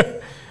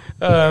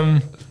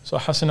 So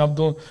Hassan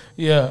Abdul,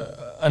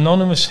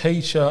 anonymous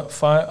H at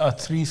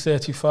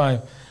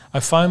 3:35. I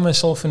find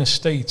myself in a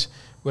state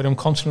where I'm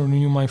constantly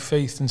renewing my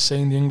faith and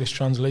saying the English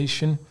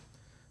translation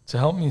to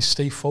help me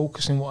stay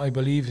focused in what I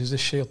believe is this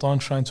shaitan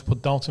trying to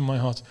put doubt in my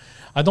heart.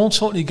 I don't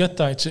totally get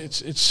that.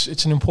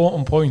 It's an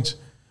important point.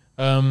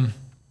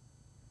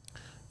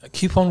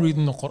 Keep on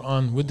reading the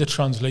Quran with the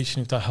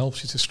translation if that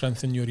helps you to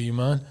strengthen your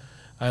iman.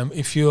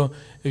 If you're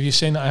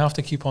saying that I have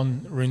to keep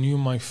on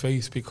renewing my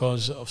faith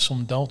because of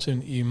some doubt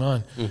in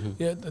iman,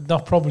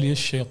 that probably is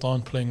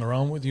shaitan playing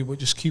around with you. But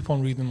just keep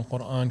on reading the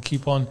Quran,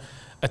 keep on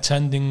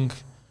attending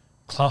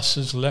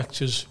classes,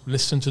 lectures,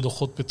 listen to the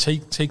khutbah,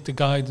 take the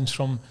guidance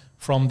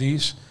from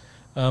these,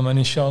 and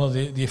inshallah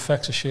the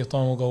effects of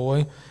shaitan will go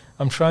away.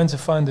 I'm trying to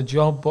find a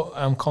job, but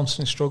I'm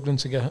constantly struggling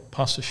to get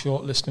past the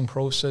shortlisting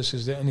process.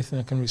 Is there anything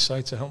I can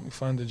recite to help me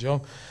find a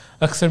job?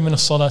 أكثر من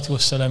الصلاة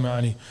والسلام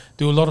عليه.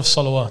 Do a lot of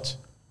salawat.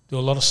 Do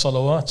a lot of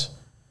salawat,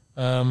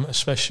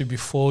 especially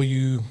before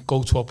you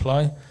go to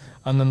apply.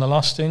 And then the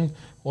last thing,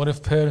 what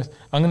if parents...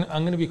 I'm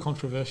going to be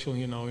controversial,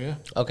 yeah?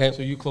 Okay.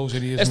 So you close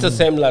your ears. It's the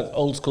same like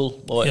Old School.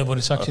 Boy. Yeah, but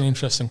it's actually an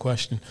interesting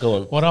question. Go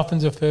on. What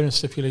happens if parents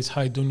stipulate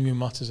high dunya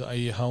matters at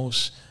your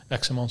house,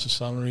 X amount of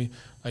salary,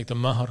 like the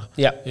mahar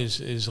is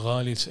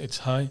ghali, it's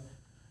high.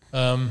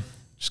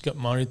 Just get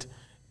married.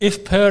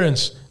 If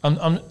parents... I'm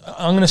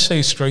going to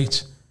say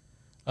straight,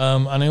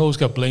 and I always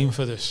get blamed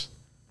for this,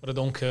 but I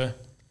don't care.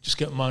 Just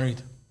get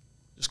married.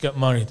 Just get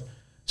married.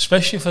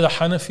 Especially for the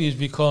Hanafis,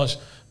 because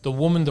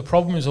the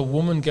problem is a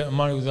woman getting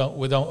married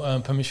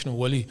without permission of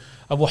wali.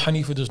 Abu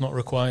Hanifa does not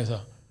require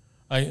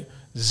that.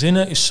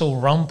 Zina is so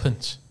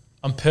rampant,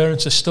 and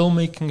parents are still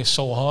making it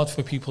so hard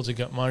for people to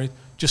get married.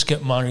 Just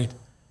get married.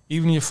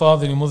 Even your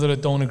father and your mother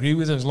that don't agree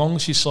with it, as long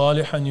as she's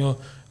salih and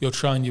you're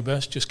trying your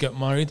best, just get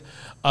married.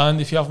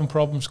 And if you're having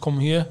problems, come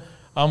here.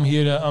 I'm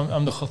here.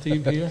 I'm the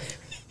khatib here.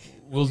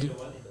 We'll do.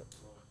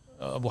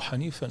 Abu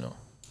Hanifa, no.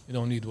 You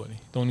don't need wali.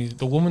 Don't need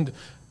the woman.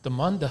 The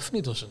man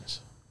definitely doesn't.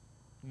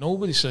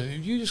 Nobody says,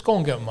 if you just go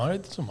and get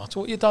married, it doesn't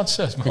matter what your dad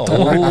says. Mate.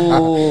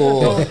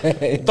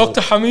 Dr.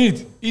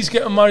 Hamid, he's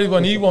getting married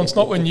when he wants,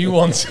 not when you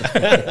want.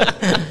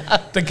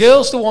 The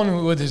girl's the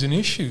one where there's an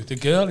issue. The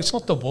girl, it's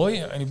not the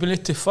boy. And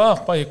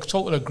by a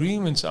total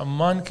agreement, a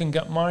man can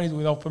get married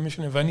without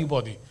permission of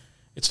anybody.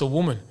 It's the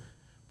woman.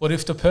 But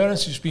if the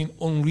parents are just being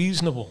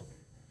unreasonable,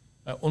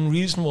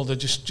 they're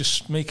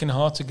just making it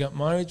hard to get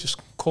married, just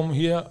come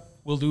here,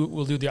 we'll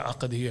do the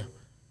aqd here.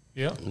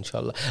 Yeah,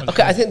 inshallah.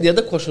 Okay, I think the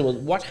other question was,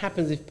 what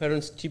happens if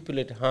parents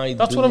stipulate high?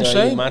 That's what I'm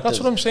saying. That's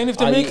what I'm saying. If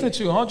they're making it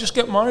too hard, just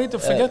get married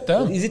and forget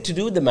them. Is it to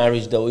do with the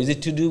marriage though? Is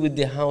it to do with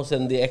the house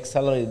and the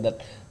accelerate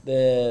that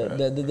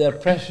they're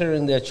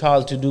pressuring their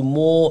child to do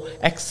more,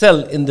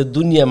 excel in the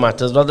dunya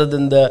matters rather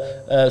than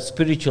the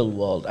spiritual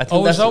world? I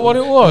think is that what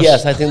it was?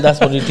 Yes, I think that's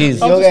what it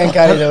is. You're getting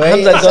carried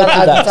away.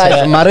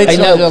 Marriage, I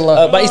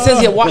know, but it says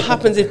here, what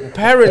happens if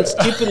parents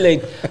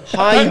stipulate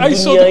high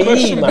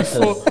dunya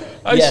matters?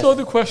 I saw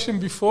the question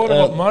before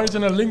about marriage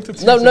and I linked it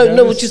to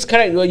No, which is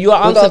correct. Your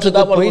answer to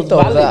that one was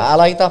valid. I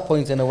like that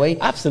point in a way.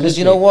 Absolutely. Because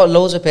you know what?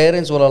 Loads of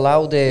parents will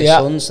allow their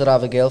sons to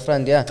have a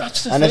girlfriend,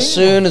 That's the and thing. as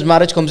soon as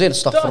marriage comes in,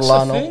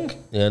 astaghfirullah, no.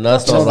 Yeah, no,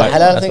 that's not right. The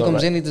halal thing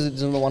comes in, he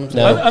doesn't want him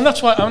to. And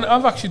that's why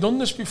I've actually done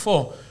this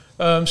before.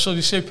 So they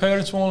say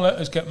parents won't let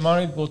us get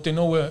married, but they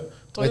know where.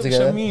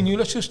 Me and you,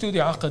 let's just do the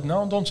aqd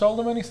now and don't tell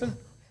them anything.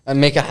 And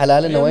make a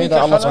halal in a way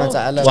that Allah subhanahu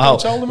wa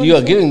ta'ala. Wow, you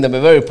are giving them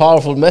a very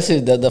powerful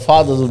message that the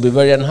fathers will be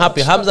very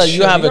unhappy. Hamza,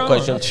 you have a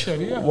question.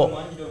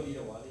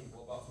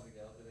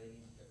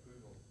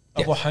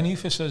 Abu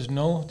Hanifa says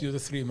no, the other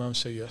three Imams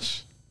say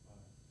yes.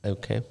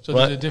 Okay. So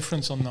there's a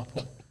difference on that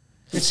one.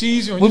 It's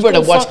easy. We better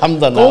watch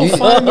Hamza now. Go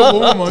find a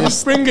woman, man.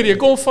 Just bring it here.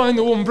 Go find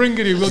a woman, bring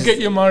it here. We'll get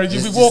you married.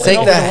 You'll be walking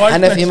out with a wife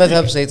next to you. Take the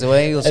Hanafi madhab straight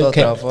away. You'll sort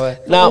it out for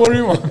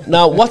you.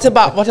 Now, what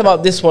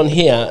about this one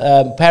here?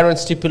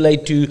 Parents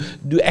stipulate to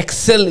do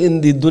excel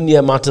in the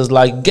dunya matters,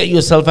 like get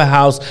yourself a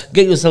house,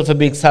 get yourself a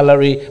big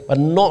salary, but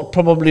not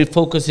probably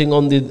focusing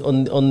on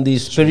the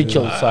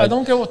spiritual side. I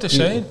don't get what they're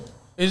saying.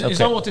 Is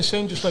that what they're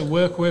saying? Just like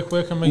work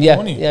and make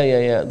money?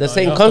 Yeah. They're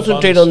saying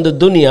concentrate on the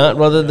dunya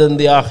rather than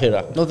the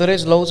akhirah. No, there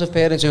is loads of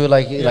parents who are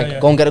like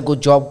go and get a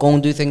good job, go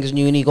and do things in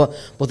uni, but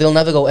they'll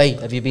never go, hey,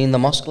 have you been in the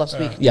mosque last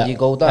week? Yeah. Did you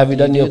go there? Have you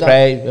done your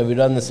prayer? Have you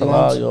done the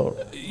salah?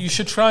 You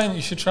should try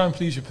and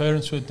please your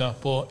parents with that.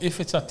 But if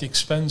it's at the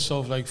expense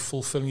of like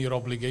fulfilling your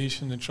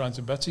obligation and trying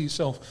to better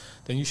yourself,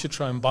 then you should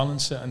try and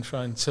balance it and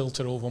try and tilt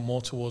it over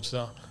more towards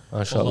that.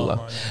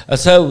 MashaAllah.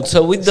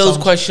 So with those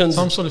questions,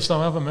 Samsul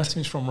Islam, I have a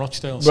message from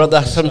Rochdale.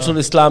 Brother Samsul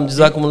Islam,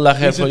 Jazakumullah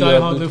khair for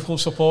your Liverpool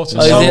supporter.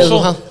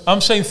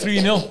 I'm saying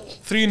 3-0.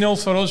 3-0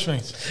 for us,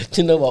 mate.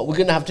 Do you know what? We're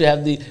going to have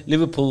the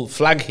Liverpool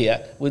flag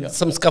here with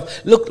some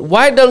scarf. Look,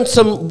 why don't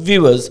some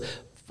viewers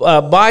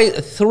buy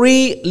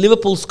 3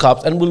 Liverpool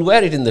scarves and we'll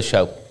wear it in the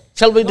show?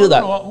 Shall we do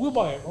that? No, we'll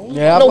buy it.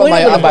 Yeah, no,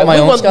 I've got my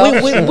own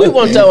scarf. We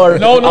want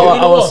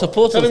our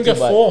supporters to buy. Tell them get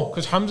 4,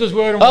 because Hamza's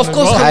wearing one. Of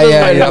course, Hamza's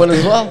wearing one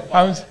as well.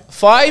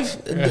 5?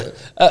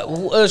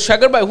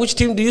 Shagar, by which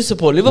team do you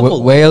support?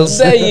 Liverpool? Wales.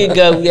 There you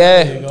go,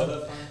 yeah.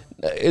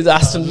 Is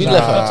Aston Villa.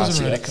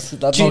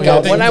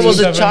 When I was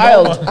a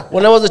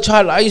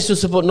child, I used to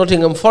support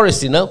Nottingham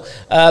Forest.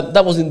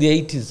 That was in the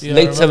 80s,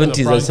 late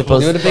 70s, I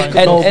suppose.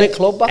 Big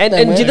club back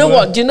then. And do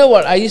you know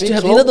what? I used to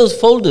have those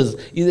folders,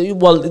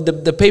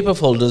 the paper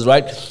folders,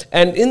 right?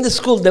 And in the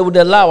school, they would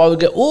allow. I would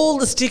get all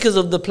the stickers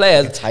of the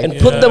players and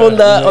put them on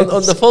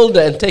the folder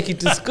and take it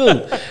to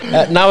school.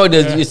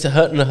 Nowadays, it's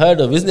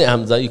unheard of, isn't it,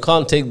 Hamza? You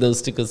can't take those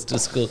stickers to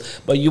school,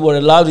 but you were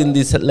allowed in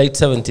the late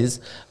 70s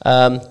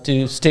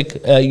to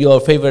stick your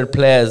favorite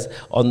players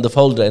on the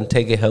folder and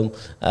take it home,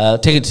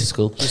 take it to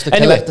school. Just to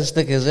collect the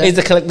stickers, It's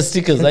to collect the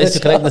stickers. I used to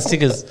collect the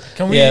stickers.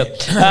 Can we?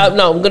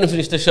 No, I'm going to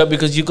finish the show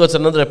because you got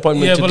another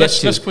appointment to get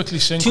to. Let's quickly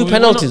sing. 2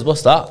 penalties,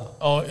 what's that?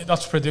 Oh,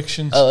 that's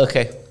predictions. Oh,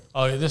 okay.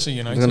 Oh, yeah, this is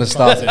United. I'm going to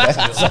start.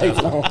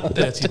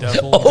 Dirty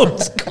devil. Old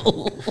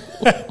school.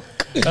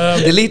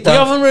 Delete that. We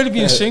haven't really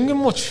been singing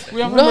much.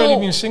 Come on,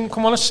 let's sing.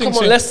 Come on,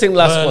 let's sing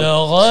last one.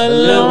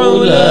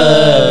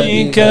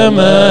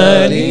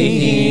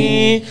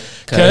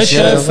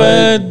 كشف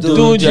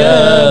الدجى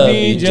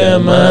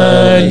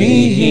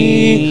بجماله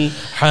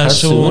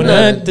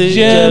حسنت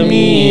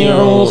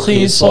جميع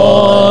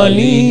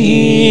خصاله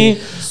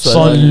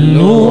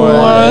صلوا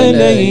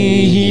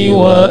عليه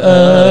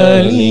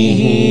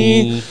وآله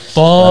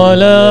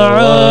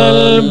طلع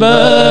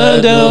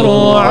البدر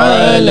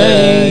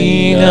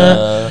علينا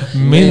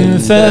من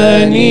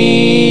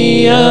ثنيات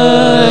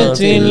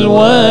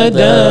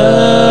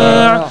الوداع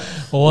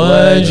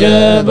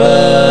وجب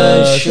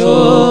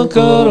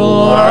الشكر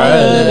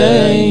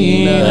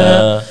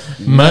علينا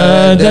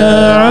ما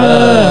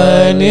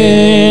دعا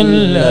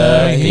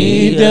لله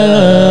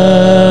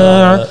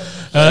داع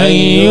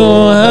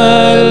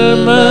أيها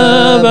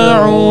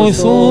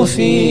المبعوث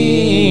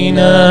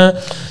فينا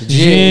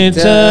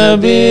جئت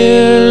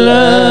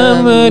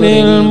بالأمر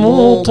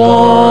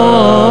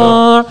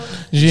المطاع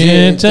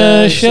جئت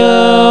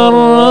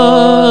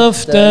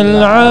شرفت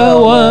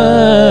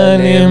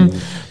العوالم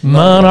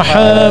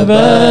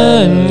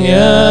مرحبا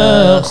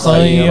يا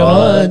خير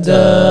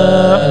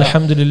داع.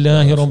 الحمد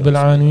لله رب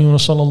العالمين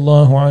وصلى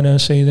الله على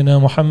سيدنا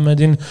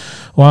محمد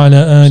وعلى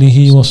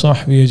آله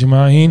وصحبه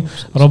أجمعين.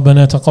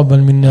 ربنا تقبل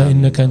منا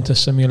إنك أنت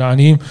السميع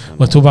العليم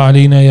وتب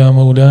علينا يا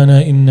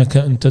مولانا إنك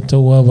أنت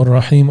التواب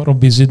الرحيم.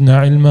 رب زدنا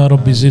علما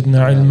رب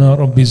زدنا علما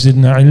رب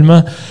زدنا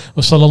علما.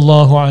 وصلى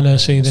الله على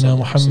سيدنا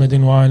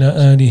محمد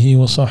وعلى آله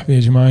وصحبه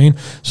أجمعين.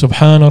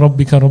 سبحان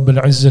ربك رب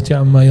العزة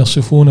عما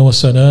يصفون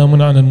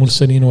وسلام على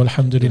المرسلين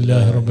والحمد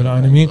لله رب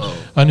العالمين.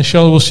 And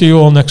inshallah we'll see you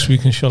all next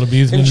week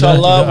inshallah.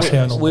 Inshallah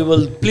we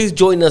will, please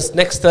join us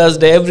next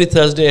Thursday, every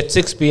Thursday at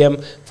 6 p.m.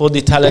 for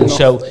the talent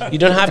show. You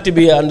don't have to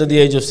be under the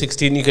age of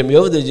 16, you can be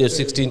over the age of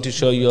 16 to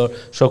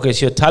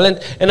showcase your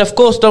talent. And of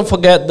course don't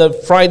forget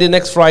that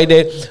next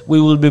Friday we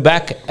will be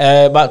back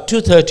about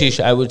 2:30ish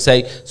I would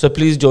say, so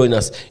please join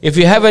us. If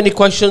you have any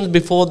questions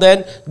before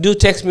then, do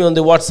text me on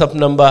the WhatsApp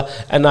number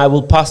and I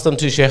will pass them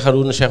to Sheikh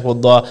Haroon and Sheikh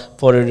Waddah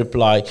for a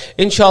reply.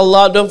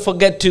 Inshallah, don't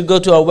forget to go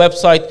to our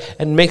website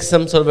and make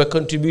some sort of a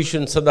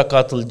contribution,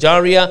 Sadaqatul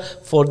Jariyah,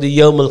 for the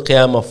Yawm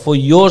al-Qiyamah. For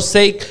your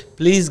sake,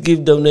 please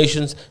give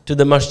donations to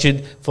the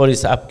masjid for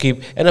its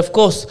upkeep. And of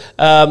course,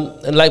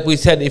 like we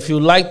said, if you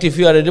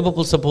are a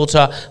Liverpool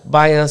supporter,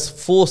 buy us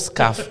 4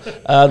 scarf.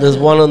 There's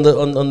one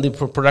on the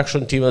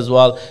production team as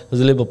well,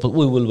 who's a Liverpool.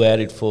 We will wear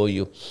it for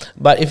you.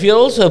 But if you're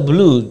also a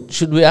blue,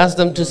 should we ask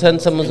them to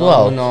send some as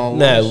well?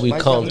 No, we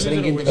can't.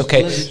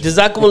 Okay.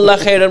 Jazakumullah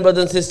khairan,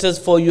 brothers and sisters,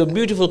 for your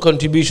beautiful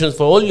contributions,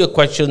 for all your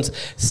questions.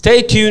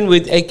 Stay tuned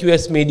with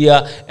AQS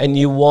Media and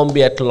you won't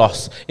be at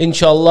loss.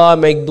 Inshallah,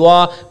 make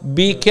dua.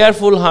 Be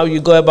careful how you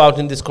go about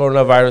in this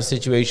coronavirus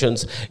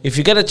situations. If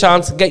you get a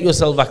chance, get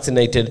yourself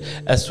vaccinated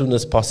as soon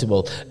as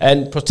possible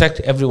and protect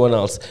everyone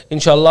else.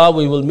 Inshallah,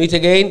 we will meet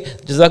again.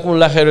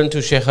 Jazakumullah khairan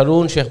to Sheikh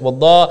Haroon, Sheikh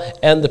Waddah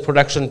and the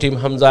production team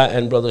Hamza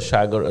and brother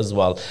Shagar as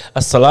well.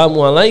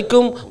 Assalamu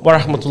alaikum wa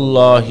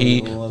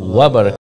rahmatullahi wa barakatuh.